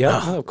Cody.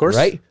 Yeah, of course.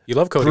 Right? You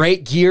love Cody.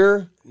 Great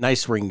gear,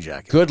 Nice ring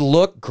jacket. good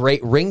look,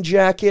 great ring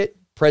jacket,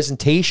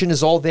 presentation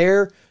is all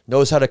there,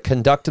 knows how to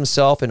conduct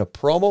himself in a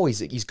promo.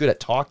 He's good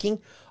at talking.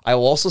 I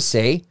will also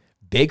say,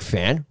 big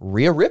fan,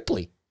 Rhea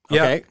Ripley.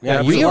 Okay.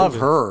 Yeah, Rhea- you love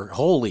her.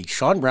 Holy,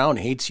 Sean Brown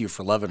hates you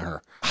for loving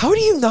her. How do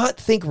you not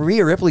think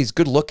Rhea Ripley's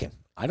good looking?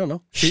 I don't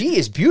know. She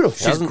is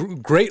beautiful. She's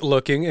great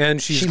looking,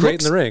 and she's She great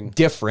looks in the ring.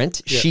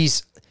 Different. Yeah.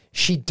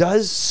 She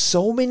does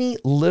so many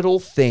little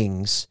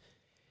things.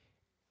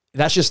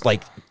 That's just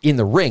like in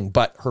the ring,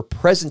 but her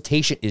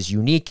presentation is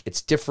unique.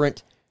 It's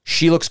different.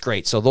 She looks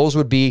great. So those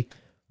would be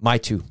my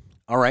two.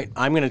 All right,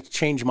 I'm going to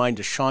change mine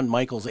to Shawn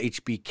Michaels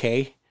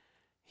HBK.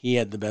 He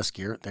had the best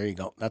gear. There you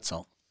go. That's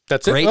all.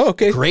 That's Great, it. Oh,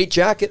 okay. great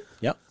jacket.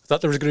 Yep. Thought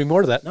there was going to be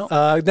more to that. No.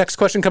 Next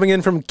question coming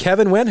in from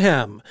Kevin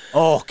Wenham.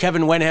 Oh,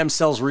 Kevin Wenham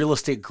sells real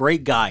estate.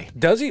 Great guy.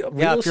 Does he? Yeah, Real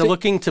if you're estate?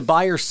 looking to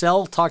buy or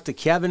sell, talk to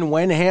Kevin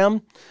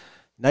Wenham.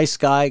 Nice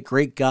guy,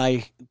 great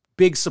guy,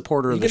 big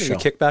supporter You of the getting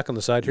show. a kickback on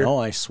the side here? No,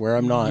 I swear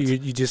I'm not.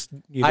 You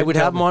I would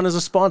have him on as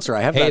a sponsor.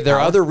 I have Hey, that there are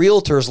power. other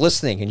realtors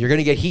listening, and you're going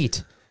to get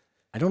heat.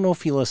 I don't know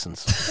if he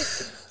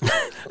listens.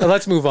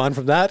 Let's move on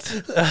from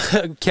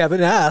that.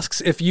 Kevin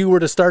asks, if you were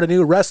to start a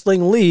new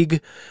wrestling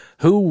league,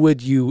 who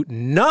would you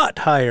not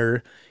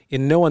hire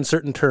in no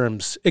uncertain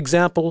terms?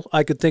 Example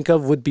I could think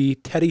of would be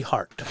Teddy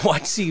Hart.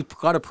 What's he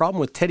got a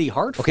problem with Teddy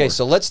Hart for? Okay,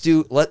 so let's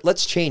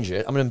change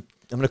it. I'm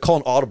gonna call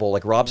an audible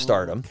like Rob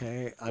Stardom.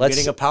 Okay, I'm Let's-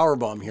 getting a power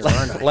bomb here,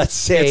 aren't I? Let's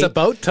say It's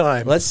about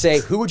time. Let's say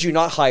who would you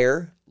not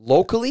hire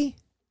locally,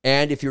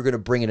 and if you're going to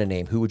bring in a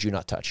name, who would you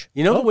not touch?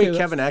 You know the way Okay,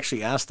 Kevin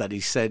actually asked that? He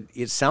said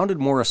it sounded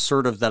more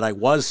assertive that I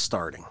was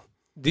starting.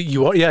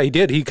 Yeah, he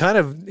did.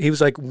 He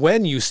was like,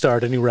 when you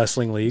start a new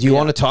wrestling league. Do you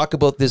want to talk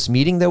about this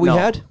meeting that we no,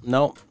 had?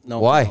 No.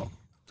 Why? No.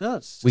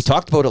 That's We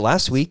talked about it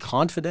last week.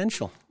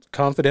 confidential.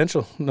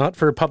 Confidential, not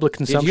for public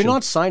consumption. Did you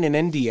not sign an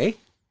NDA?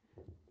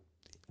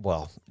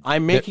 Well,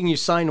 I'm making you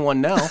sign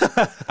one now.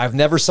 I've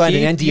never signed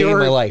an Keep NDA in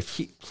my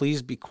life.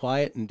 Please be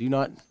quiet and do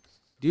not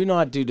do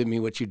to me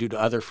what you do to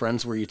other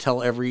friends, where you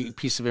tell every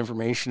piece of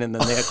information and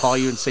then they call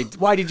you and say,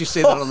 "Why did you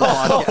say that on the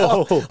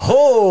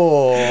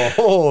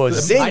podcast?"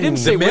 Zing. I didn't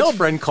say which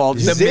friend called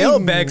you. The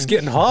mailbag's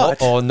getting hot.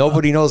 Oh,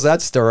 nobody knows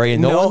that story,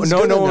 and no one's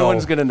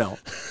gonna know.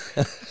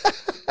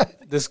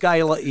 This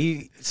guy,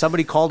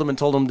 somebody called him and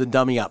told him to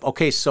dummy up.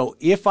 Okay, so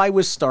if I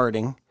was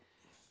starting,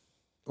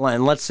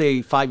 and let's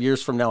say 5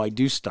 years from now I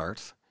do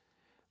start,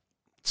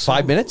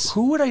 5 minutes.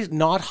 who would I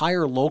not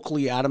hire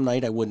locally? Adam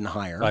Knight, I wouldn't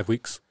hire. 5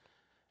 weeks.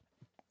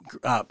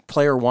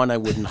 Player one, I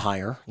wouldn't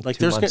hire. Like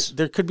 2 months.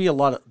 there could be a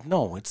lot of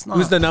no. It's not.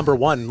 Who's the number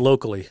one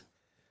locally?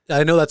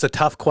 I know that's a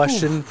tough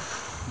question,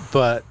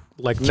 but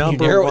like Can you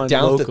number narrow one it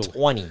down locally. to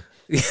 20?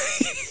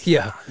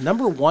 Yeah.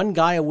 Number one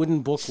guy I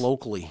wouldn't book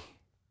locally.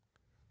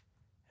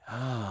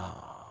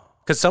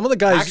 Because some of the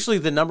guys... Actually,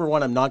 the number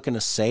one I'm not going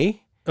to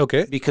say.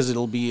 Okay. Because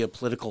it'll be a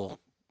political,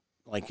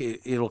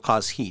 it'll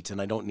cause heat,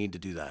 and I don't need to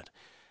do that.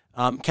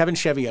 Kevin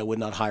Chevy I would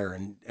not hire,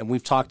 and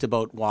we've talked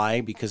about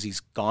why, because he's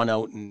gone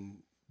out and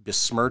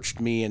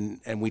besmirched me,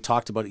 and we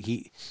talked about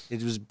it.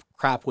 It was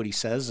crap what he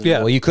says. And,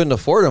 Well, you couldn't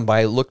afford him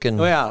by looking.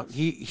 Oh yeah,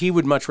 he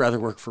would much rather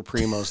work for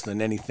Primos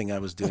than anything I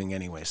was doing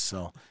anyway.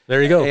 So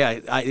there you go.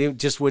 Yeah, it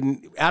just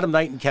wouldn't. Adam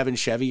Knight and Kevin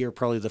Chevy are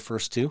probably the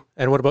first two.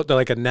 And what about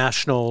a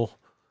national?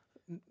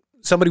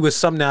 Somebody with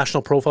some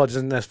national profile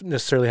doesn't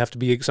necessarily have to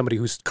be somebody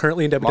who's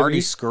currently in WWE. Marty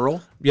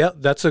Skrull. Yeah,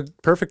 that's a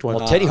perfect one.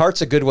 Well, Teddy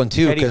Hart's a good one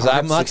too, because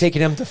I'm not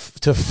taking him to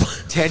Teddy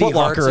Foot Hart's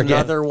Locker again.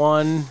 another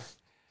one.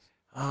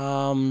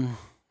 I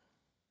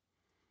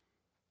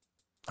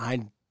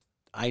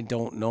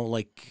don't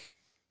know.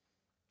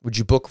 Would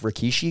you book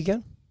Rikishi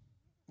again?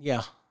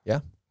 Yeah. Yeah.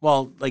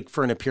 Well,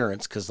 for an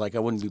appearance, because I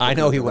wouldn't be. I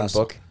know he wouldn't wouldn't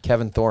book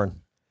Kevin Thorne.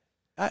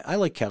 I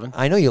like Kevin.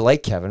 I know you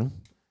like Kevin.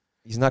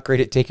 He's not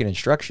great at taking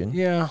instruction.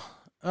 Yeah.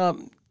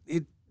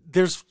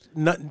 There's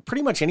not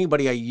pretty much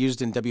anybody I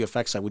used in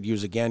WFX I would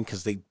use again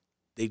because they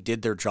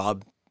did their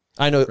job.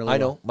 I know. Really I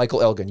know. well.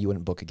 Michael Elgin, you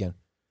wouldn't book again.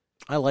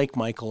 I like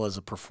Michael as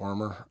a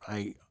performer.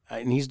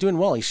 And he's doing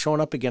well. He's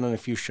showing up again on a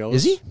few shows.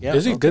 Is he? Yeah.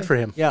 Is he? Good for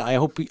him. Yeah. I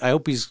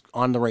hope he's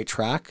on the right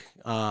track.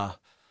 I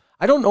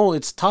don't know.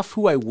 It's tough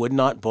who I would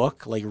not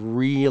book.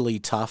 Really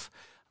tough.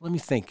 Let me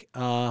think.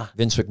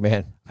 Vince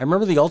McMahon. I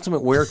remember the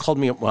Ultimate Warrior called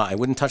me. Well, I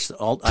wouldn't touch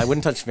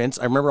Vince.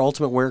 I remember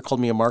Ultimate Warrior called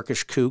me a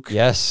Markish kook.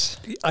 Yes,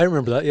 I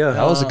remember that. Yeah,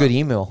 that was a good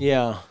email.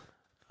 Yeah.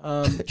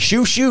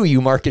 Shoo shoo, you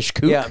Markish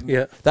kook.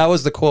 Yeah. That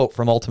was the quote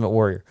from Ultimate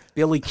Warrior.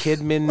 Billy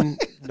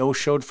Kidman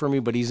no-showed for me,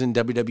 but he's in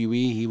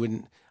WWE. He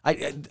wouldn't.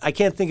 I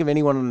can't think of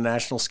anyone on a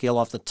national scale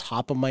off the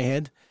top of my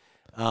head.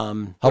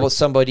 How about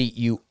somebody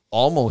you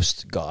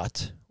almost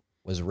got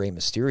was Rey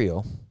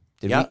Mysterio?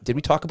 Did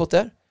we talk about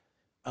that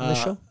on the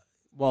show?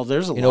 Well,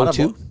 there's a in lot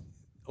 02?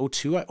 of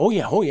 02. Oh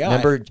yeah.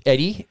 Remember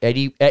Eddie?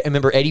 I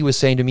remember Eddie was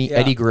saying to me. Yeah.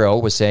 Eddie Guerrero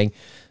was saying,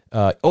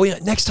 "Oh yeah,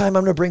 next time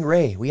I'm going to bring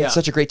Ray. We had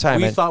such a great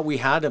time." We thought we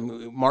had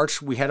him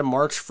march. We had him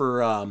march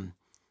for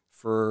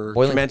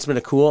Boiling. commencement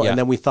of Cool, Yeah. and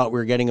then we thought we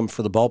were getting him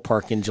for the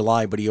ballpark in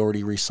July, but he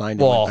already re-signed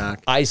and Well, went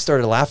back. I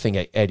started laughing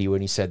at Eddie when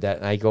he said that,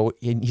 and I go,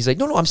 and he's like,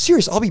 "No, I'm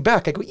serious. I'll be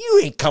back." I go,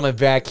 "You ain't coming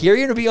back here.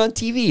 You're going to be on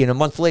TV." And a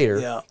month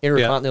later,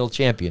 Intercontinental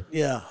Champion.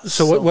 Yeah.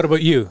 So what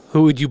about you?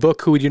 Who would you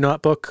book? Who would you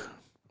not book?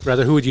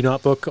 Rather, who would you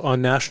not book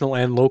on national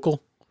and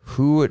local?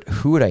 Who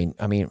would I?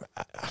 I mean,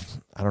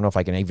 I don't know if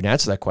I can even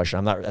answer that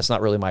question. That's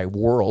not really my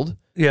world.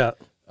 Yeah.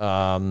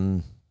 I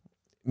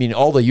mean,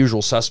 all the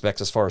usual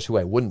suspects as far as who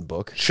I wouldn't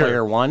book.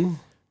 Player one.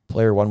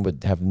 Player one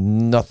would have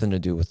nothing to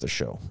do with the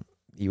show.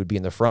 He would be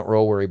in the front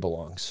row where he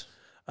belongs.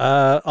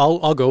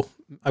 I'll go.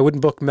 I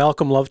wouldn't book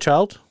Malcolm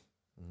Lovechild,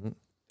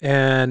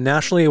 and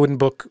nationally, I wouldn't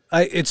book.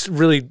 It's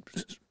really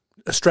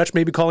a stretch,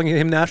 maybe calling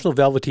him national.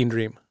 Velveteen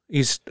Dream.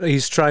 He's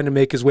trying to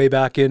make his way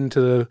back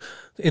into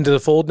the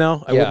fold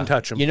now. I wouldn't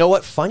touch him. You know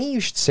what? Funny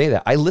you should say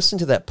that. I listened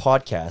to that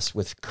podcast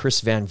with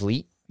Chris Van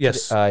Vliet.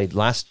 Yes.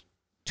 Last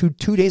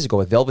two days ago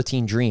with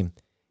Velveteen Dream.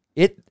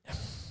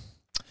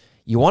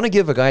 You want to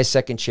give a guy a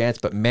second chance,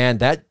 but man,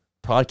 that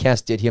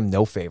podcast did him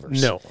no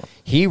favors. No.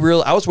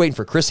 I was waiting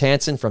for Chris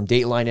Hansen from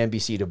Dateline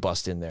NBC to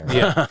bust in there.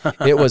 Yeah.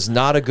 It was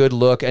not a good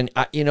look. And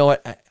you know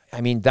what?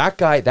 I mean,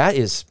 that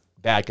is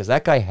bad because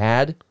that guy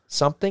had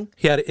something.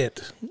 He had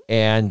it.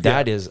 And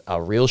that is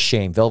a real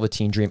shame,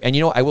 Velveteen Dream. And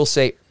you know, I will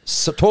say,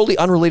 totally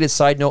unrelated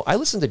side note, I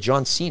listened to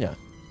John Cena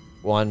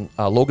on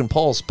Logan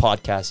Paul's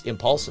podcast,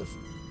 Impulsive.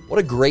 What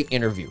a great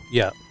interview.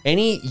 Yeah.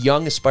 Any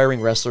young aspiring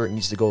wrestler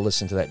needs to go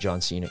listen to that John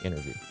Cena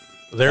interview.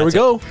 There we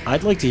go.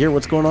 I'd like to hear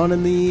what's going on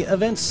in the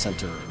events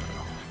center.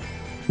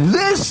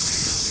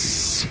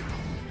 This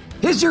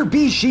is your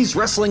BeezSheez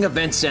Wrestling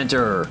Event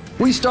Center.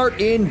 We start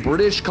in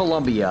British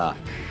Columbia.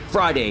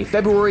 Friday,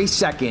 February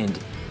 2nd,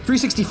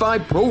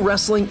 365 Pro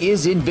Wrestling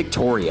is in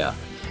Victoria.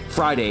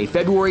 Friday,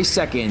 February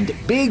 2nd,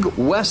 Big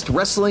West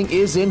Wrestling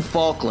is in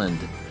Falkland.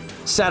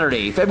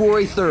 Saturday,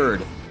 February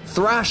 3rd,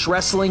 Thrash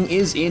Wrestling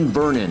is in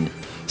Vernon.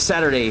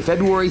 Saturday,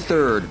 February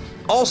 3rd,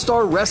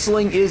 All-Star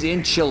Wrestling is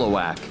in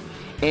Chilliwack.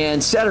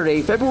 And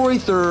Saturday, February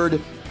 3rd,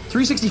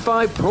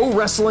 365 Pro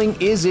Wrestling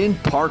is in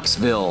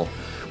Parksville.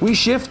 We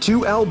shift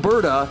to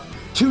Alberta.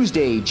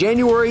 Tuesday,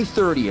 January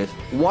 30th,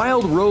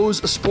 Wild Rose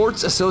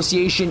Sports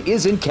Association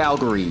is in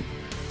Calgary.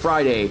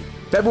 Friday,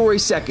 February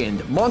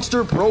 2nd,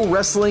 Monster Pro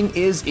Wrestling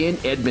is in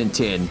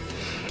Edmonton.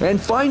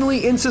 And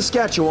finally in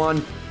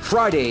Saskatchewan,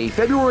 Friday,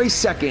 February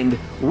 2nd,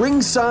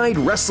 Ringside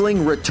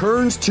Wrestling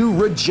returns to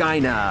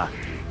Regina.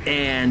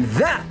 And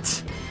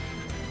that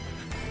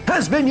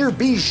has been your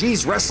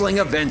BeezSheez Wrestling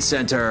Event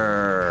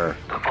Center.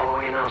 The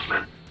following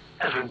announcement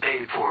has been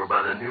paid for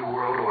by the New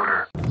World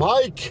Order.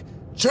 Mike,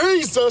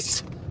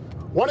 Jesus!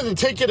 Wanted to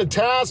take you to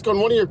task on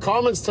one of your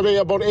comments today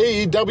about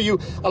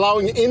AEW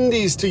allowing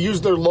indies to use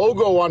their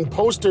logo on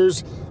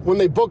posters when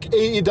they book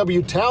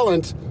AEW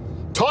talent.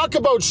 Talk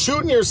about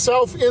shooting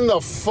yourself in the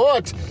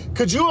foot.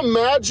 Could you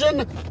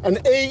imagine an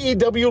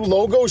AEW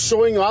logo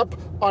showing up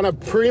on a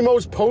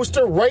Primo's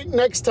poster right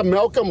next to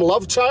Malcolm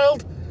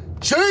Lovechild?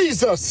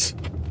 Jesus!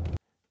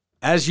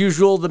 As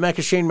usual, the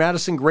Mecha Shane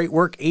Madison, great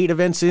work. 8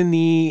 events in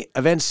the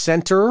event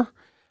center.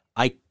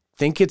 I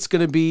think it's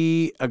going to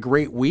be a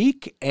great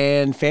week,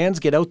 and fans,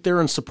 get out there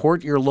and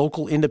support your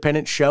local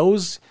independent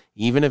shows,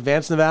 even if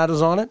Vance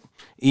Nevada's on it,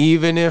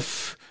 even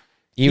if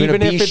a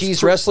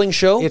BeezSheez wrestling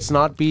show? It's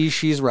not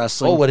BeezSheez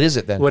wrestling. Oh, what is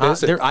it then? What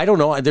is it? I don't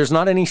know. There's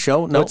not any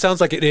show. No. Well, it sounds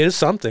like it is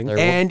something.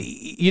 And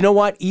you know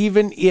what?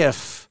 Even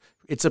if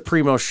it's a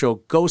Primo show,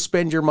 go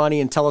spend your money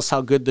and tell us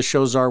how good the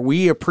shows are.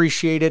 We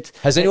appreciate it.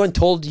 Has anyone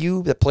told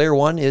you that Player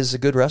One is a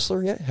good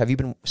wrestler yet? Have you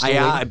been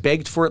I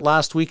begged for it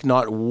last week.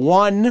 Not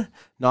one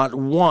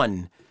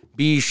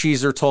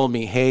BeezSheezer told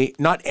me, hey,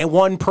 not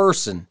one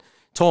person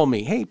told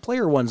me, hey,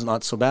 Player One's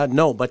not so bad.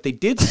 No, but they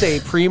did say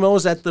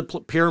Primo's at the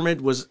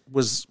Pyramid was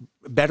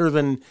better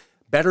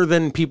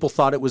than people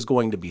thought it was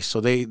going to be. So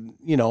they,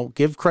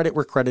 give credit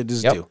where credit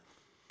is due.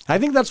 I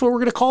think that's what we're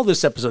going to call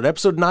this episode.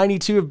 Episode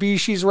 92 of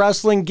BeezSheez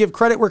Wrestling. Give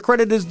credit where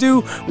credit is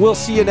due. We'll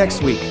see you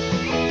next week.